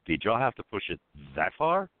 Did y'all have to push it that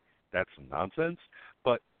far? That's nonsense.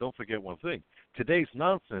 But don't forget one thing. Today's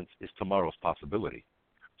nonsense is tomorrow's possibility.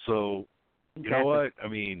 So, you know what? I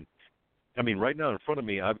mean, right now in front of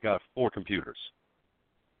me, I've got 4 computers.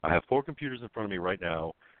 I have 4 computers in front of me right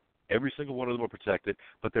now. Every single one of them are protected,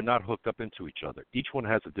 but they're not hooked up into each other. Each one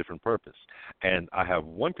has a different purpose. And I have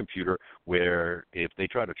one computer where if they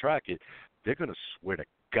try to track it, they're going to swear to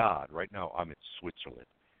God, right now I'm in Switzerland.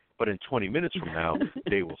 But in 20 minutes from now,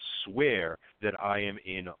 they will swear that I am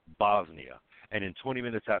in Bosnia. And in 20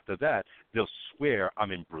 minutes after that, they'll swear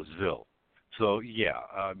I'm in Brazil. So, yeah,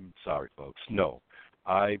 I'm sorry, folks. No,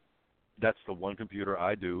 that's the one computer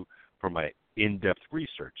I do for my in-depth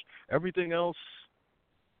research. Everything else,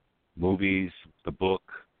 movies, the book,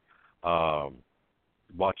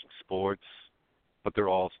 watching sports, but they're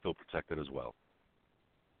all still protected as well.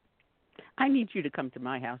 I need you to come to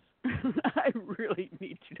my house. I really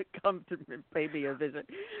need you to come to pay me a visit.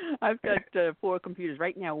 I've got 4 computers.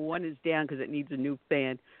 Right now, one is down because it needs a new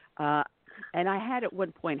fan. And I had at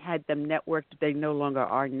one point had them networked. They no longer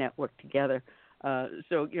are networked together.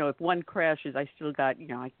 So, you know, if one crashes, I still got, you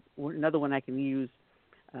know, another one I can use.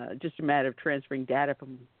 Just a matter of transferring data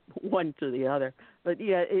from one to the other. But,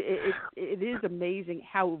 yeah, it is amazing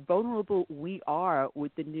how vulnerable we are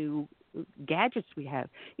with the new gadgets we have.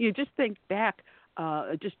 You know, just think back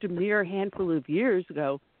just a mere handful of years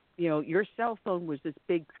ago, you know, your cell phone was this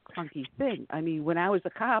big clunky thing. I mean, when I was a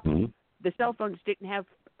cop, the cell phones didn't have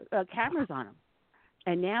cameras on them.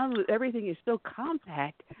 And now everything is so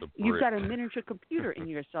compact, you've got a miniature computer in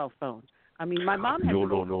your cell phone. I mean, my mom has a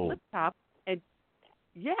little flip top, and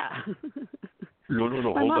yeah. No, My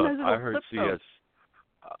hold mom on. has a little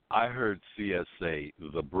I heard CS say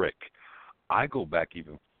the brick. I go back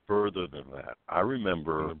even further than that. I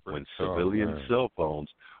remember when civilian cell phones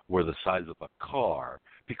were the size of a car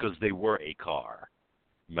because they were a car.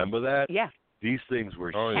 Remember that? Yeah. These things were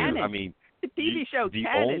huge. Yeah. I mean, the TV show the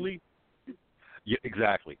Cannon. only, yeah,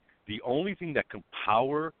 exactly. The only thing that can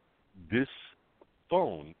power this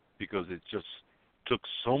phone, because it just took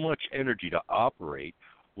so much energy to operate,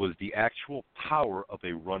 was the actual power of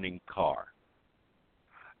a running car.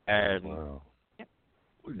 And Wow.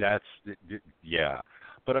 that's, yeah.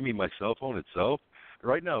 But I mean, my cell phone itself,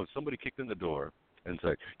 right now, if somebody kicked in the door and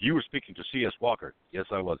said, "You were speaking to C.S. Walker." Yes,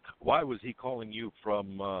 I was. Why was he calling you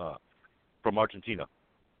from Argentina?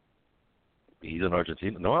 He's in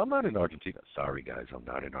Argentina. No, I'm not in Argentina. Sorry, guys, I'm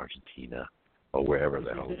not in Argentina or wherever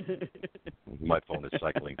the hell my phone is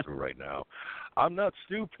cycling through right now. I'm not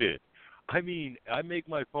stupid. I mean, I make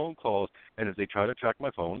my phone calls, and if they try to track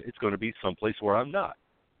my phone, it's going to be someplace where I'm not.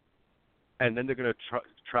 And then they're going to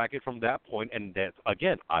track it from that point, and that,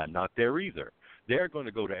 again, I'm not there either. They're going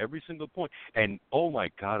to go to every single point, and oh my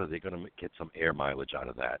God, are they going to get some air mileage out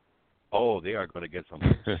of that? Oh, they are going to get some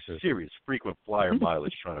serious frequent flyer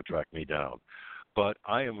mileage trying to track me down. But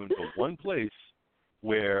I am in the one place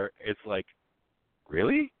where it's like,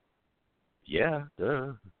 really? Yeah,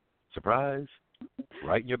 duh. Surprise.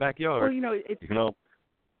 Right in your backyard. Well,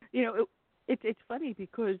 it's funny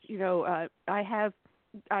because I have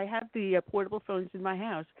the portable phones in my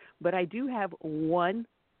house, but I do have one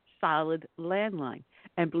solid landline.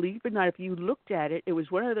 And believe it or not, if you looked at it, it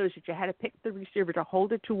was one of those that you had to pick the receiver to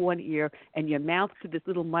hold it to one ear and you mouth to this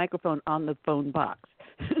little microphone on the phone box.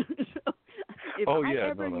 No.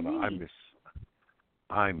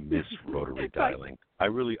 I miss rotary dialing. I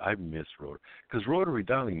miss rotary, because rotary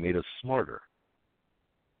dialing made us smarter.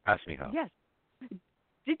 Ask me how. Yes.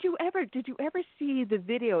 Did you ever see the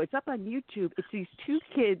video? It's up on YouTube. It's these two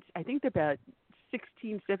kids, I think they're about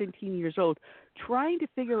 16, 17 years old, trying to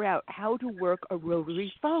figure out how to work a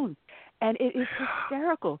rotary phone. And it is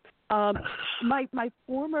hysterical. My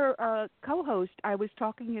former co-host, I was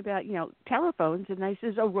talking about, telephones, and I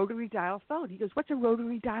says, a rotary dial phone. He goes, what's a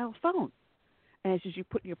rotary dial phone? And I says, you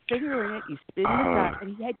put your finger in it, you spin the dot,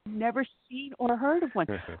 and he had never seen or heard of one.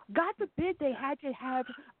 God forbid they had to have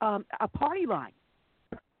a party line.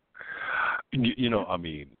 I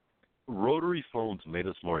mean, rotary phones made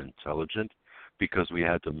us more intelligent because we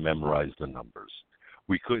had to memorize the numbers.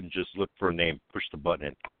 We couldn't just look for a name, push the button,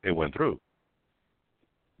 and it went through.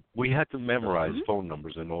 We had to memorize phone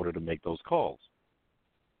numbers in order to make those calls.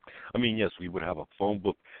 I mean, yes, we would have a phone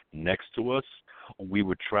book next to us. We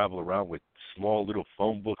would travel around with small little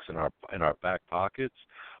phone books in our back pockets.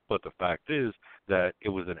 But the fact is that it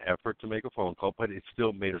was an effort to make a phone call, but it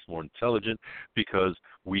still made us more intelligent because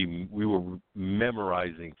we were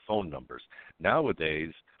memorizing phone numbers.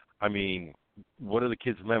 Nowadays, I mean, what are the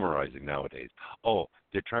kids memorizing nowadays? Oh,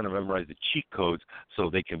 they're trying to memorize the cheat codes so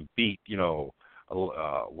they can beat,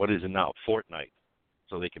 what is it now, Fortnite.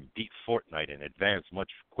 So they can beat Fortnite and advance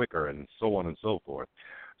much quicker and so on and so forth.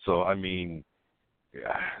 So, I mean,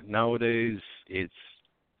 nowadays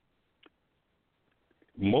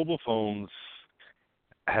mobile phones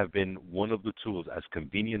have been one of the tools. As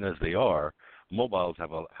convenient as they are, mobiles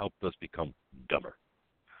have helped us become dumber.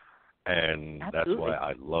 And Absolutely. That's why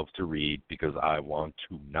I love to read, because I want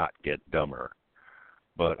to not get dumber.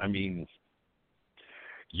 But, I mean,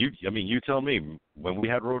 you tell me, when we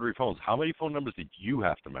had rotary phones, how many phone numbers did you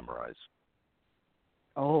have to memorize?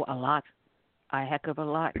 Oh, a lot. A heck of a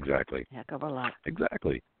lot. Exactly. A heck of a lot.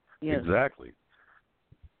 Exactly. Yes. Exactly.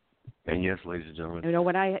 And yes, ladies and gentlemen,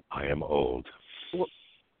 when I am old. Well,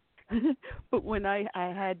 but when I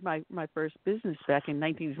had my first business back in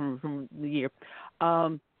 19 from the year,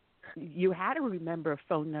 you had to remember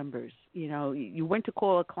phone numbers. You went to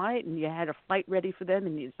call a client and you had a flight ready for them,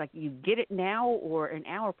 and it's like, you get it now or an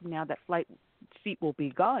hour from now, that flight seat will be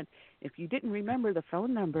gone. If you didn't remember the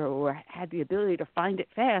phone number or had the ability to find it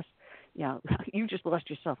fast, you just lost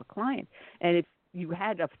yourself a client. And if you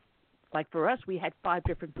had like for us, we had 5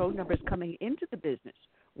 different phone numbers coming into the business,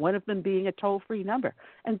 one of them being a toll-free number.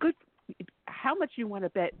 And how much you want to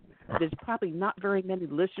bet there's probably not very many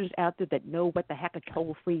listeners out there that know what the heck a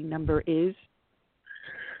toll-free number is?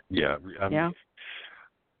 Yeah.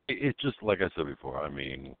 It's just like I said before. I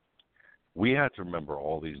mean, we had to remember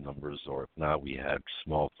all these numbers, or if not, we had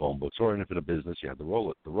small phone books, or if in a business, you had the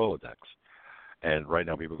Rolodex. And right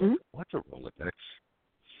now people go, what's a Rolodex?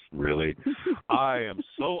 Really? I am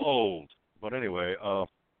so old. But anyway,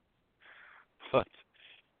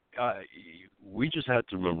 we just had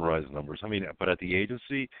to memorize numbers. I mean, but at the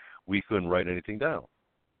agency, we couldn't write anything down.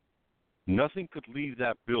 Nothing could leave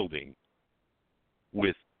that building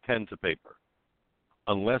with pen to paper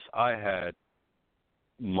unless I had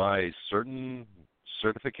my certain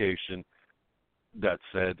certification that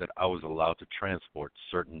said that I was allowed to transport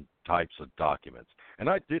certain types of documents. And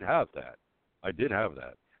I did have that.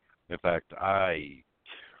 In fact,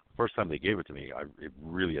 first time they gave it to me, it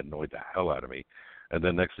really annoyed the hell out of me. And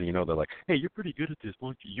then next thing you know, they're like, "Hey, you're pretty good at this.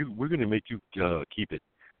 We're going to make you keep it."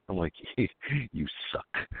 I'm like, "You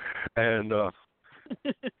suck." And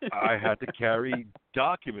I had to carry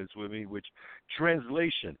documents with me, which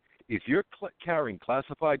translation, if you're carrying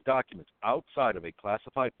classified documents outside of a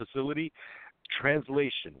classified facility,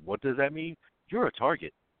 translation, what does that mean? You're a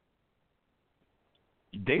target.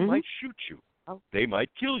 They might shoot you. Oh. They might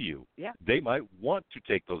kill you. Yeah. They might want to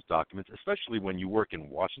take those documents, especially when you work in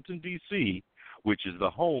Washington, D.C., which is the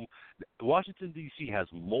home. Washington, D.C. has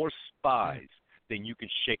more spies than you can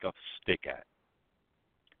shake a stick at.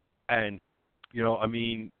 And, you know, I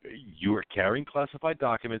mean, you are carrying classified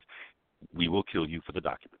documents. We will kill you for the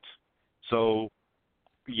documents. So,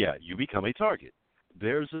 yeah, you become a target.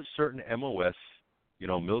 There's a certain MOS, you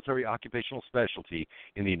know, military occupational specialty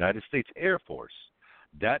in the United States Air Force.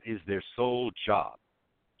 That is their sole job,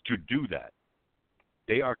 to do that.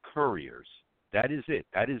 They are couriers. That is it.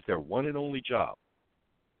 That is their one and only job.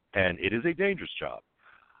 And it is a dangerous job.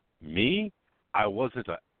 Me, I wasn't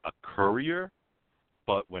a courier,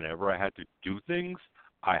 but whenever I had to do things,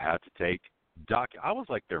 I had to take I was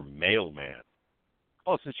like their mailman.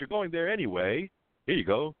 Oh, since you're going there anyway, here you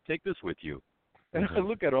go. Take this with you. And I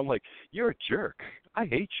look at him, I'm like, you're a jerk. I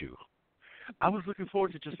hate you. I was looking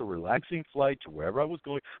forward to just a relaxing flight to wherever I was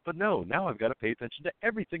going, but no, now I've got to pay attention to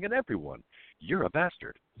everything and everyone. You're a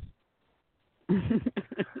bastard.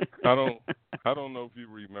 I don't know if you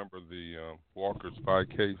remember the Walker spy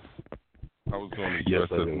case. I was on the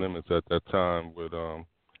USS Nimitz at that time with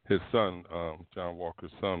his son, John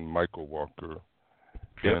Walker's son, Michael Walker.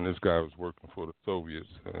 Yep. And this guy was working for the Soviets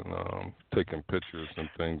and taking pictures and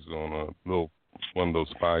things on one of those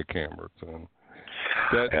spy cameras. And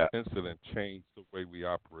that incident changed the way we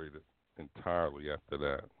operated entirely after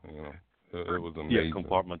that. You know, it was amazing. Yeah,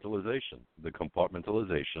 compartmentalization. The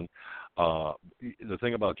compartmentalization. The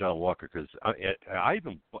thing about John Walker, because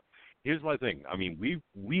here's my thing. I mean,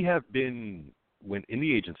 we have been, when in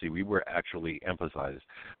the agency, we were actually emphasized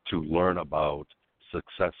to learn about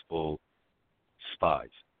successful spies,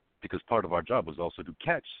 because part of our job was also to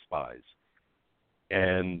catch spies.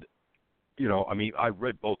 And, you know, I mean, I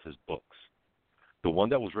read both his books. The one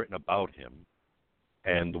that was written about him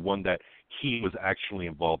and the one that he was actually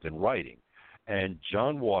involved in writing. And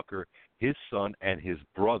John Walker, his son, and his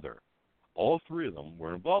brother, all three of them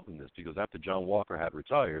were involved in this, because after John Walker had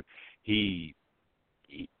retired,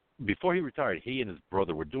 before he retired, he and his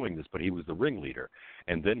brother were doing this, but he was the ringleader.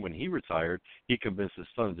 And then when he retired, he convinced his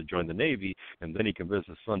son to join the Navy, and then he convinced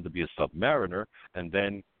his son to be a submariner, and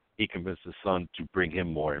then he convinced his son to bring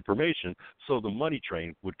him more information, so the money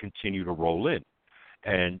train would continue to roll in.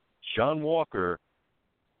 And John Walker,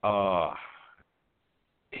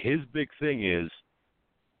 his big thing is,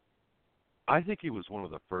 I think he was one of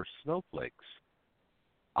the first snowflakes.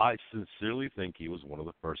 I sincerely think he was one of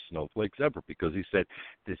the first snowflakes ever, because he said,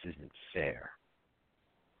 this isn't fair.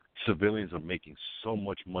 Civilians are making so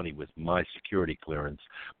much money with my security clearance,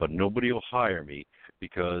 but nobody will hire me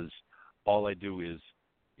because all I do is,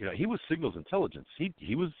 you know, he was signals intelligence.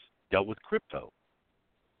 He was dealt with crypto.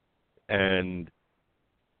 And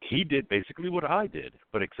he did basically what I did,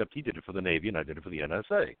 but except he did it for the Navy and I did it for the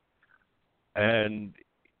NSA. And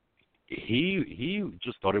he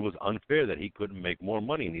just thought it was unfair that he couldn't make more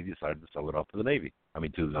money, and he decided to sell it off to the Navy. I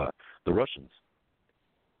mean, to the Russians.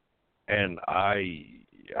 And I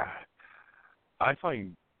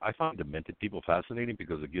find demented people fascinating,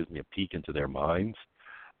 because it gives me a peek into their minds,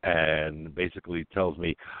 and basically tells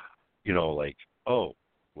me, you know, like, oh,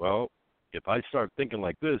 well, if I start thinking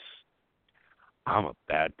like this, I'm a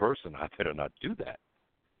bad person. I better not do that.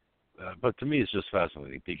 But to me, it's just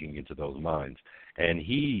fascinating peeking into those minds. And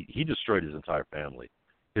he destroyed his entire family.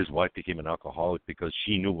 His wife became an alcoholic because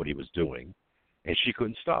she knew what he was doing, and she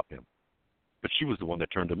couldn't stop him. But she was the one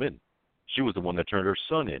that turned him in. She was the one that turned her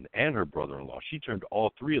son in and her brother-in-law. She turned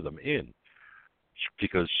all three of them in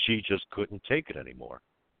because she just couldn't take it anymore.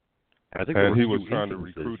 And he was trying to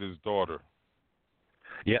recruit his daughter.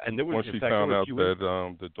 Yeah, and there was, once she found out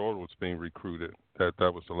that the daughter was being recruited, that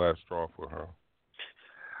was the last straw for her.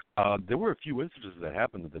 There were a few instances that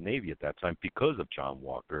happened in the Navy at that time because of John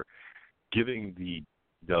Walker giving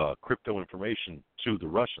the crypto information to the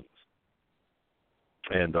Russians.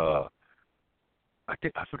 And I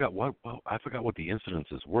forgot what the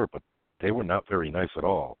incidences were, but they were not very nice at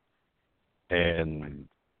all. And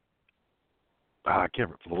for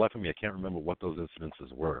the life of me, I can't remember what those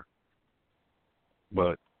incidences were.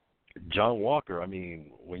 But John Walker, I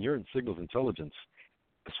mean, when you're in signals intelligence,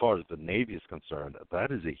 as far as the Navy is concerned,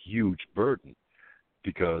 that is a huge burden,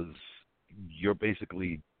 because, you're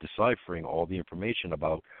basically deciphering all the information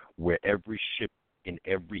about where every ship in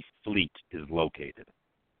every fleet is located.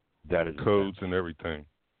 That is codes and everything.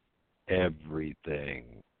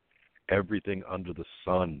 Everything under the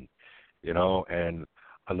sun, and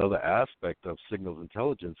another aspect of signals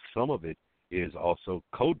intelligence, some of it is also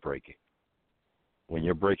code breaking when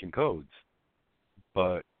you're breaking codes.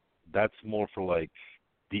 But that's more for like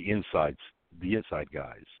the inside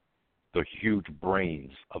guys, the huge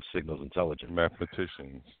brains of signals intelligence.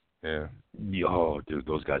 Mathematicians, yeah. Oh, dude,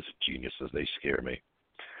 those guys are geniuses. They scare me.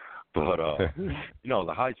 But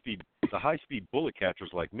the high speed bullet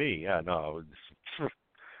catchers like me,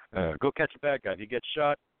 go catch a bad guy. If he gets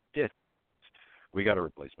shot, we got a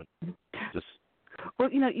replacement. Just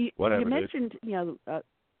you whatever, mentioned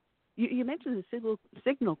you mentioned the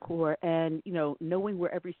signal corps and knowing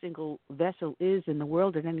where every single vessel is in the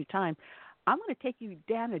world at any time. I'm going to take you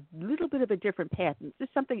down a little bit of a different path. And this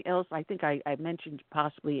is something else I think I mentioned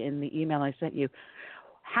possibly in the email I sent you.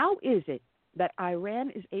 How is it that Iran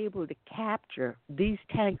is able to capture these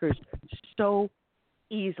tankers so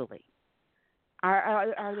easily?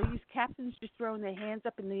 Are these captains just throwing their hands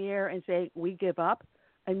up in the air and saying, we give up?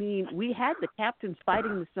 I mean, we had the captains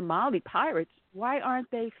fighting the Somali pirates. Why aren't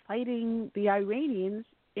they fighting the Iranians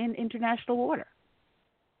in international water?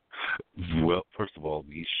 Well, first of all,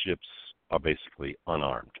 these ships are basically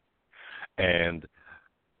unarmed. And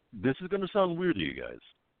this is going to sound weird to you guys,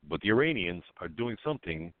 but the Iranians are doing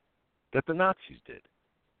something that the Nazis did.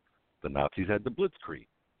 The Nazis had the blitzkrieg.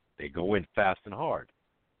 They go in fast and hard.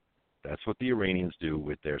 That's what the Iranians do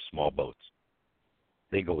with their small boats.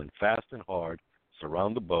 They go in fast and hard,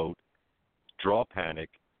 surround the boat, draw panic,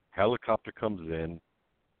 helicopter comes in,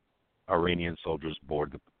 Iranian soldiers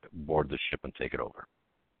board the ship and take it over.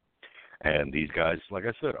 And these guys, like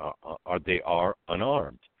I said, they are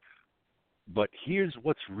unarmed. But here's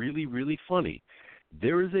what's really, really funny.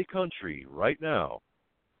 There is a country right now,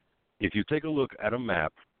 if you take a look at a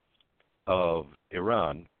map of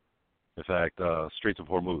Iran, in fact, Straits of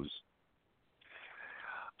Hormuz,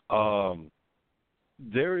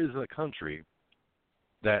 there is a country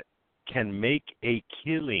that can make a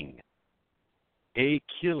killing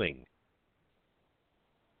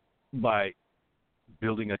by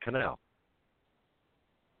building a canal.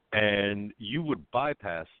 And you would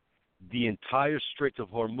bypass the entire Straits of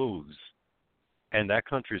Hormuz, and that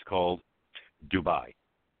country is called Dubai.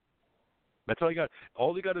 That's all you got.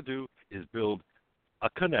 All you got to do is build a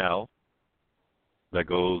canal that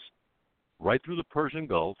goes right through the Persian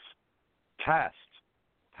Gulf, past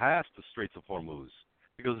the Straits of Hormuz.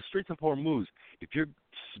 Because the Straits of Hormuz, if you're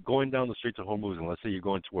going down the Straits of Hormuz, and let's say you're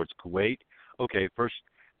going towards Kuwait, okay, first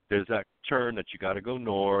there's that turn that you got to go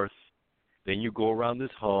north, then you go around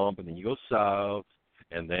this hump, and then you go south,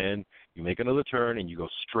 and then you make another turn, and you go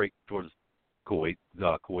straight towards Kuwait,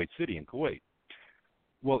 Kuwait City in Kuwait.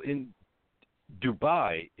 Well, in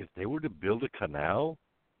Dubai, if they were to build a canal,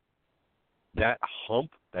 that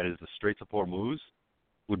hump that is the Straits of Hormuz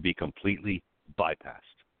would be completely bypassed.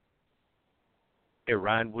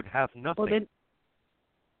 Iran would have nothing.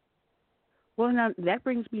 Well, now that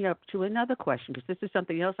brings me up to another question, because this is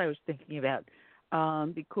something else I was thinking about.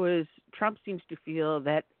 Because Trump seems to feel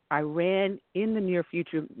that Iran, in the near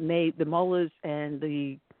future, the mullahs and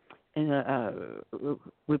the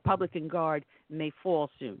Republican Guard may fall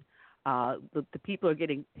soon. The people are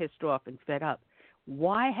getting pissed off and fed up.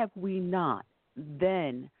 Why have we not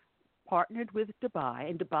then partnered with Dubai?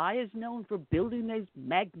 And Dubai is known for building these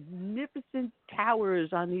magnificent towers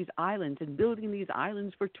on these islands and building these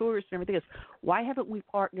islands for tourists and everything else. Why haven't we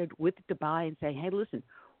partnered with Dubai and say, hey, listen,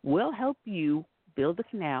 we'll help you build the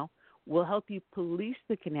canal. We'll help you police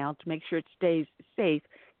the canal to make sure it stays safe.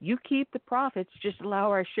 You keep the profits. Just allow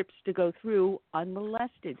our ships to go through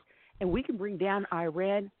unmolested. And we can bring down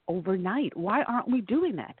Iran overnight. Why aren't we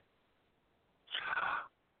doing that?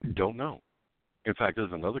 Don't know. In fact,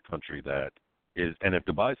 there's another country that is, and if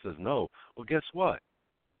Dubai says no, well, guess what?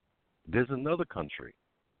 There's another country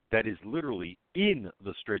that is literally in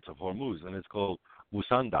the Straits of Hormuz, and it's called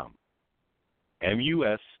Musandam.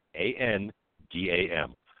 Musandam.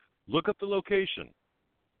 Look up the location.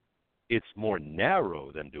 It's more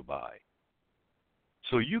narrow than Dubai.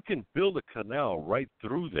 So you can build a canal right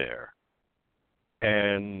through there,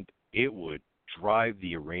 and it would drive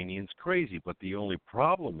the Iranians crazy. But the only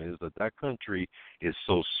problem is that that country is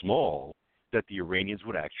so small that the Iranians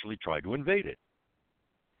would actually try to invade it.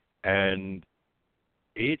 And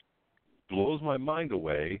it blows my mind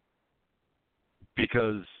away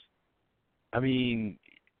because, I mean,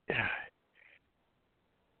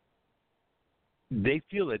 they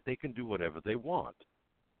feel that they can do whatever they want.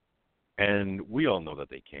 And we all know that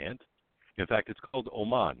they can't. In fact, it's called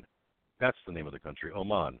Oman. That's the name of the country,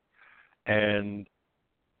 Oman. And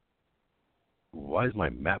why is my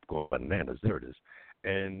map going bananas? There it is.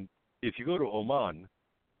 And if you go to Oman,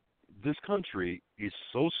 this country is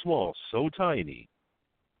so small, so tiny,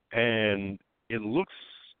 and it looks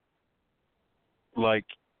like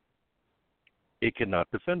it cannot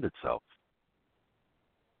defend itself.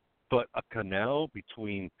 But a canal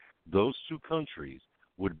between those two countries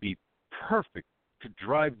would be perfect to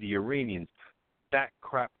drive the Iranians that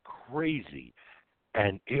crap crazy,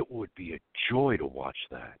 and it would be a joy to watch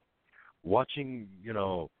that. Watching,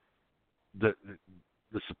 the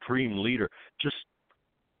supreme leader just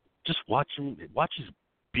watch his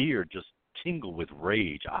beard just tingle with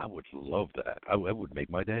rage. I would love that. I would make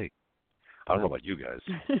my day. I don't know about you guys,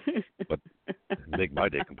 but make my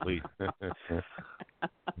day complete.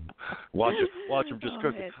 Watch him just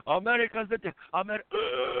curse. America's the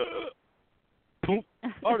boom,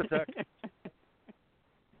 heart attack.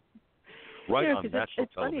 Right on national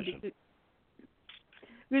television.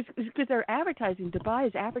 Because they're advertising, Dubai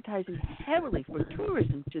is advertising heavily for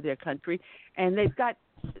tourism to their country, and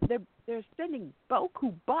they're spending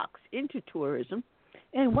boku bucks into tourism.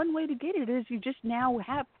 And one way to get it is you just now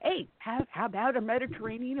have how about a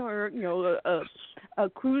Mediterranean or a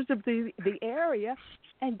cruise of the area,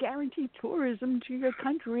 and guarantee tourism to your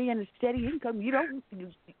country and a steady income.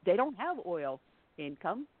 They don't have oil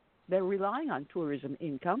income; they're relying on tourism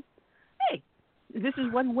income. Hey, this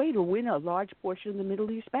is one way to win a large portion of the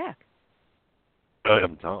Middle East back.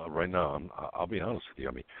 I'm telling right now. I'll be honest with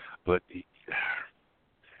you. But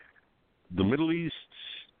the Middle East.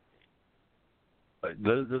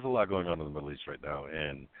 There's a lot going on in the Middle East right now,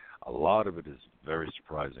 and a lot of it is very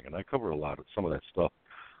surprising. And I cover some of that stuff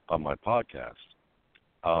on my podcast,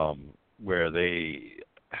 where the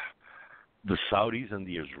Saudis and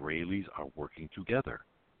the Israelis are working together.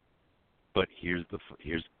 But here's the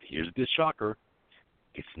shocker: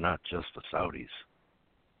 it's not just the Saudis.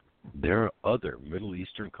 There are other Middle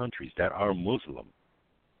Eastern countries that are Muslim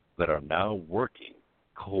that are now working,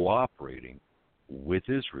 cooperating with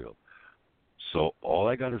Israel. So all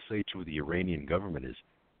I got to say to the Iranian government is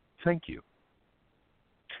thank you.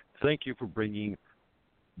 Thank you for bringing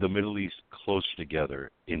the Middle East closer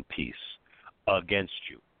together in peace against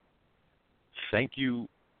you. Thank you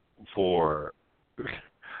for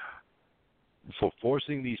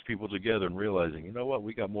forcing these people together and realizing, you know what,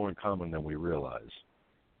 we got more in common than we realize.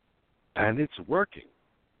 And it's working.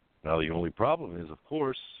 Now, the only problem is, of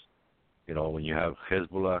course, when you have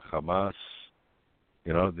Hezbollah, Hamas,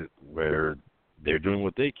 where they're doing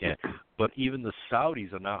what they can. But even the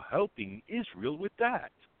Saudis are now helping Israel with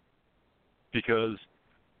that. Because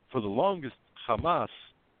for the longest, Hamas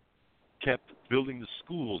kept building the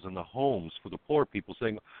schools and the homes for the poor people,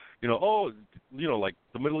 saying, like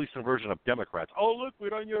the Middle Eastern version of Democrats. Oh, look,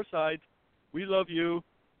 we're on your side. We love you.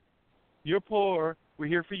 You're poor. We're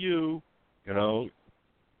here for you.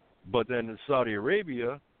 But then in Saudi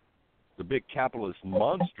Arabia, the big capitalist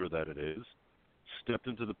monster that it is, stepped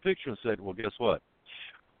into the picture and said, well, guess what?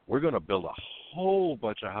 We're going to build a whole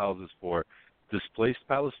bunch of houses for displaced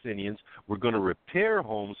Palestinians. We're going to repair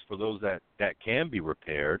homes for those that can be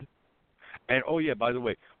repaired. And, oh, yeah, by the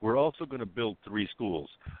way, we're also going to build 3 schools.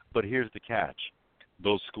 But here's the catch.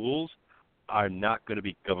 Those schools are not going to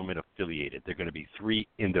be government affiliated. They're going to be 3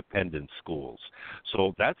 independent schools.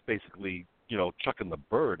 So that's basically, chucking the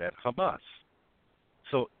bird at Hamas.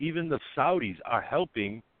 So even the Saudis are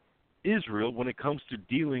helping Israel when it comes to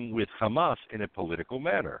dealing with Hamas in a political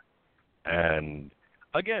manner. And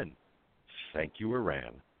again, thank you,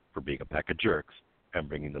 Iran, for being a pack of jerks and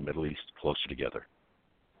bringing the Middle East closer together.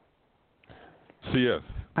 CS.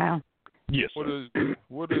 Wow. Yes.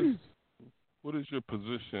 What is your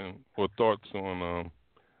position or thoughts on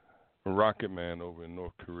Rocket Man over in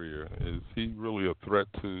North Korea? Is he really a threat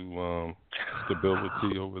to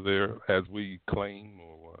stability over there, as we claim,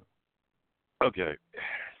 or what? Okay.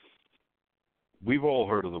 We've all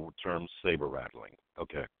heard of the term saber rattling.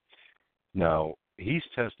 Okay. Now,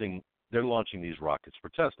 they're launching these rockets for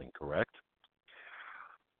testing, correct?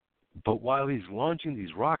 But while he's launching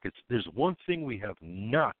these rockets, there's one thing we have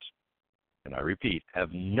not, and I repeat,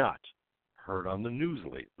 have not heard on the news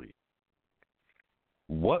lately.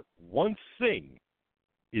 What one thing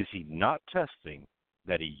is he not testing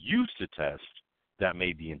that he used to test that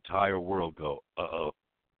made the entire world go, uh-oh,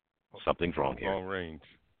 something's wrong here? Long range.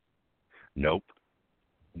 Nope.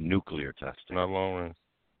 Nuclear testing. Not long range.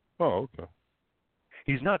 Oh, okay.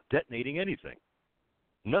 He's not detonating anything.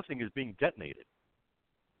 Nothing is being detonated.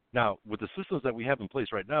 Now, with the systems that we have in place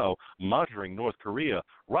right now, monitoring North Korea,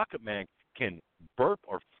 Rocket Man can burp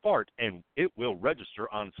or fart, and it will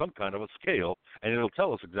register on some kind of a scale, and it'll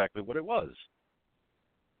tell us exactly what it was.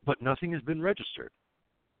 But nothing has been registered.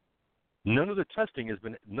 None of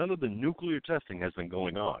the nuclear testing has been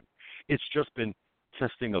going on. It's just been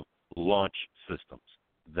testing of launch systems.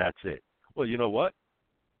 That's it. Well, you know what?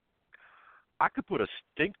 I could put a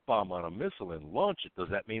stink bomb on a missile and launch it. Does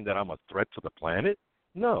that mean that I'm a threat to the planet?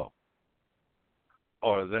 No.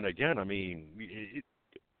 Or then again, I mean,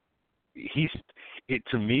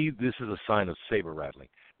 to me, this is a sign of saber rattling.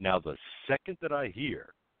 Now, the second that I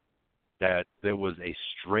hear that there was a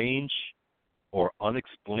strange or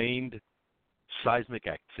unexplained seismic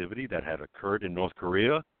activity that had occurred in North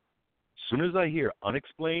Korea, as soon as I hear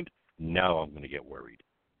unexplained, now I'm going to get worried.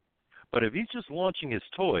 But if he's just launching his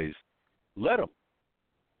toys, let him.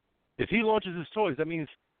 If he launches his toys, that means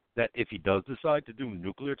that if he does decide to do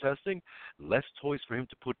nuclear testing, less toys for him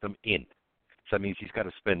to put them in. So that means he's got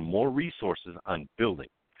to spend more resources on building.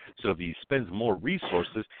 So if he spends more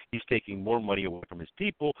resources, he's taking more money away from his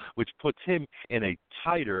people, which puts him in a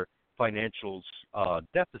tighter financial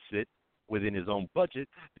deficit within his own budget,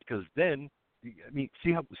 because then, I mean,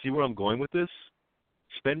 see where I'm going with this?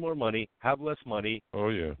 Spend more money, have less money,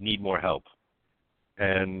 need more help.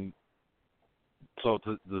 And so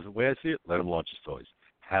the way I see it, let him launch his toys.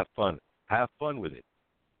 Have fun. Have fun with it.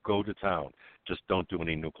 Go to town. Just don't do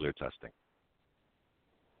any nuclear testing.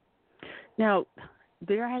 Now,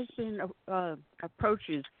 there has been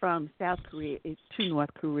approaches from South Korea to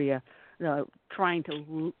North Korea trying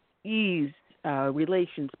to ease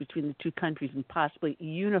relations between the two countries and possibly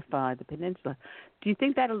unify the peninsula. Do you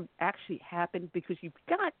think that'll actually happen? Because you've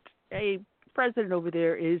got a president over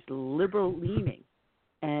there is liberal-leaning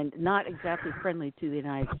and not exactly friendly to the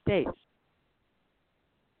United States.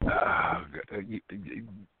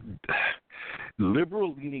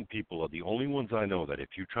 Liberal-leaning people are the only ones I know that if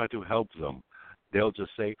you try to help them, they'll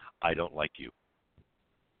just say, I don't like you.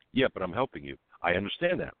 Yeah, but I'm helping you. I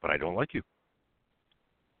understand that, but I don't like you.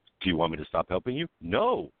 Do you want me to stop helping you?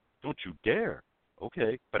 No, don't you dare.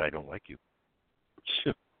 Okay, but I don't like you.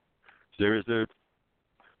 There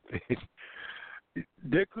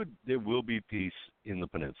will be peace in the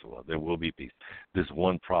peninsula. There will be peace. There's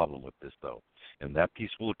one problem with this, though, and that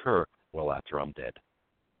peace will occur well after I'm dead.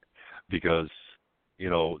 Because,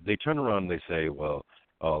 they turn around and they say, well,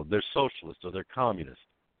 they're socialists or they're communists.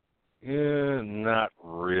 Not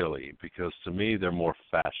really, because to me they're more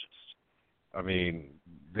fascist. I mean,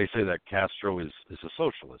 they say that Castro is a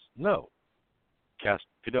socialist. No.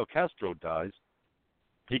 Fidel Castro dies,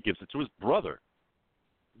 he gives it to his brother.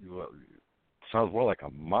 Well, sounds more like a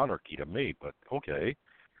monarchy to me, but okay.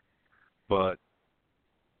 But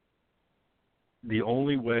the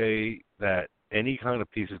only way that any kind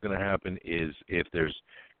of peace is going to happen is if there's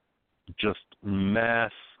just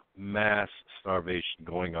mass starvation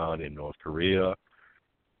going on in North Korea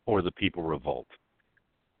or the people revolt.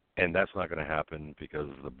 And that's not going to happen because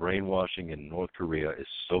the brainwashing in North Korea is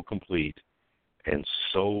so complete and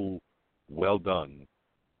so well done.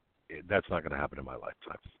 That's not going to happen in my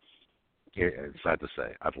lifetime. It's sad to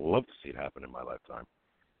say. I'd love to see it happen in my lifetime.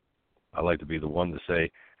 I like to be the one to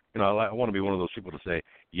say, I want to be one of those people to say,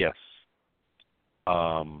 yes,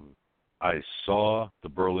 I saw the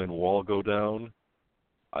Berlin Wall go down.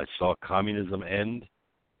 I saw communism end.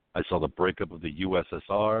 I saw the breakup of the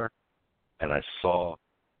USSR. And I saw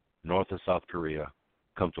North and South Korea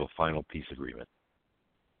come to a final peace agreement.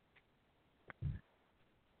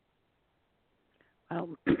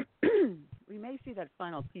 We may see that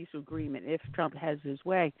final peace agreement if Trump has his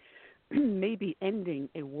way, maybe ending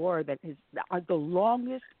a war that is the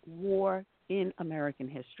longest war in American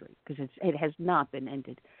history, because it has not been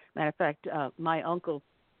ended. Matter of fact, my uncle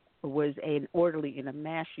was an orderly in a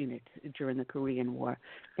MASH unit during the Korean War,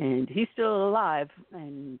 and he's still alive,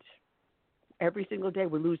 and every single day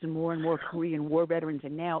we're losing more and more Korean War veterans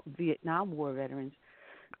and now Vietnam War veterans.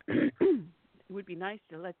 It would be nice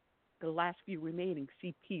to let the last few remaining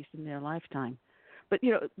see peace in their lifetime. But,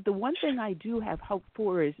 the one thing I do have hope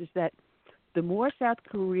for is that the more South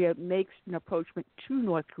Korea makes an approachment to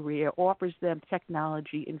North Korea, offers them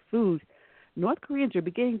technology and food, North Koreans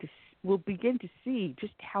will begin to see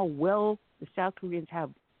just how well the South Koreans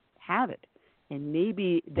have it. And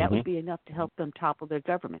maybe that would be enough to help them topple their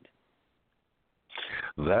government.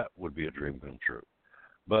 That would be a dream come true.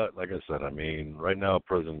 But like I said, right now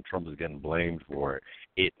President Trump is getting blamed for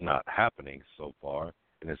it not happening so far.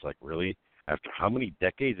 And it's like, really? After how many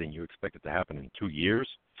decades and you expect it to happen in 2 years?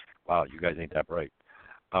 Wow, you guys ain't that bright.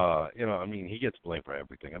 He gets blamed for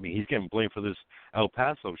everything. He's getting blamed for this El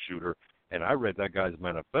Paso shooter, and I read that guy's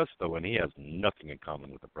manifesto, and he has nothing in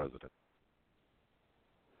common with the president.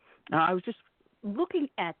 I was just looking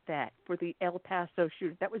at that for the El Paso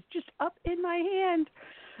shooter. That was just up in my hand.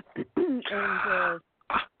 And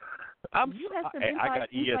you have some I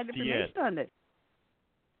got inside information on this.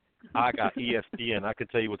 I got ESPN. I can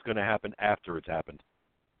tell you what's going to happen after it's happened.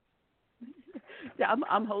 Yeah,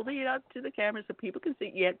 I'm holding it up to the camera so people can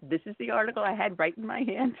see. Yeah, this is the article I had right in my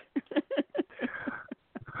hand.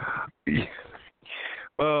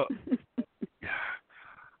 Well,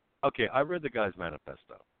 okay, I read the guy's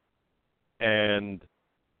manifesto. And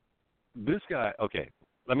this guy, okay,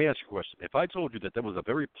 let me ask you a question. If I told you that there was a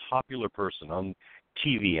very popular person on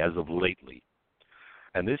TV as of lately,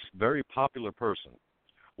 and this very popular person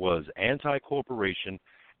was anti-corporation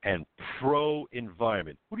and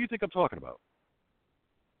pro-environment, who do you think I'm talking about?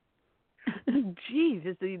 Geez,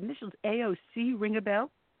 does the initials AOC ring a bell?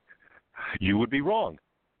 You would be wrong.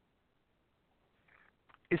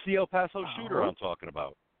 It's the El Paso shooter I'm talking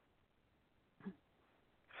about.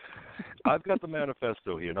 I've got the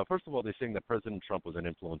manifesto here. Now, first of all, they're saying that President Trump was an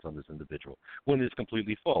influence on this individual, when it's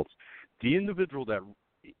completely false. The individual that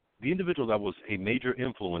was a major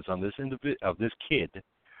influence on this kid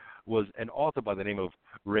was an author by the name of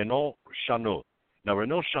Renaud Chanot. Now,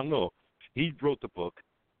 Renaud Chanot, he wrote the book,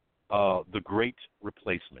 The Great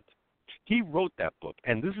Replacement. He wrote that book,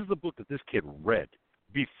 and this is the book that this kid read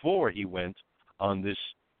before he went on this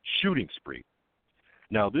shooting spree.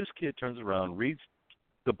 Now, this kid turns around, reads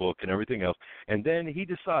the book and everything else, and then he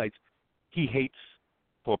decides he hates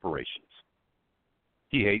corporations.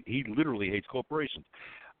 He literally hates corporations.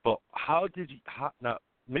 But now,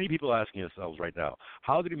 many people are asking themselves right now,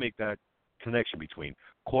 how did he make that connection between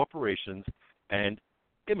corporations and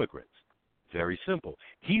immigrants? Very simple.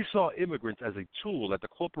 He saw immigrants as a tool that the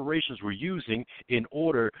corporations were using in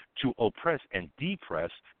order to oppress and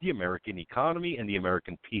depress the American economy and the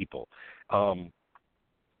American people.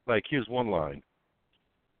 Like, here's one line.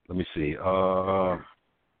 Let me see.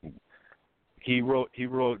 He wrote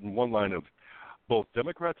in one line of, both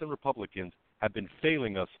Democrats and Republicans have been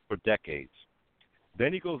failing us for decades.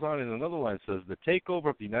 Then he goes on in another line and says, the takeover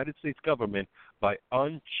of the United States government by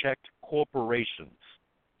unchecked corporations.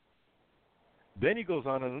 Then he goes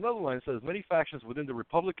on in another line and says, many factions within the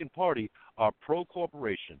Republican Party are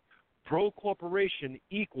pro-corporation. Pro-corporation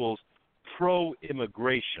equals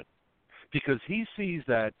pro-immigration, because he sees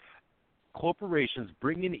that corporations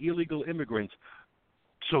bring in illegal immigrants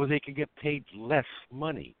so they can get paid less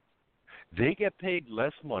money. They get paid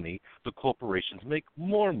less money, the corporations make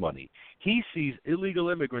more money. He sees illegal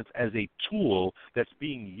immigrants as a tool that's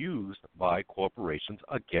being used by corporations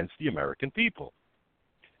against the American people.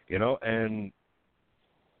 You know, and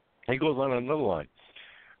he goes on another line.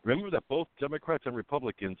 Remember that both Democrats and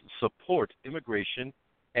Republicans support immigration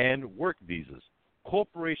and work visas.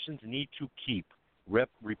 Corporations need to keep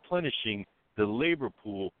replenishing the labor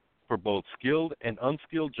pool for both skilled and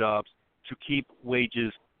unskilled jobs to keep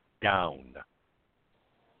wages down.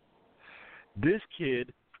 This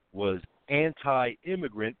kid was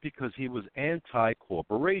anti-immigrant because he was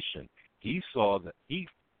anti-corporation. He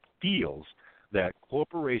feels that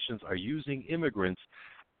corporations are using immigrants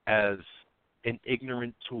as an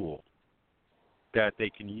ignorant tool that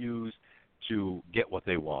they can use to get what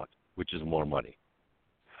they want, which is more money.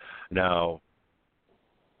 Now,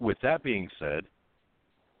 with that being said,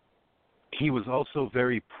 he was also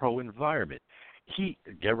very pro-environment.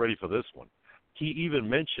 Get ready for this one. He even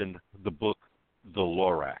mentioned the book, The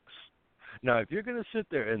Lorax. Now, if you're going to sit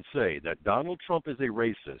there and say that Donald Trump is a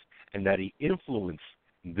racist and that he influenced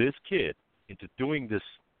this kid into doing this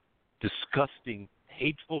disgusting,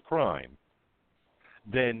 hateful crime,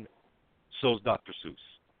 then so's Dr. Seuss.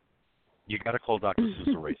 You got to call Dr. Seuss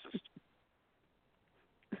a racist.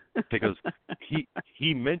 Because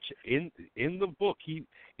he mentioned in the book,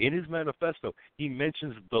 in his manifesto, he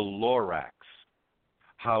mentions the Lorax,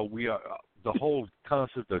 how we are, the whole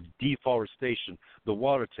concept of deforestation, the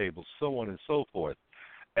water table, so on and so forth.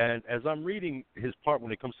 And as I'm reading his part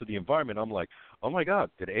when it comes to the environment, I'm like, oh my God,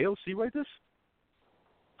 did AOC write this?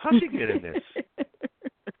 How'd she get in this?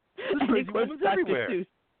 This crazy woman's everywhere.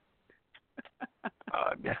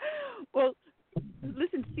 Well,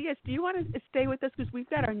 listen, CS, do you want to stay with us? Because we've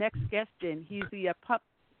got our next guest in. He's the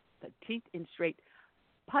teeth in straight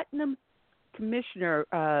Putnam Commissioner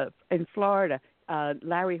in Florida,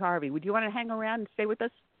 Larry Harvey. Would you want to hang around and stay with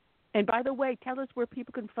us? And by the way, tell us where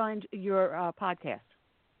people can find your podcast.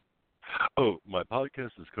 Oh, my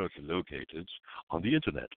podcast is currently located on the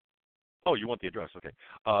internet. Oh, you want the address? Okay.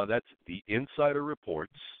 That's the Insider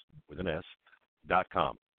Reports with an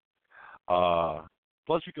S.com.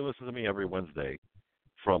 Plus, you can listen to me every Wednesday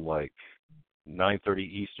from like 9:30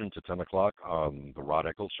 Eastern to 10 o'clock on the Rod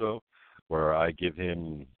Eccles Show, where I give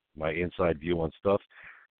him my inside view on stuff.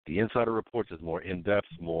 The Insider Reports is more in-depth,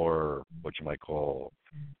 more what you might call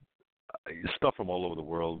stuff from all over the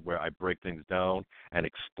world where I break things down and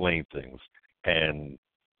explain things. And,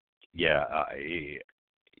 yeah,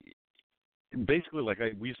 basically, like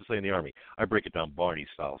we used to say in the Army, I break it down Barney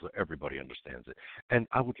style so everybody understands it. And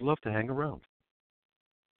I would love to hang around.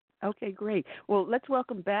 Okay, great. Well, let's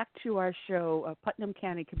welcome back to our show Putnam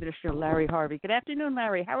County Commissioner Larry Harvey. Good afternoon,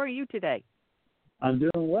 Larry. How are you today? I'm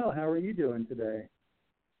doing well. How are you doing today?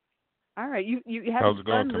 All right. You had How's it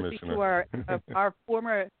fun going, listening Commissioner? to our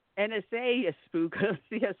former NSA spook,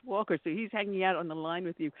 C.S. Walker, so he's hanging out on the line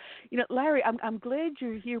with you. You know, Larry, I'm glad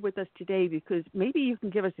you're here with us today because maybe you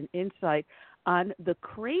can give us an insight on the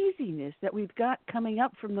craziness that we've got coming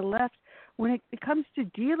up from the left when it comes to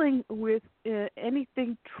dealing with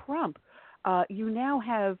anything Trump. You now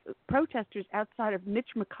have protesters outside of Mitch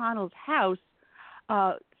McConnell's house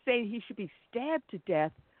saying he should be stabbed to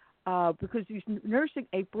death because he's nursing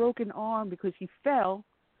a broken arm because he fell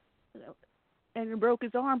and broke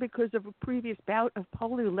his arm because of a previous bout of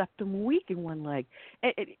polio left him weak in one leg.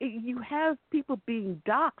 You have people being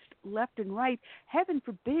doxxed left and right. Heaven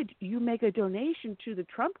forbid you make a donation to the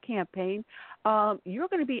Trump campaign, you're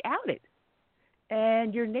going to be outed.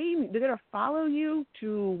 And your name, they're going to follow you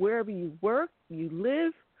to wherever you work, you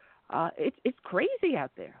live. It's crazy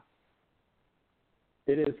out there.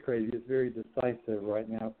 It is crazy. It's very decisive right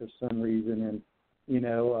now for some reason. And, you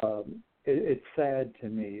know, it's sad to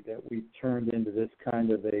me that we've turned into this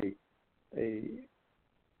kind of a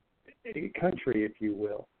country, if you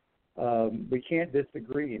will. We can't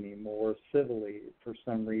disagree anymore civilly for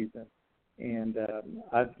some reason. And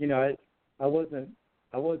I wasn't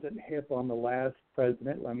hip on the last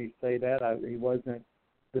president. Let me say that he wasn't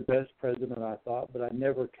the best president I thought, but I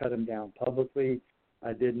never cut him down publicly.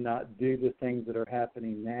 I did not do the things that are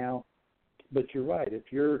happening now. But you're right.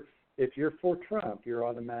 If you're for Trump, you're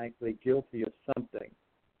automatically guilty of something.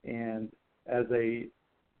 And as a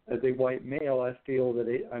white male, I feel that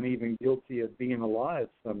I'm even guilty of being alive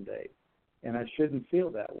someday. And I shouldn't feel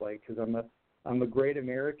that way because I'm a great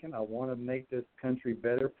American. I want to make this country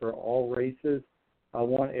better for all races. I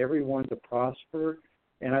want everyone to prosper.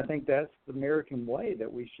 And I think that's the American way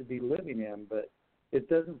that we should be living in. But it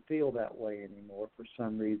doesn't feel that way anymore for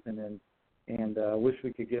some reason. And I wish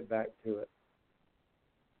we could get back to it.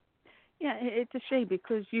 Yeah, it's a shame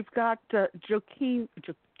because you've got Joaquin,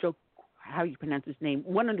 how you pronounce his name,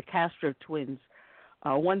 one of the Castro twins.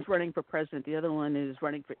 One's running for president. The other one is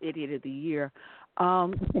running for Idiot of the Year.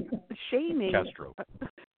 Shaming. Castro.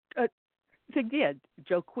 Yeah,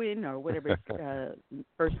 Joe Quinn or whatever his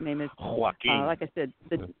first name is. Joaquin. Like I said,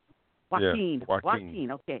 Joaquin. Yeah,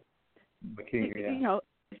 Joaquin. Okay. Joaquin, yeah. You know,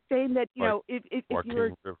 saying that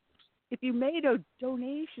if you made a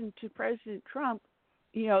donation to President Trump,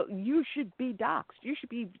 you know, you should be doxxed. You should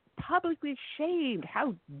be publicly shamed.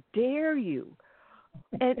 How dare you?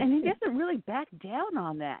 And he doesn't really back down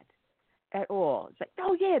on that at all. It's like,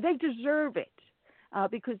 oh, yeah, they deserve it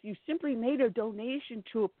because you simply made a donation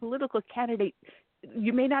to a political candidate.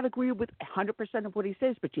 You may not agree with 100% of what he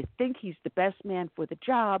says, but you think he's the best man for the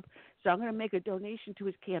job, so I'm going to make a donation to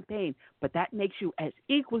his campaign. But that makes you as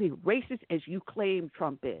equally racist as you claim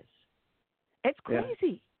Trump is. It's crazy.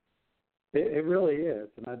 Yeah. It really is,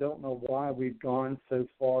 and I don't know why we've gone so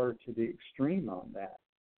far to the extreme on that.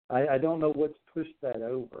 I don't know what's pushed that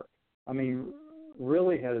over. I mean,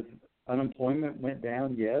 really, has unemployment went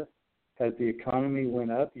down? Yes. Has the economy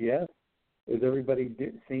went up? Yes. Is everybody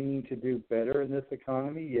seeming to do better in this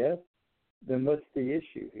economy? Yes. Then what's the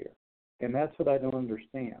issue here? And that's what I don't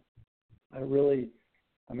understand. We're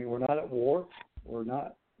not at war.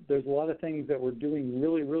 There's a lot of things that we're doing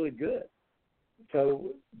really, really good.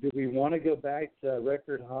 So do we want to go back to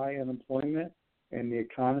record high unemployment and the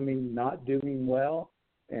economy not doing well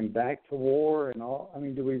and back to war and all? I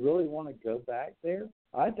mean, do we really want to go back there?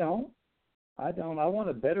 I don't. I want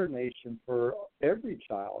a better nation for every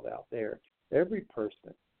child out there, every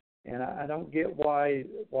person. And I don't get why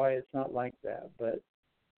it's not like that. But,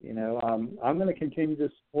 you know, I'm going to continue to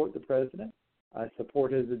support the president. I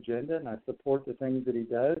support his agenda, and I support the things that he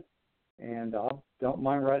does. And I don't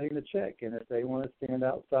mind writing the check. And if they want to stand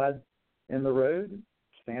outside in the road,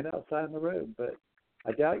 stand outside in the road. But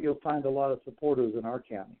I doubt you'll find a lot of supporters in our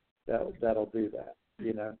county that'll do that,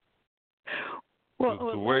 you know.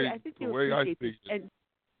 Well, the way I think I see it. And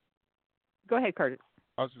go ahead, Curtis.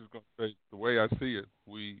 I was just going to say, the way I see it,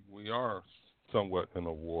 we are somewhat in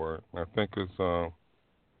a war. I think it's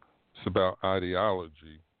about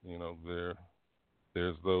ideology. You know,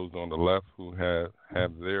 there's those on the left who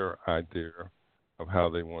have their idea of how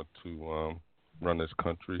they want to run this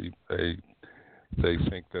country. they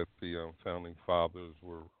think that the founding fathers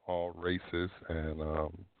were all racist, and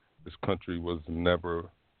this country was never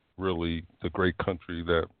really the great country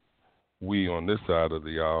that we on this side of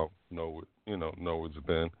the aisle know it's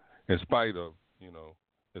been, in spite of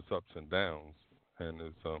its ups and downs and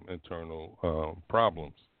its internal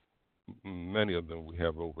problems. Many of them we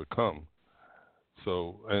have overcome.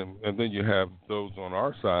 So, and then you have those on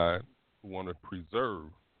our side who want to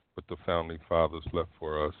preserve what the founding fathers left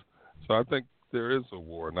for us. So I think there is a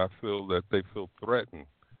war, and I feel that they feel threatened.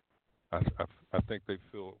 I think they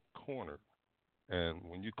feel cornered. And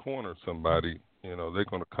when you corner somebody, they're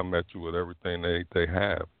going to come at you with everything they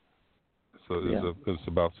have. So it's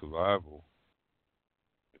about survival.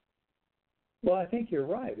 Well, I think you're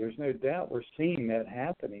right. There's no doubt we're seeing that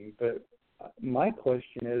happening. But my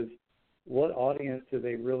question is, what audience do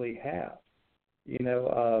they really have?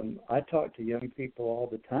 I talk to young people all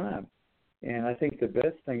the time, and I think the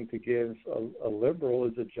best thing to give a liberal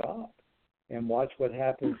is a job, and watch what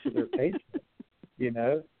happens to their paycheck.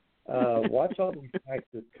 Watch all these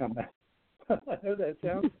taxes come out. I know that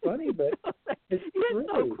sounds funny, but it's true.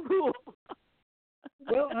 So cruel.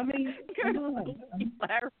 Well, I mean, come on.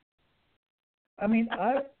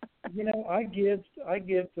 I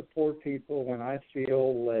give to poor people when I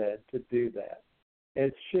feel led to do that.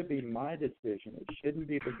 It should be my decision. It shouldn't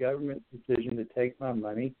be the government's decision to take my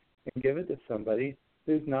money and give it to somebody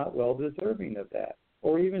who's not well deserving of that,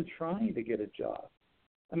 or even trying to get a job.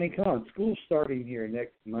 I mean, come on, school's starting here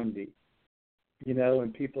next Monday,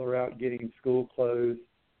 and people are out getting school clothes.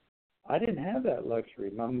 I didn't have that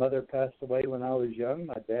luxury. My mother passed away when I was young.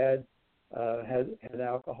 My dad had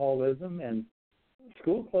alcoholism, and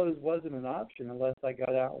school clothes wasn't an option unless I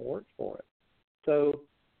got out and worked for it. So,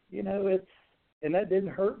 and that didn't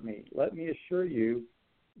hurt me. Let me assure you,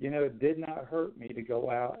 it did not hurt me to go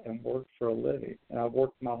out and work for a living. And I've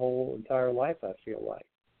worked my whole entire life, I feel like.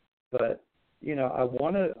 But,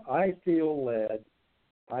 I feel led,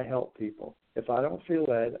 I help people. If I don't feel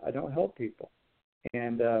led, I don't help people.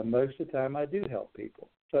 And most of the time I do help people.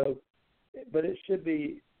 So, but it should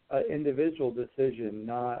be an individual decision,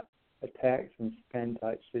 not a tax and spend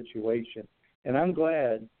type situation. And I'm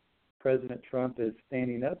glad President Trump is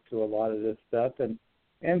standing up to a lot of this stuff,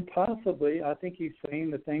 and possibly I think he's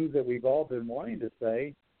saying the things that we've all been wanting to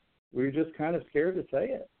say. We're just kind of scared to say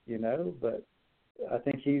it, but I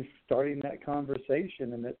think he's starting that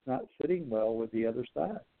conversation, and it's not sitting well with the other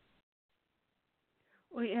side.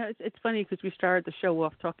 Well, it's funny because we started the show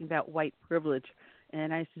off talking about white privilege,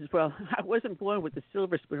 and I said, well, I wasn't born with a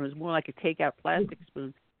silver spoon. It was more like a take-out plastic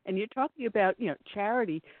spoon. And you're talking about,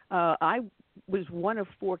 charity. I was one of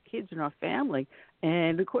 4 kids in our family.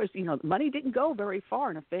 And, of course, money didn't go very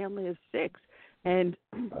far in a family of 6. And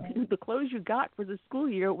the clothes you got for the school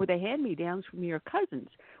year were the hand-me-downs from your cousins,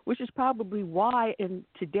 which is probably why, and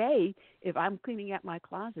today, if I'm cleaning out my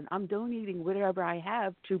closet, I'm donating whatever I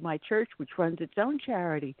have to my church, which runs its own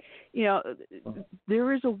charity.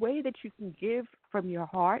 There is a way that you can give from your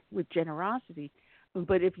heart with generosity.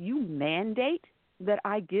 But if you mandate that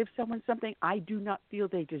I give someone something I do not feel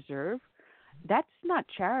they deserve, that's not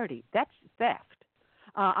charity. That's theft.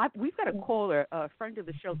 We've got a caller, a friend of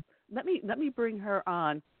the show. Let me bring her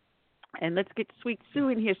on, and let's get Sweet Sue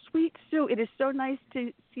in here. Sweet Sue, it is so nice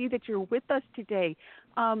to see that you're with us today.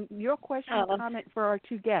 Your question or comment for our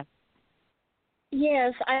 2 guests.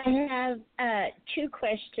 Yes, I have 2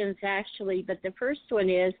 questions, actually, but the first one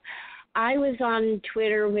is, I was on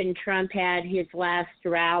Twitter when Trump had his last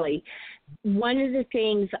rally. One of the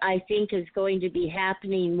things I think is going to be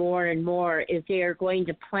happening more and more is they are going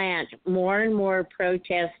to plant more and more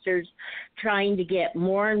protesters trying to get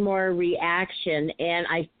more and more reaction, and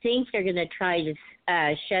I think they're going to try to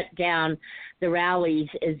shut down the rallies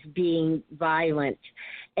as being violent.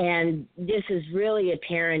 And this is really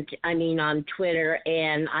apparent, on Twitter,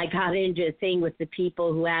 and I got into a thing with the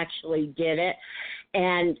people who actually did it.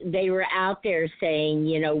 And they were out there saying,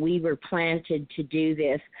 we were planted to do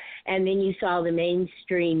this. And then you saw the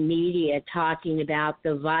mainstream media talking about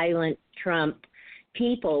the violent Trump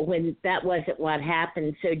people when that wasn't what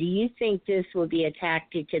happened. So do you think this will be a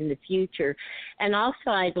tactic in the future? And also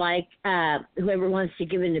I'd like whoever wants to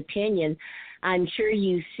give an opinion, I'm sure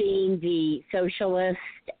you've seen the socialist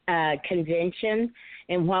convention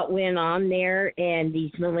and what went on there and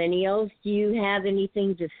these millennials. Do you have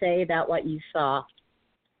anything to say about what you saw?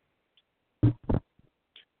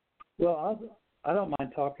 Well, I don't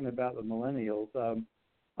mind talking about the millennials.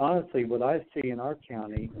 Honestly, what I see in our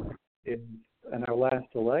county is in our last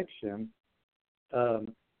election,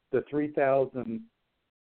 the 3,000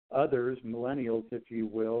 others, millennials, if you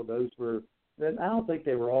will, those were, I don't think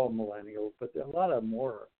they were all millennials, but a lot of them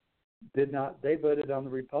were. they voted on the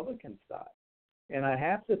Republican side. And I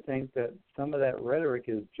have to think that some of that rhetoric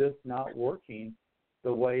is just not working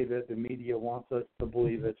the way that the media wants us to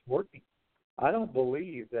believe it's working. I don't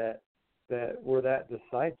believe that we're that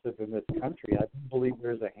decisive in this country. I do believe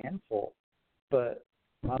there's a handful. But,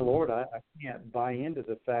 my Lord, I can't buy into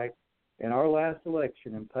the fact in our last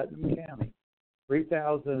election in Putnam County,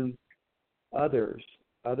 3,000 other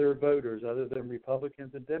voters other than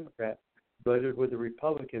Republicans and Democrats voted with the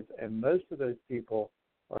Republicans, and most of those people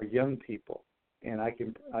are young people. And I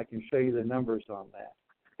can show you the numbers on that.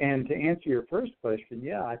 And to answer your first question,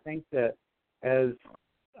 yeah, I think that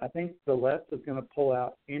I think the left is going to pull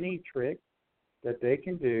out any trick that they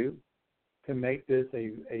can do to make this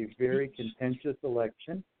a very contentious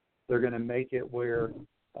election. They're going to make it where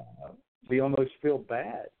we almost feel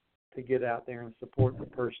bad to get out there and support the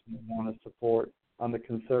person we want to support on the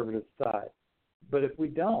conservative side. But if we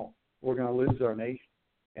don't, we're going to lose our nation.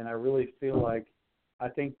 And I really feel like I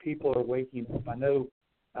think people are waking up. I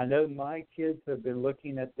know my kids have been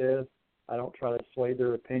looking at this. I don't try to sway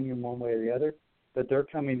their opinion one way or the other, but they're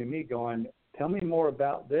coming to me going, tell me more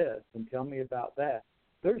about this and tell me about that.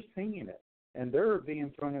 They're seeing it, and they're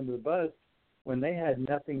being thrown under the bus when they had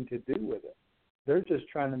nothing to do with it. They're just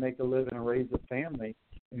trying to make a living and raise a family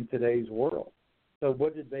in today's world. So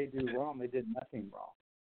what did they do wrong? They did nothing wrong.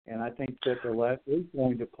 And I think that the left is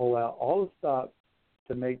going to pull out all the stops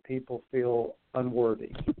to make people feel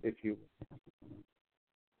unworthy, if you will.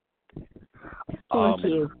 Thank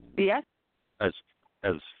you. Yes.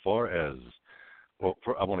 As far as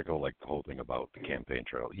I want to go like the whole thing about the campaign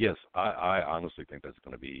trail. Yes, I honestly think there's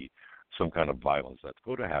going to be some kind of violence that's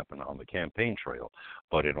going to happen on the campaign trail.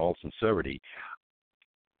 But in all sincerity,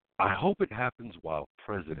 I hope it happens while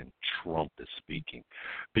President Trump is speaking,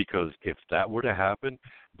 because if that were to happen,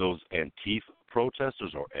 those Antifa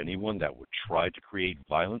protesters or anyone that would try to create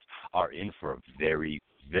violence are in for a very,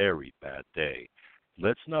 very bad day.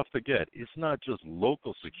 Let's not forget, it's not just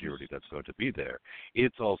local security that's going to be there.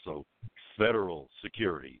 It's also federal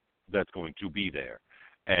security that's going to be there.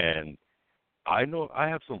 And I know I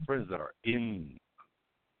have some friends that are in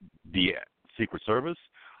the Secret Service.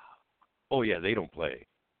 Oh, yeah, they don't play.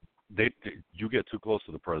 You get too close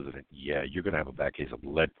to the president, yeah, you're going to have a bad case of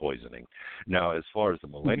lead poisoning. Now, as far as the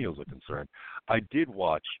millennials are concerned, I did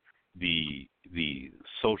watch the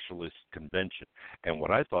socialist convention, and what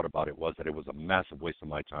I thought about it was that it was a massive waste of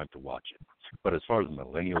my time to watch it. But as far as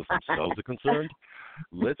millennials themselves are concerned,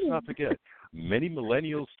 let's not forget, many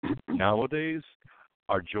millennials nowadays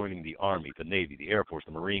are joining the Army, the Navy, the Air Force,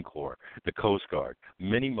 the Marine Corps, the Coast Guard.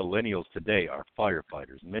 Many millennials today are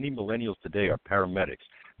firefighters. Many millennials today are paramedics.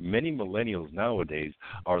 Many millennials nowadays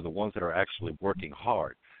are the ones that are actually working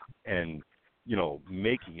hard and,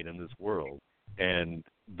 making it in this world. And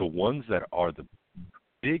the ones that are the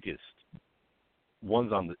biggest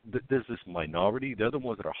ones there's this minority. They're the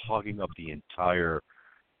ones that are hogging up the entire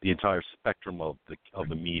spectrum of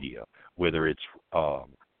the media, whether it's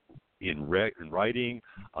in writing,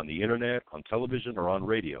 on the internet, on television, or on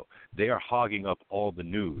radio. They are hogging up all the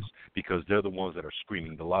news because they're the ones that are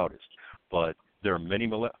screaming the loudest. But there are many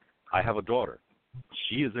I have a daughter.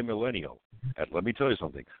 She is a millennial. And let me tell you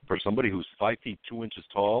something. For somebody who's 5 feet 2 inches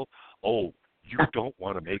tall, you don't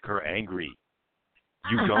want to make her angry.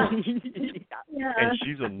 You don't. Yeah. And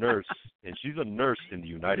she's a nurse. And she's a nurse in the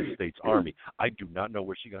United States Army. I do not know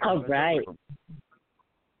where she got her right. From.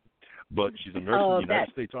 But she's a nurse in the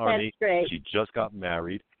United States Army. Great. She just got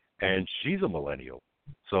married, and she's a millennial.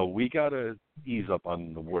 So we got to ease up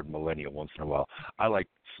on the word millennial once in a while. I like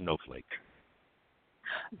snowflake.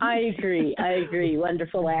 I agree.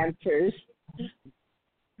 Wonderful answers.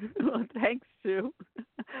 Well, thanks, Sue.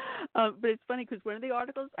 But it's funny because one of the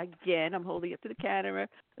articles, again, I'm holding it to the camera,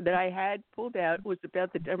 that I had pulled out was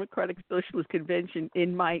about the Democratic Socialist Convention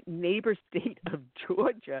in my neighbor state of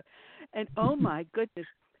Georgia. And oh my goodness,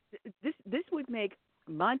 this would make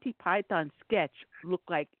Monty Python's sketch look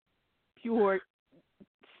like pure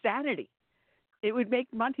sanity. It would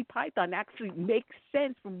make Monty Python actually make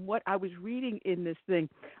sense from what I was reading in this thing.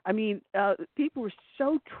 I mean, people were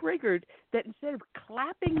so triggered that instead of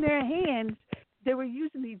clapping their hands, they were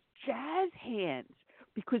using these jazz hands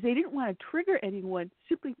because they didn't want to trigger anyone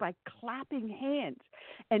simply by clapping hands.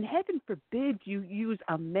 And heaven forbid you use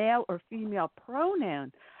a male or female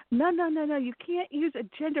pronoun. No. You can't use a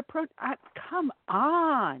gender pronoun. Come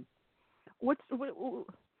on. What's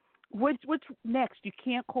next? You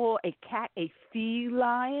can't call a cat a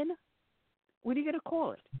feline? What are you going to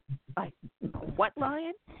call it? What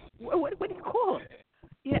lion? What do you call it?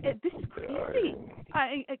 Yeah, this is crazy.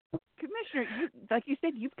 Commissioner, like you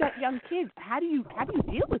said, you've got young kids. How do you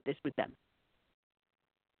deal with this with them?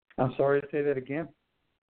 I'm sorry to say that again.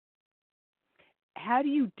 How do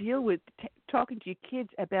you deal with talking to your kids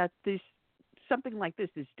about this, something like this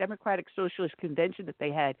Democratic Socialist Convention that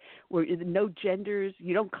they had, where no genders,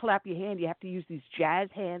 you don't clap your hand, you have to use these jazz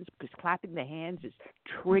hands because clapping the hands is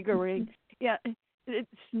triggering. Yeah,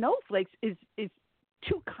 snowflakes is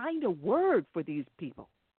too kind a word for these people.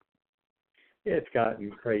 It's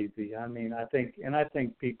gotten crazy. I mean, I think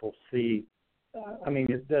people see.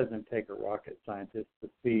 It doesn't take a rocket scientist to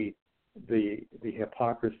see the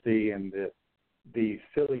hypocrisy and the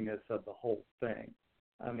silliness of the whole thing.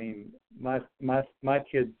 I mean, my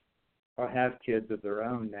kids have kids of their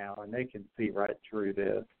own now, and they can see right through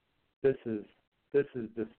this. This is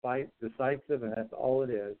decisive, and that's all it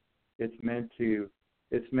is. It's meant to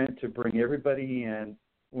bring everybody in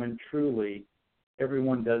when truly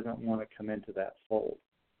everyone doesn't want to come into that fold.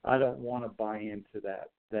 I don't want to buy into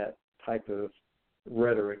that type of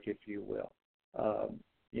rhetoric, if you will.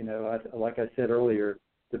 Like I said earlier,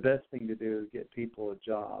 the best thing to do is get people a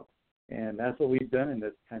job. And that's what we've done in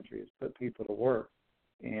this country, is put people to work.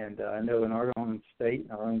 And I know in our own state,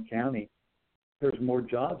 in our own county, there's more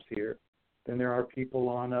jobs here than there are people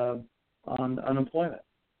on unemployment.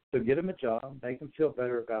 So get them a job, make them feel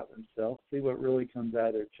better about themselves, see what really comes out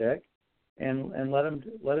of their check, and let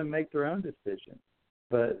them make their own decision.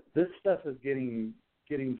 But this stuff is getting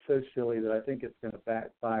so silly that I think it's going to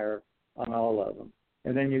backfire on all of them.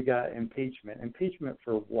 And then you got impeachment. Impeachment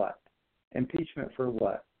for what? Impeachment for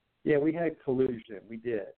what? Yeah, we had collusion. We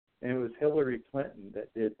did. And it was Hillary Clinton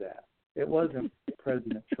that did that. It wasn't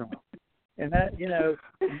President Trump. And that,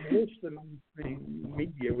 I wish the mainstream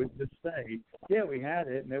media would just say, yeah, we had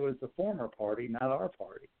it, and it was the former party, not our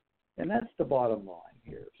party. And that's the bottom line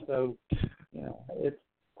here. So,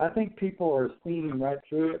 I think people are seeing right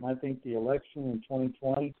through it, and I think the election in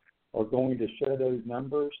 2020 are going to show those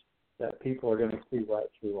numbers that people are going to see right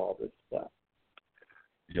through all this stuff.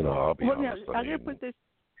 I'll be honest. I'm going to put this.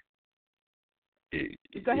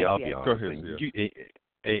 Go ahead. I'll be honest. Go ahead.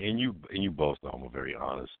 And you both know I'm a very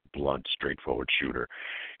honest, blunt, straightforward shooter.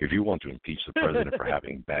 If you want to impeach the president for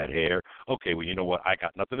having bad hair, okay, well, you know what? I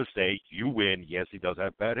got nothing to say. You win. Yes, he does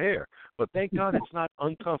have bad hair. But thank God it's not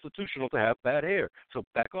unconstitutional to have bad hair. So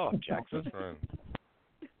back off, Jackson.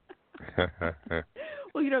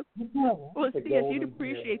 Well, C.S., you'd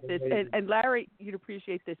appreciate this, and Larry, you'd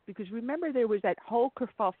appreciate this, because remember there was that whole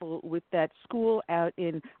kerfuffle with that school out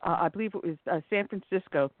in, I believe it was San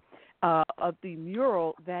Francisco, of the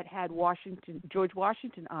mural that had George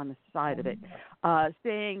Washington on the side of it,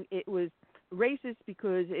 saying it was racist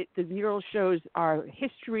because the mural shows our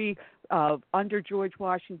history of under George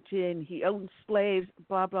Washington. He owned slaves,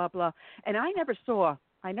 blah blah blah. And I never saw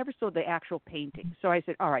the actual painting. So I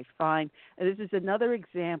said, all right, fine. And this is another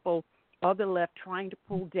example of the left trying to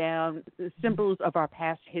pull down the symbols of our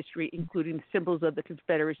past history, including symbols of the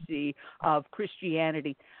Confederacy, of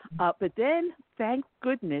Christianity. But then, thank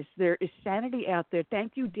goodness, there is sanity out there.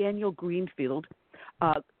 Thank you, Daniel Greenfield.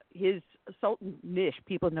 His Sultan Nish,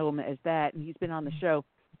 people know him as that, and he's been on the show,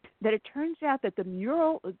 that it turns out that the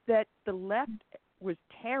mural that the left was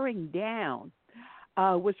tearing down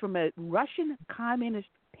was from a Russian communist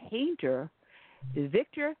painter,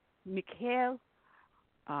 Victor Mikhail.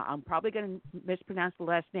 I'm probably going to mispronounce the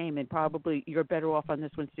last name, and probably you're better off on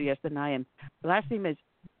this one, CS, than I am. The last name is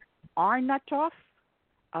Arnatov,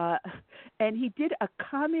 and he did a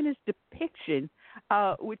communist depiction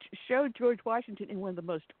which showed George Washington in one of the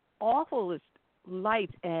most awfulest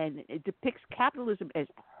lights, and it depicts capitalism as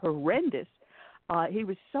horrendous. He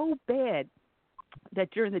was so bad that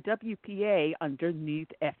during the WPA underneath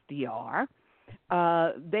FDR,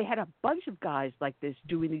 they had a bunch of guys like this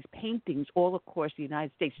doing these paintings all across the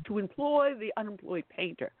United States to employ the unemployed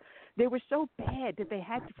painter. They were so bad that they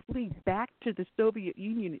had to flee back to the Soviet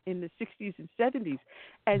Union in the 60s and 70s.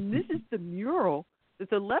 And this is the mural that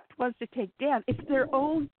the left wants to take down. It's their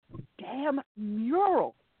own damn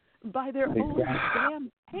mural by their own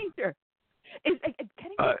damn painter. Can it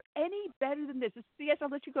get any better than this? CS, I'll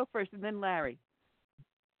let you go first, and then Larry.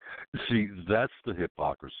 See, that's the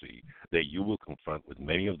hypocrisy that you will confront with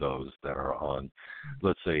many of those that are on,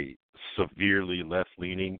 let's say, severely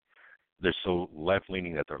left-leaning. They're so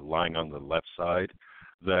left-leaning that they're lying on the left side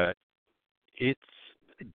that here's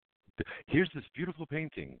this beautiful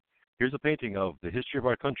painting. Here's a painting of the history of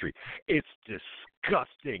our country. It's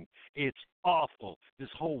disgusting. It's awful. This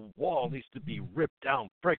whole wall needs to be ripped down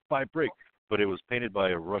brick by brick. But it was painted by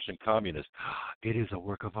a Russian communist. It is a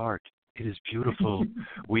work of art. It is beautiful.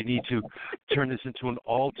 We need to turn this into an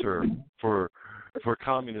altar for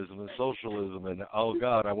communism and socialism. And, oh,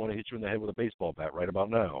 God, I want to hit you in the head with a baseball bat right about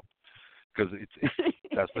now. Because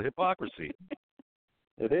that's the hypocrisy.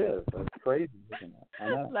 It is. That's crazy, isn't it? I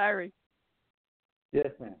know. Larry.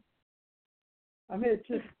 Yes, ma'am. I mean,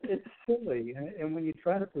 it's silly. And when you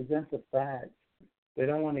try to present the facts, they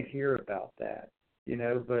don't want to hear about that, you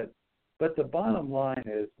know. But the bottom line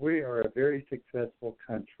is we are a very successful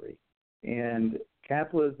country, and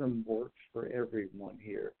capitalism works for everyone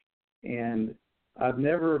here. And I've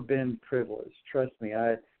never been privileged. Trust me.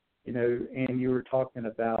 And you were talking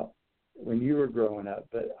about when you were growing up,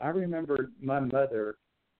 but I remember my mother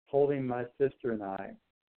holding my sister and I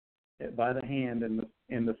by the hand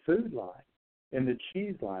in the food line, in the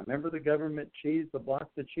cheese line. Remember the government cheese, the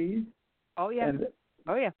blocks of cheese? Oh yeah. And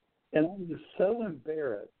I was so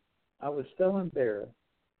embarrassed. I was so embarrassed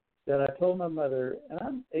that I told my mother, and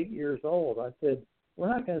I'm 8 years old, I said, we're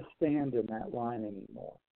not going to stand in that line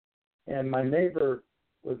anymore. And my neighbor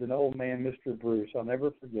was an old man, Mr. Bruce. I'll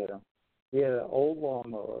never forget him. He had an old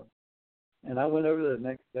lawnmower. And I went over the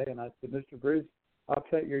next day and I said, Mr. Bruce, I'll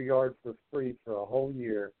cut your yard for free for a whole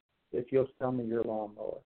year if you'll sell me your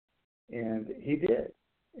lawnmower. And he did.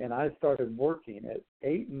 And I started working at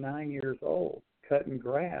 8 and 9 years old, cutting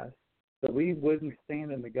grass, so we wouldn't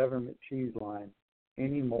stand in the government cheese line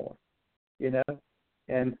anymore, you know.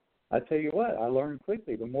 And I tell you what, I learned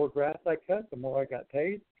quickly. The more grass I cut, the more I got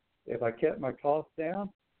paid. If I kept my costs down,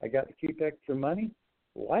 I got to keep extra money.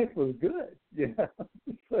 Life was good, you know.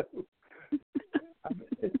 So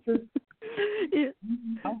it's just.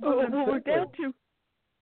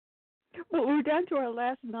 We're down to our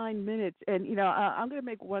last 9 minutes, and you know I'm going to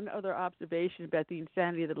make one other observation about the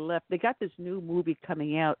insanity of the left. They got this new movie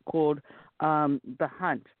coming out called The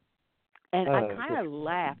Hunt, and I kind of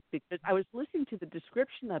laughed because I was listening to the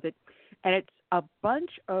description of it, and it's a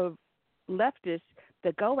bunch of leftists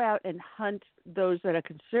that go out and hunt those that are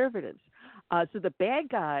conservatives. So the bad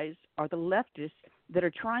guys are the leftists that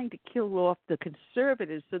are trying to kill off the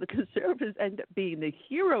conservatives. So the conservatives end up being the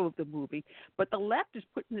hero of the movie, but the left is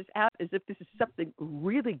putting this out as if this is something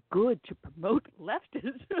really good to promote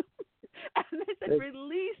leftism. And they said,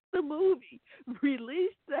 release the movie,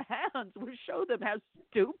 release the hounds. We'll show them how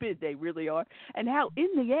stupid they really are and how, in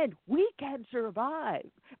the end, we can survive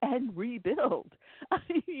and rebuild. I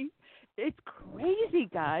mean, it's crazy,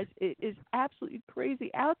 guys. It is absolutely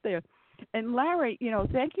crazy out there. And Larry, you know,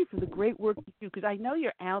 thank you for the great work you do, because I know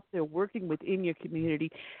you're out there working within your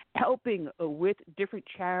community, helping with different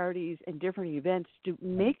charities and different events to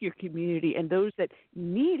make your community and those that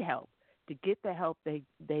need help to get the help they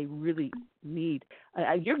really need.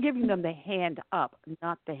 You're giving them the hand up,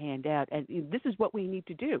 not the hand out. And this is what we need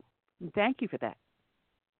to do. And thank you for that.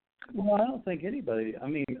 Well, I don't think anybody, I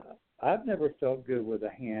mean, I've never felt good with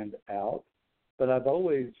a hand out, but I've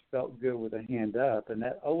always felt good with a hand up, and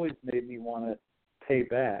that always made me want to pay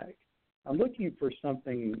back. I'm looking for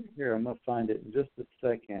something here. I'm going to find it in just a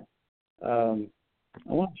second. I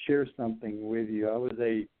want to share something with you. I was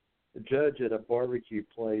a judge at a barbecue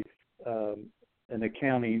place in a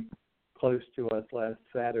county close to us last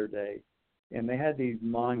Saturday, and they had these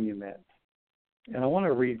monuments. And I want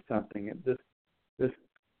to read something. This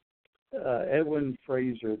Edwin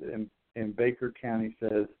Fraser in Baker County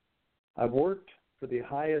says, I've worked for the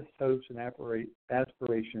highest hopes and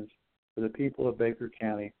aspirations for the people of Baker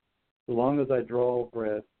County. So long as I draw a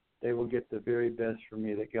breath, they will get the very best from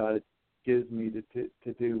me that God gives me to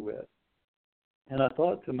do with. And I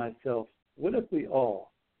thought to myself, what if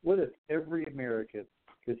every American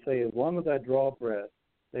could say, as long as I draw a breath,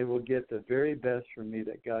 they will get the very best from me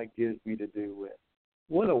that God gives me to do with.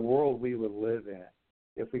 What a world we would live in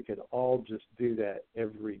if we could all just do that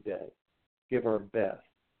every day, give our best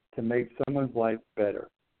to make someone's life better,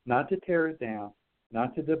 not to tear it down,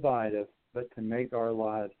 not to divide us, but to make our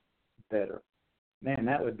lives better. Man,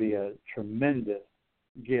 that would be a tremendous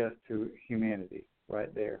gift to humanity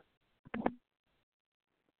right there.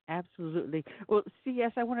 Absolutely. Well,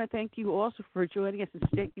 CS, I want to thank you also for joining us and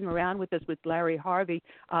sticking around with us with Larry Harvey.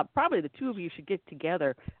 Probably the two of you should get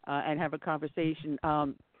together and have a conversation.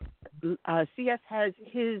 CS has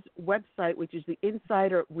his website, which is the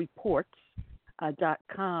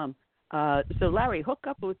InsiderReports.com. So, Larry, hook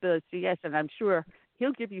up with the CS, and I'm sure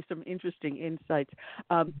he'll give you some interesting insights.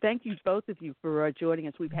 Thank you, both of you, for joining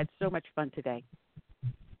us. We've had so much fun today.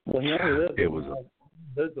 Well, he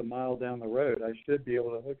lives a mile down the road. I should be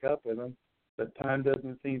able to hook up with him, but time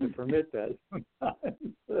doesn't seem to permit that sometimes.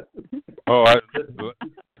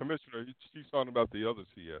 Commissioner, she's talking about the other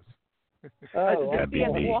CS.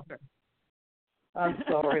 Walker. I'm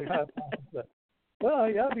sorry. Well,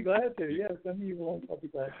 yeah, I'll be glad to. Yes, some of you won't. I'll be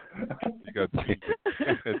glad. You got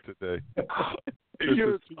today.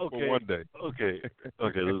 Okay. One day. Okay, this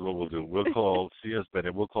is what we'll do. We'll call CS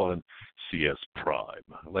Bennett. We'll call him CS Prime,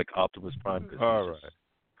 like Optimus Prime. All right.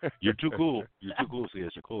 You're too cool. You're too cool,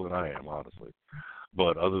 CS. You're cooler than I am, honestly.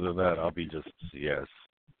 But other than that, I'll be just CS.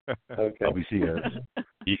 Okay. I'll be CS.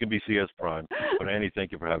 You can be CS Prime. But Annie,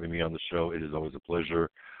 thank you for having me on the show. It is always a pleasure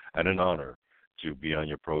and an honor to be on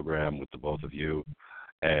your program with the both of you.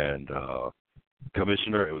 And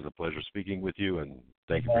Commissioner, it was a pleasure speaking with you, and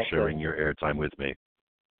thank you for sharing your airtime with me.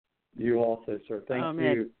 You also, sir. Thank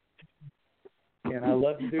you. And I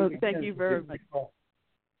love you. Thank you very much.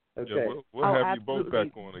 Okay. Yeah, we'll have you both back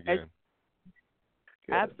on again.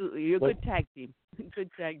 Good. Absolutely. You're a good tag team. Good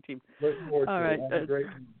tag team. Look forward to All right. it. Great.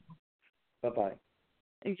 Bye-bye.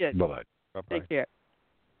 Yes. Bye-bye. Bye-bye. Take care.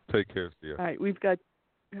 Take care, dear. All right. We've got,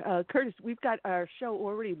 Curtis, we've got our show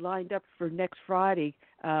already lined up for next Friday.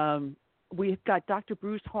 We've got Dr.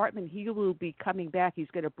 Bruce Hartman. He will be coming back. He's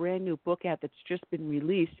got a brand new book out that's just been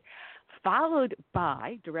released, followed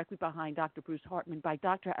by, directly behind Dr. Bruce Hartman, by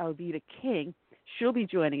Dr. Alveda King. She'll be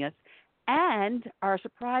joining us. And our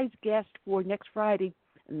surprise guest for next Friday,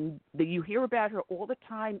 you hear about her all the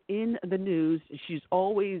time in the news. She's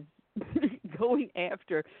always going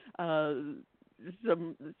after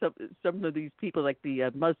some of these people, like the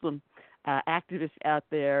Muslim activists out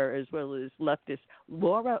there, as well as leftists.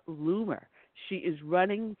 Laura Loomer. She is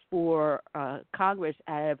running for Congress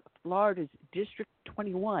out of Florida's District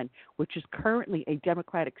 21, which is currently a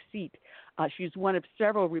Democratic seat. She's one of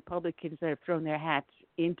several Republicans that have thrown their hats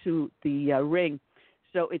into the ring.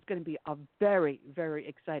 So it's going to be a very, very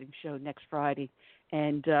exciting show next Friday.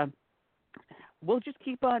 And we'll just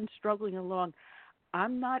keep on struggling along.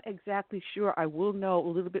 I'm not exactly sure. I will know a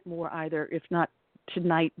little bit more either, if not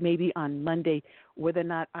tonight, maybe on Monday, whether or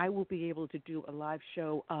not I will be able to do a live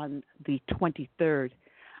show on the 23rd.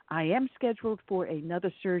 I am scheduled for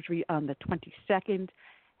another surgery on the 22nd.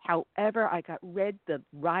 However, I got read the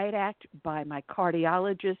Riot Act by my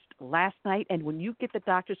cardiologist last night, and when you get the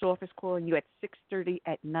doctor's office calling you at 6:30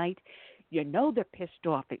 at night, you know they're pissed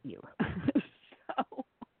off at you. So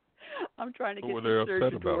I'm trying to get the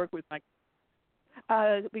surgeon to work with my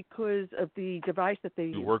because of the device that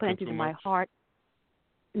they planted in my heart.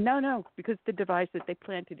 No, because the device that they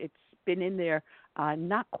planted, it's been in there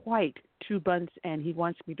not quite 2 months, and he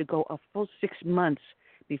wants me to go a full 6 months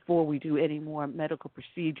before we do any more medical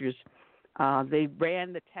procedures. They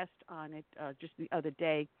ran the test on it just the other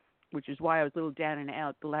day, which is why I was a little down and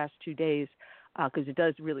out the last 2 days, because it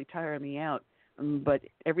does really tire me out. But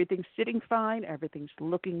everything's sitting fine. Everything's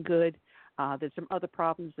looking good. There's some other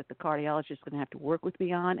problems that the cardiologist is going to have to work with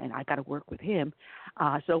me on, and I got to work with him.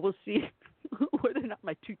 So we'll see whether or not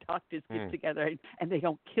my two doctors get together and they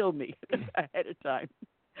don't kill me ahead of time.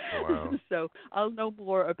 Wow. So I'll know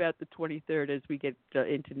more about the 23rd as we get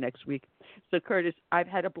into next week. So, Curtis, I've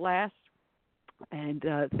had a blast, and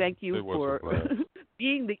thank you for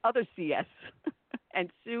being the other CS. And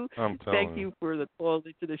Sue, thank you for the call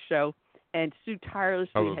into the show. And Sue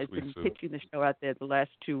tirelessly has been pitching the show out there the last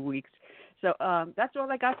 2 weeks. So that's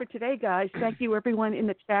all I got for today, guys. Thank you, everyone in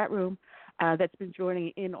the chat room that's been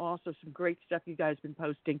joining in. Also, some great stuff you guys have been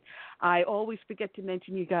posting. I always forget to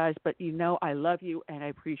mention you guys, but you know I love you and I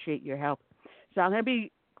appreciate your help. So I'm going to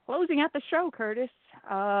be closing out the show, Curtis,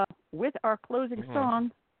 with our closing song,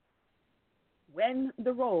 When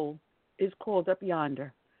the Roll is Called Up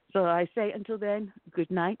Yonder. So I say until then, good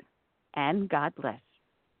night and God bless.